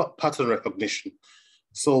 So it's about pattern recognition.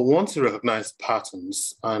 So once you recognize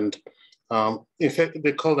patterns, and in fact,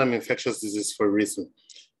 they call them infectious disease for a reason.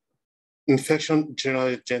 Infection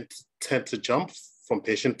generally tend to jump from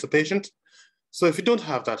patient to patient. So if you don't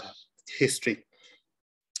have that history,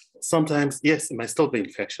 sometimes, yes, it might still be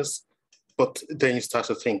infectious, but then you start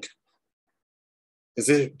to think, is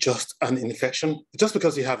it just an infection? Just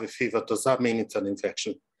because you have a fever, does that mean it's an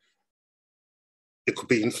infection? It could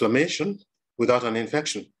be inflammation without an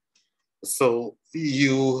infection. So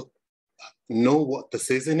you know what the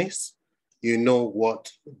season is, you know what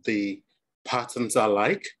the patterns are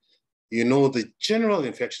like, you know the general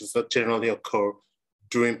infections that generally occur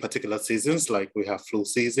during particular seasons, like we have flu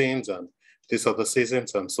seasons and these other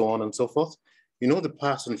seasons and so on and so forth. You know the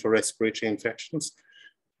pattern for respiratory infections.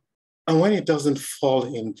 And when it doesn't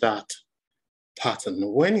fall in that pattern,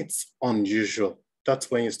 when it's unusual, that's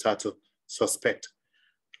when you start to suspect,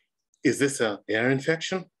 is this an ear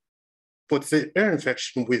infection? But the ear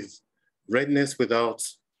infection with redness without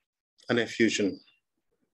an effusion.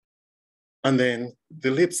 And then the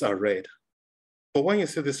lips are red. But when you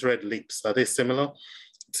see these red lips, are they similar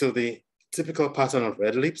to the typical pattern of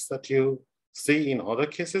red lips that you see in other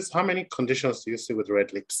cases? How many conditions do you see with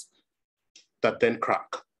red lips that then crack?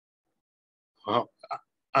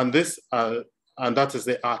 And that is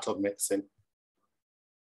the art of medicine.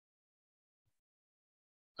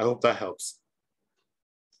 I hope that helps.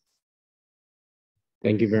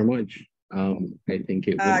 Thank you very much. I think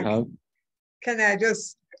it would have. Can I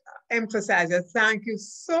just emphasizer, thank you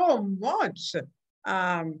so much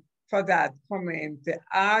for that comment. The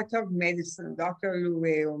art of medicine, Dr.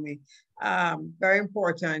 Oluwayomi, very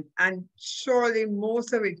important. And surely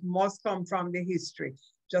most of it must come from the history,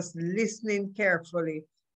 just listening carefully.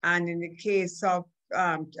 And in the case of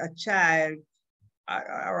a child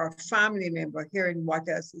or a family member, hearing what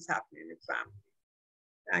else is happening in the family.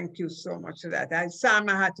 Thank you so much for that. And Sam,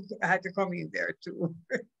 I had to come in there too.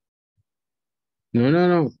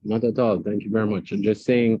 No, not at all. Thank you very much. I'm just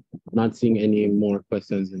saying, not seeing any more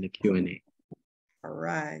questions in the Q&A. All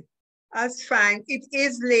right, that's fine. It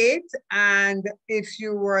is late, and if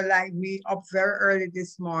you were like me, up very early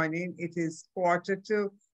this morning, it is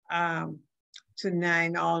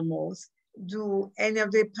 8:45 almost. Do any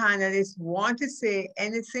of the panelists want to say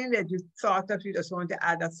anything that you thought of? You just want to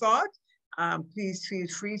add a thought? Please feel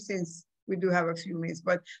free, since we do have a few minutes,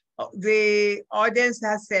 but the audience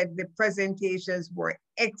has said the presentations were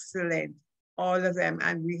excellent, all of them,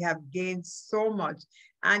 and we have gained so much,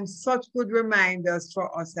 and such good reminders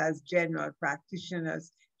for us as general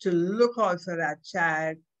practitioners to look out for that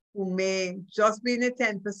child who may just be in the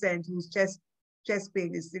 10% whose chest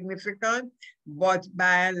pain is significant, but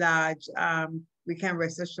by and large, we can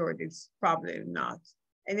rest assured it's probably not.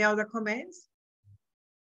 Any other comments?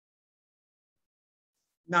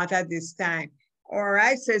 Not at this time. All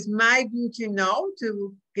right, so it's my duty now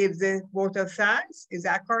to give the vote of thanks. Is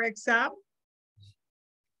that correct, Sam?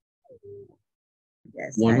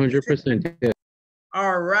 Yes. 100%. Yeah.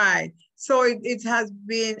 All right. So it has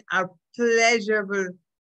been a pleasurable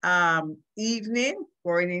evening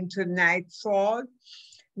going into nightfall.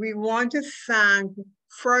 We want to thank,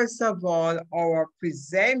 first of all, our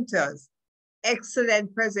presenters.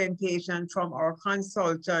 Excellent presentation from our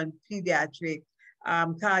consultant pediatric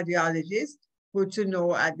cardiologist, good to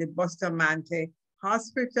know, at the Bustamante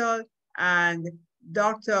Hospital, and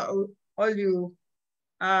Dr. Oluwayomi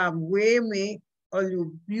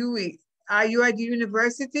Olugbuyi. Are you at the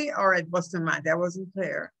university or at Bustamante? I wasn't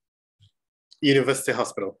clear. University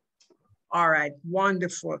Hospital. All right,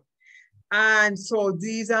 wonderful. And so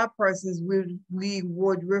these are persons we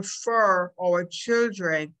would refer our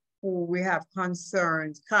children who we have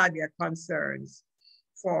concerns, cardiac concerns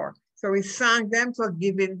for. So we thank them for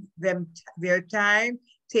giving them their time,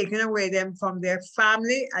 taking away them from their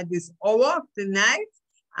family at this hour of the night,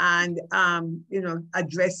 and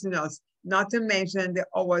addressing us, not to mention the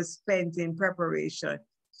hours spent in preparation.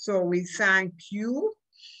 So we thank you,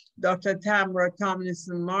 Dr. Tamra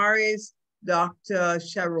Tomlinson Morris, Dr.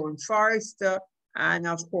 Sharonne Forrester, and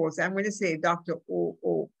of course, I'm going to say Dr.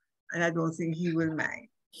 O.O., and I don't think he will mind.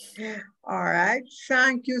 All right,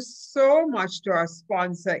 thank you so much to our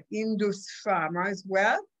sponsor, Indus Pharma, as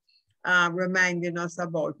well, reminding us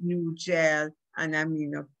about new gel and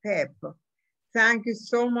amino pep. Thank you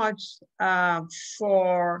so much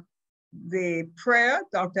for the prayer,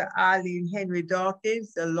 Dr. Arlene Henry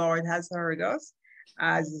Dawkins. The Lord has heard us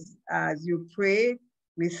as you pray.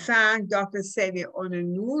 We thank Dr. Seni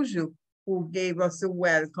Ononuju, who gave us a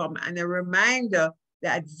welcome and a reminder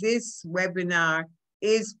that this webinar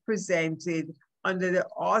is presented under the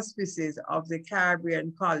auspices of the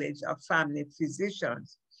Caribbean College of Family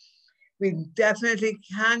Physicians. We definitely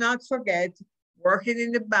cannot forget, working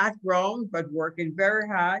in the background, but working very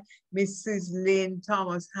hard, Mrs. Lynn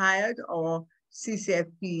Thomas Hyatt, our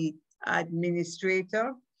CCFP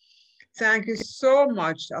administrator. Thank you so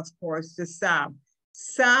much, of course, to Sam.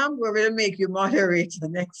 Sam, we're going to make you moderator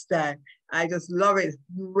next time. I just love it.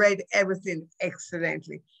 You read everything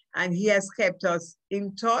excellently. And he has kept us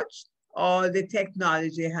in touch. All the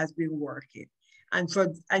technology has been working. And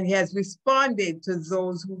he has responded to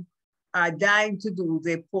those who are dying to do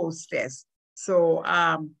the post-test. So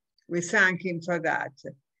we thank him for that.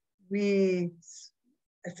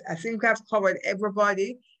 I think I've covered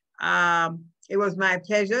everybody. It was my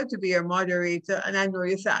pleasure to be your moderator, and I know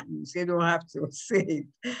you thank me, so you don't have to say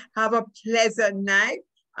it. Have a pleasant night.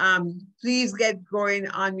 Please get going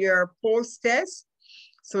on your post-test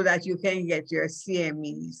so that you can get your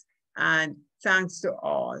CMEs. And thanks to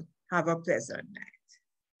all. Have a pleasant night.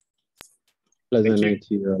 Pleasant night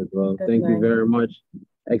to you as well. Thank you very much.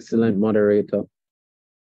 Excellent moderator.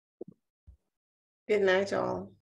 Good night, all.